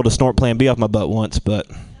got a girl to snort Plan B off my butt once, but...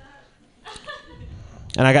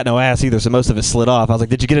 And I got no ass either, so most of it slid off. I was like,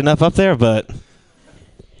 did you get enough up there? But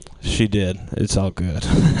she did. It's all good.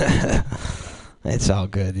 It's all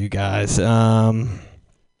good, you guys.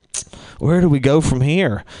 Where do we go from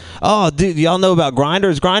here? Oh, dude, y'all know about Grindr?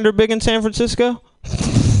 Is Grindr big in San Francisco?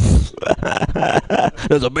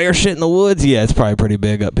 There's a bear shit in the woods? Yeah, it's probably pretty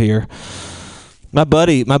big up here. My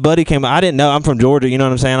buddy came. I didn't know. I'm from Georgia. You know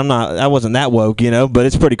what I'm saying? I wasn't that woke, but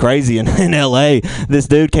it's pretty crazy. In L.A., this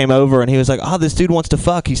dude came over and he was like, "Oh, this dude wants to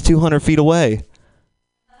fuck. He's 200 feet away."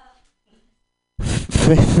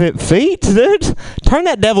 Feet, dude? Turn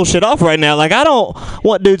that devil shit off right now. Like, I don't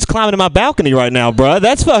want dudes climbing to my balcony right now, bro.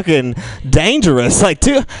 That's fucking dangerous. Like,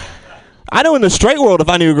 I know in the straight world, if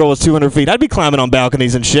I knew a girl was 200 feet, I'd be climbing on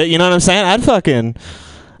balconies and shit. You know what I'm saying?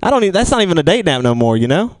 That's not even a date app no more, you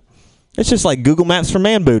know? It's just like Google Maps for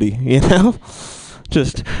man booty, you know?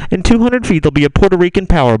 Just, in 200 feet, there'll be a Puerto Rican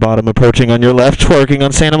power bottom approaching on your left, twerking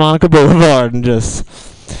on Santa Monica Boulevard, and just,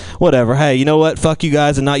 whatever. Hey, you know what? Fuck you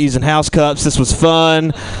guys and not using house cups. This was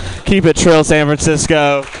fun. Keep it trill, San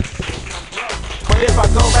Francisco. But if I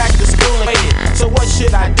go back to school and make it, so what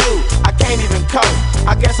should I do? I can't even cope.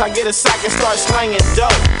 I guess I get a sack and start slanging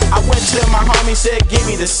dope. I went to my homie, said, give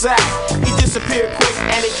me the sack. He disappeared quick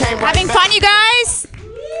and he came right Having back. fun, you guys?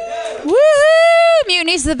 Woohoo!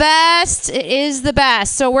 Mutiny's the best. It is the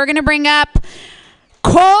best. So we're going to bring up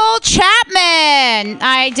Cole Chapman.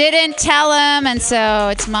 I didn't tell him, and so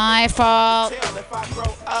it's my fault.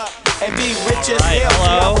 And be rich as Right,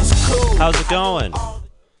 hell. hello. How's it going?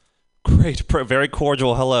 Great, very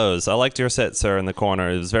cordial hellos. I liked your set, sir, in the corner.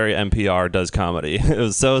 It was very NPR does comedy. It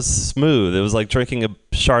was so smooth. It was like drinking a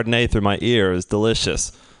Chardonnay through my ear. It was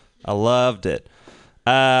delicious. I loved it.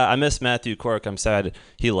 I miss Matthew Quirk. I'm sad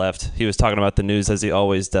he left. He was talking about the news as he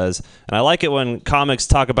always does. And I like it when comics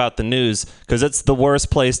talk about the news because it's the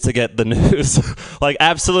worst place to get the news. Like,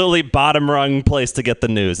 absolutely bottom rung place to get the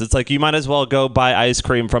news. It's like you might as well go buy ice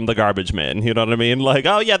cream from the garbage man. You know what I mean? Like,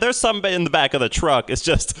 oh, yeah, there's some in the back of the truck. It's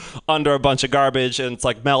just under a bunch of garbage and it's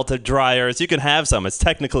like melted dryers. You can have some. It's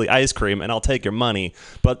technically ice cream and I'll take your money.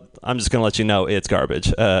 But I'm just going to let you know it's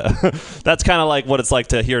garbage. That's kind of like what it's like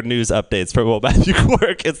to hear news updates from Matthew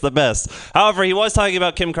Quirk. It's the best. However, he was talking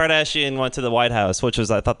about Kim Kardashian went to the White House, which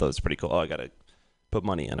was, I thought that was pretty cool. Oh, I got to put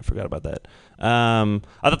money in. I forgot about that. I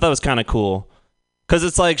thought that was kind of cool. Because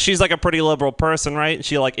it's like, she's like a pretty liberal person, right?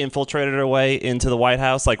 She like infiltrated her way into the White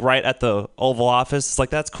House, like right at the Oval Office. It's like,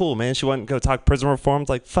 that's cool, man. She went and go talk prison reform. It's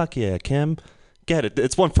like, fuck yeah, Kim. Get it.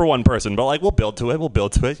 It's one for one person, but like, we'll build to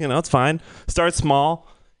it. You know, it's fine. Start small.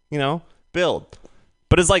 You know, build.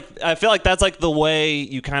 But it's like, I feel like that's like the way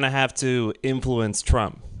you kind of have to influence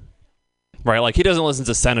Trump. Right? Like, he doesn't listen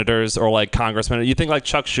to senators or like congressmen. You think like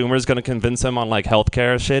Chuck Schumer is going to convince him on like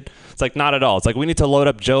healthcare shit? It's like, not at all. It's like, we need to load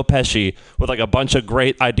up Joe Pesci with like a bunch of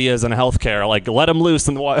great ideas in healthcare. Like, let him loose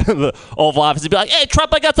in the Oval Office and be like, hey,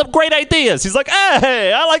 Trump, I got some great ideas. He's like,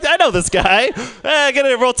 hey, I know this guy. Hey, get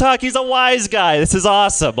it, real talk. He's a wise guy. This is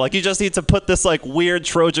awesome. Like, you just need to put this like weird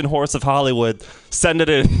Trojan horse of Hollywood, send it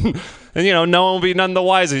in. And, you know, no one will be none the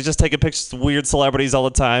wiser. He's just taking pictures of weird celebrities all the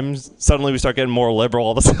time. Suddenly we start getting more liberal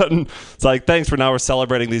all of a sudden. It's like, thanks for now we're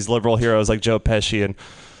celebrating these liberal heroes like Joe Pesci and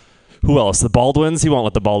who else? The Baldwins? He won't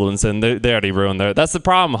let the Baldwins in. They already ruined their... That's the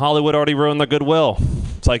problem. Hollywood already ruined their goodwill.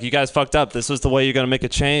 It's like, you guys fucked up. This was the way you're going to make a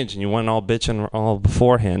change. And you went all bitching all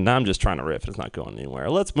beforehand. Now I'm just trying to riff. It's not going anywhere.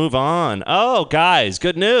 Let's move on. Oh, guys,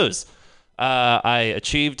 good news. I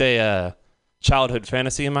achieved a childhood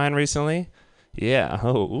fantasy of mine recently. Yeah.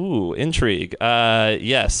 Oh, ooh, intrigue.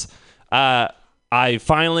 Yes. I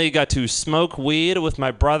finally got to smoke weed with my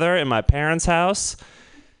brother in my parents' house.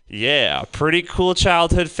 Yeah, pretty cool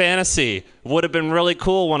childhood fantasy. Would have been really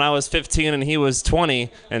cool when I was 15 and he was 20.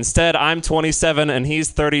 Instead, I'm 27 and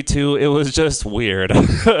he's 32. It was just weird.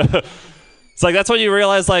 It's like, that's when you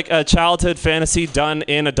realize like a childhood fantasy done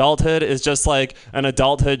in adulthood is just like an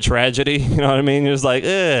adulthood tragedy. You know what I mean? You're just like,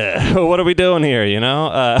 what are we doing here? You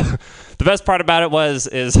know? The best part about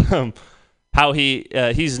it is how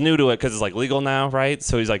he's new to it because it's like legal now, right?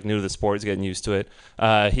 So he's like new to the sport. He's getting used to it.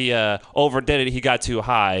 He overdid it. He got too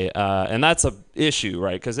high, and that's a issue,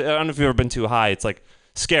 right? Because I don't know if you've ever been too high. It's like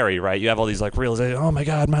scary, right? You have all these like realizations. Oh my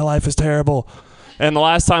God, my life is terrible. And the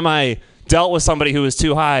last time I dealt with somebody who was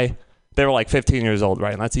too high, they were like 15 years old,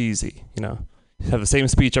 right? And that's easy, you know. You have the same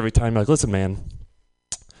speech every time. You're like, listen, man,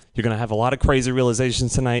 you're gonna have a lot of crazy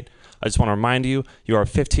realizations tonight. I just want to remind you, you are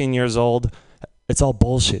 15 years old. It's all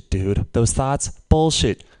bullshit, dude. Those thoughts,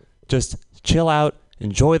 bullshit. Just chill out,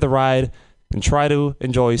 enjoy the ride, and try to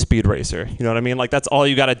enjoy Speed Racer. You know what I mean? Like, that's all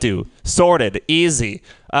you got to do. Sorted. Easy.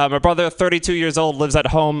 My brother, 32 years old, lives at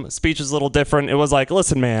home. Speech is a little different. It was like,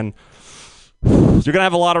 listen, man, you're going to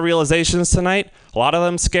have a lot of realizations tonight. A lot of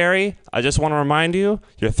them scary. I just want to remind you,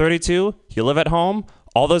 you're 32. You live at home.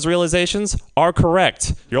 All those realizations are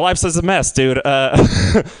correct. Your life's a mess, dude.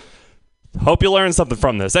 Hope you learned something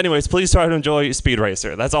from this. Anyways, please try to enjoy Speed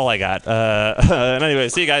Racer. That's all I got. And anyway,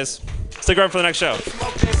 see you guys. Stick around for the next show.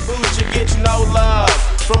 You get no love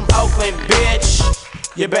from Oakland,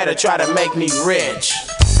 bitch. You better try to make me rich.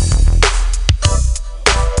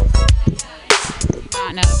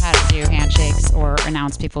 Not know how to do handshakes or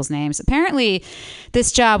announce people's names. Apparently,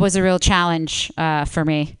 this job was a real challenge for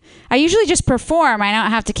me. I usually just perform. I don't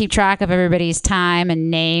have to keep track of everybody's time and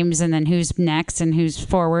names and then who's next and who's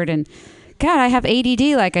forward and God, I have ADD,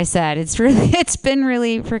 like I said. It's been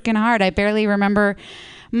really freaking hard. I barely remember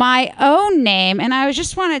my own name. And I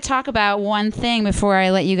just want to talk about one thing before I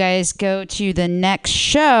let you guys go to the next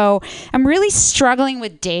show. I'm really struggling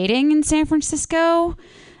with dating in San Francisco.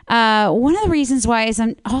 One of the reasons why is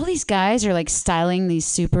all these guys are like styling these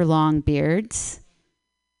super long beards.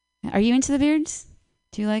 Are you into the beards?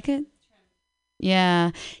 Do you like it? Yeah.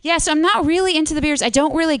 Yeah, so I'm not really into the beards. I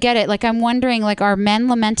don't really get it. Like, I'm wondering, like, are men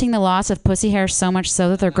lamenting the loss of pussy hair so much so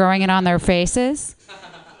that they're growing it on their faces?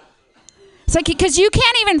 It's like, because you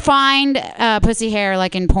can't even find pussy hair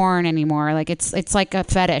like in porn anymore. Like it's like a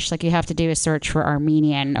fetish. Like you have to do a search for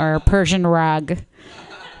Armenian or Persian rug,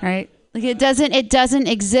 right? Like it doesn't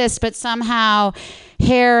exist. But somehow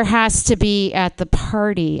hair has to be at the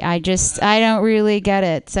party. I don't really get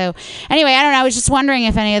it. So anyway, I don't know. I was just wondering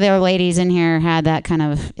if any of the ladies in here had that kind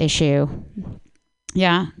of issue.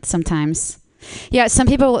 Yeah, sometimes. Yeah, some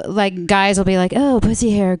people, like guys, will be like, "Oh,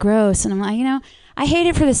 pussy hair, gross," and I'm like, I hate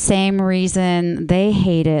it for the same reason they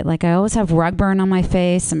hate it. Like, I always have rug burn on my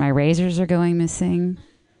face and my razors are going missing.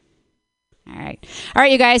 All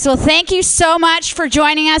right, you guys. Well, thank you so much for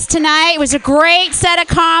joining us tonight. It was a great set of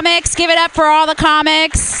comics. Give it up for all the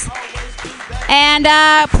comics. And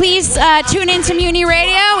please tune in to Mutiny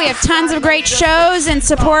Radio. We have tons of great shows, and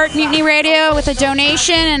support Mutiny Radio with a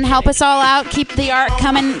donation and help us all out. Keep the art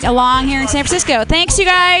coming along here in San Francisco. Thanks, you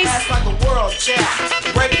guys. Like a world champ.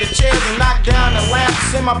 Break the chairs and knock down the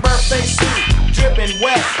lamps in my birthday suit, dripping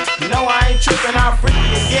wet. No, I ain't tripping, I'm freaky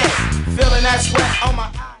again. Feeling that sweat on my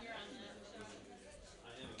eyes.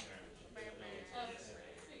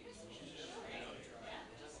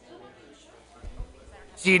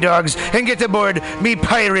 Sea dogs, and get aboard me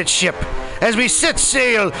pirate ship as we set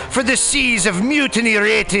sail for the seas of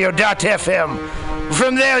MutinyRadio.fm.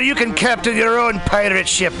 From there, you can captain your own pirate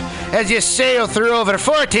ship as you sail through over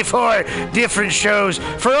 44 different shows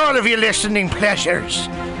for all of your listening pleasures.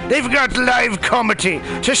 They've got live comedy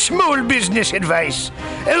to small business advice,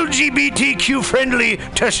 LGBTQ friendly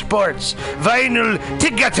to sports, vinyl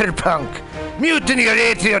to gutter punk.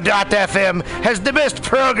 MutinyRadio.fm has the best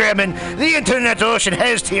programming the internet ocean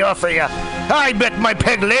has to offer you. I bet my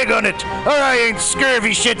peg leg on it, or I ain't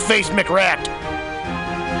scurvy shit-faced McRat.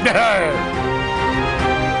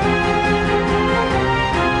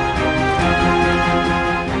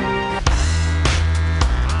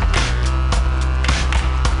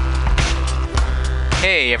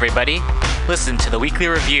 Hey everybody, listen to the Weekly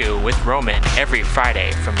Review with Roman every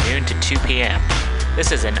Friday from noon to 2 p.m.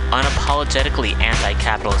 This is an unapologetically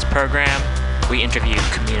anti-capitalist program. We interview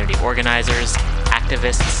community organizers,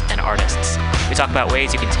 activists, and artists. We talk about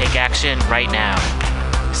ways you can take action right now.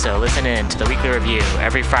 So listen in to the Weekly Review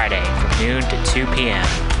every Friday from noon to 2 p.m.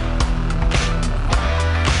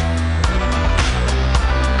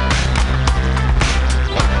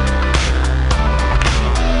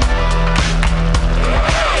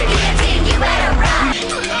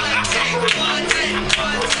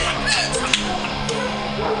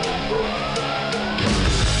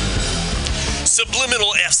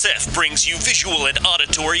 Subliminal SF brings you visual and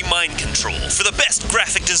auditory mind control. For the best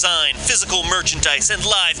graphic design, physical merchandise, and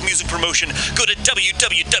live music promotion, go to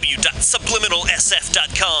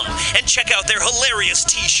www.subliminalsf.com and check out their hilarious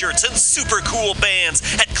t-shirts and super cool bands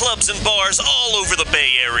at clubs and bars all over the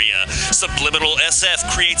Bay Area. Subliminal SF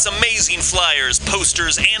creates amazing flyers,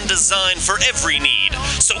 posters, and design for every need.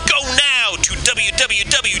 So go now to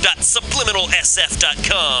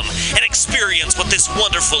www.subliminalsf.com and experience what this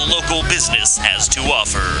wonderful local business has to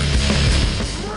offer.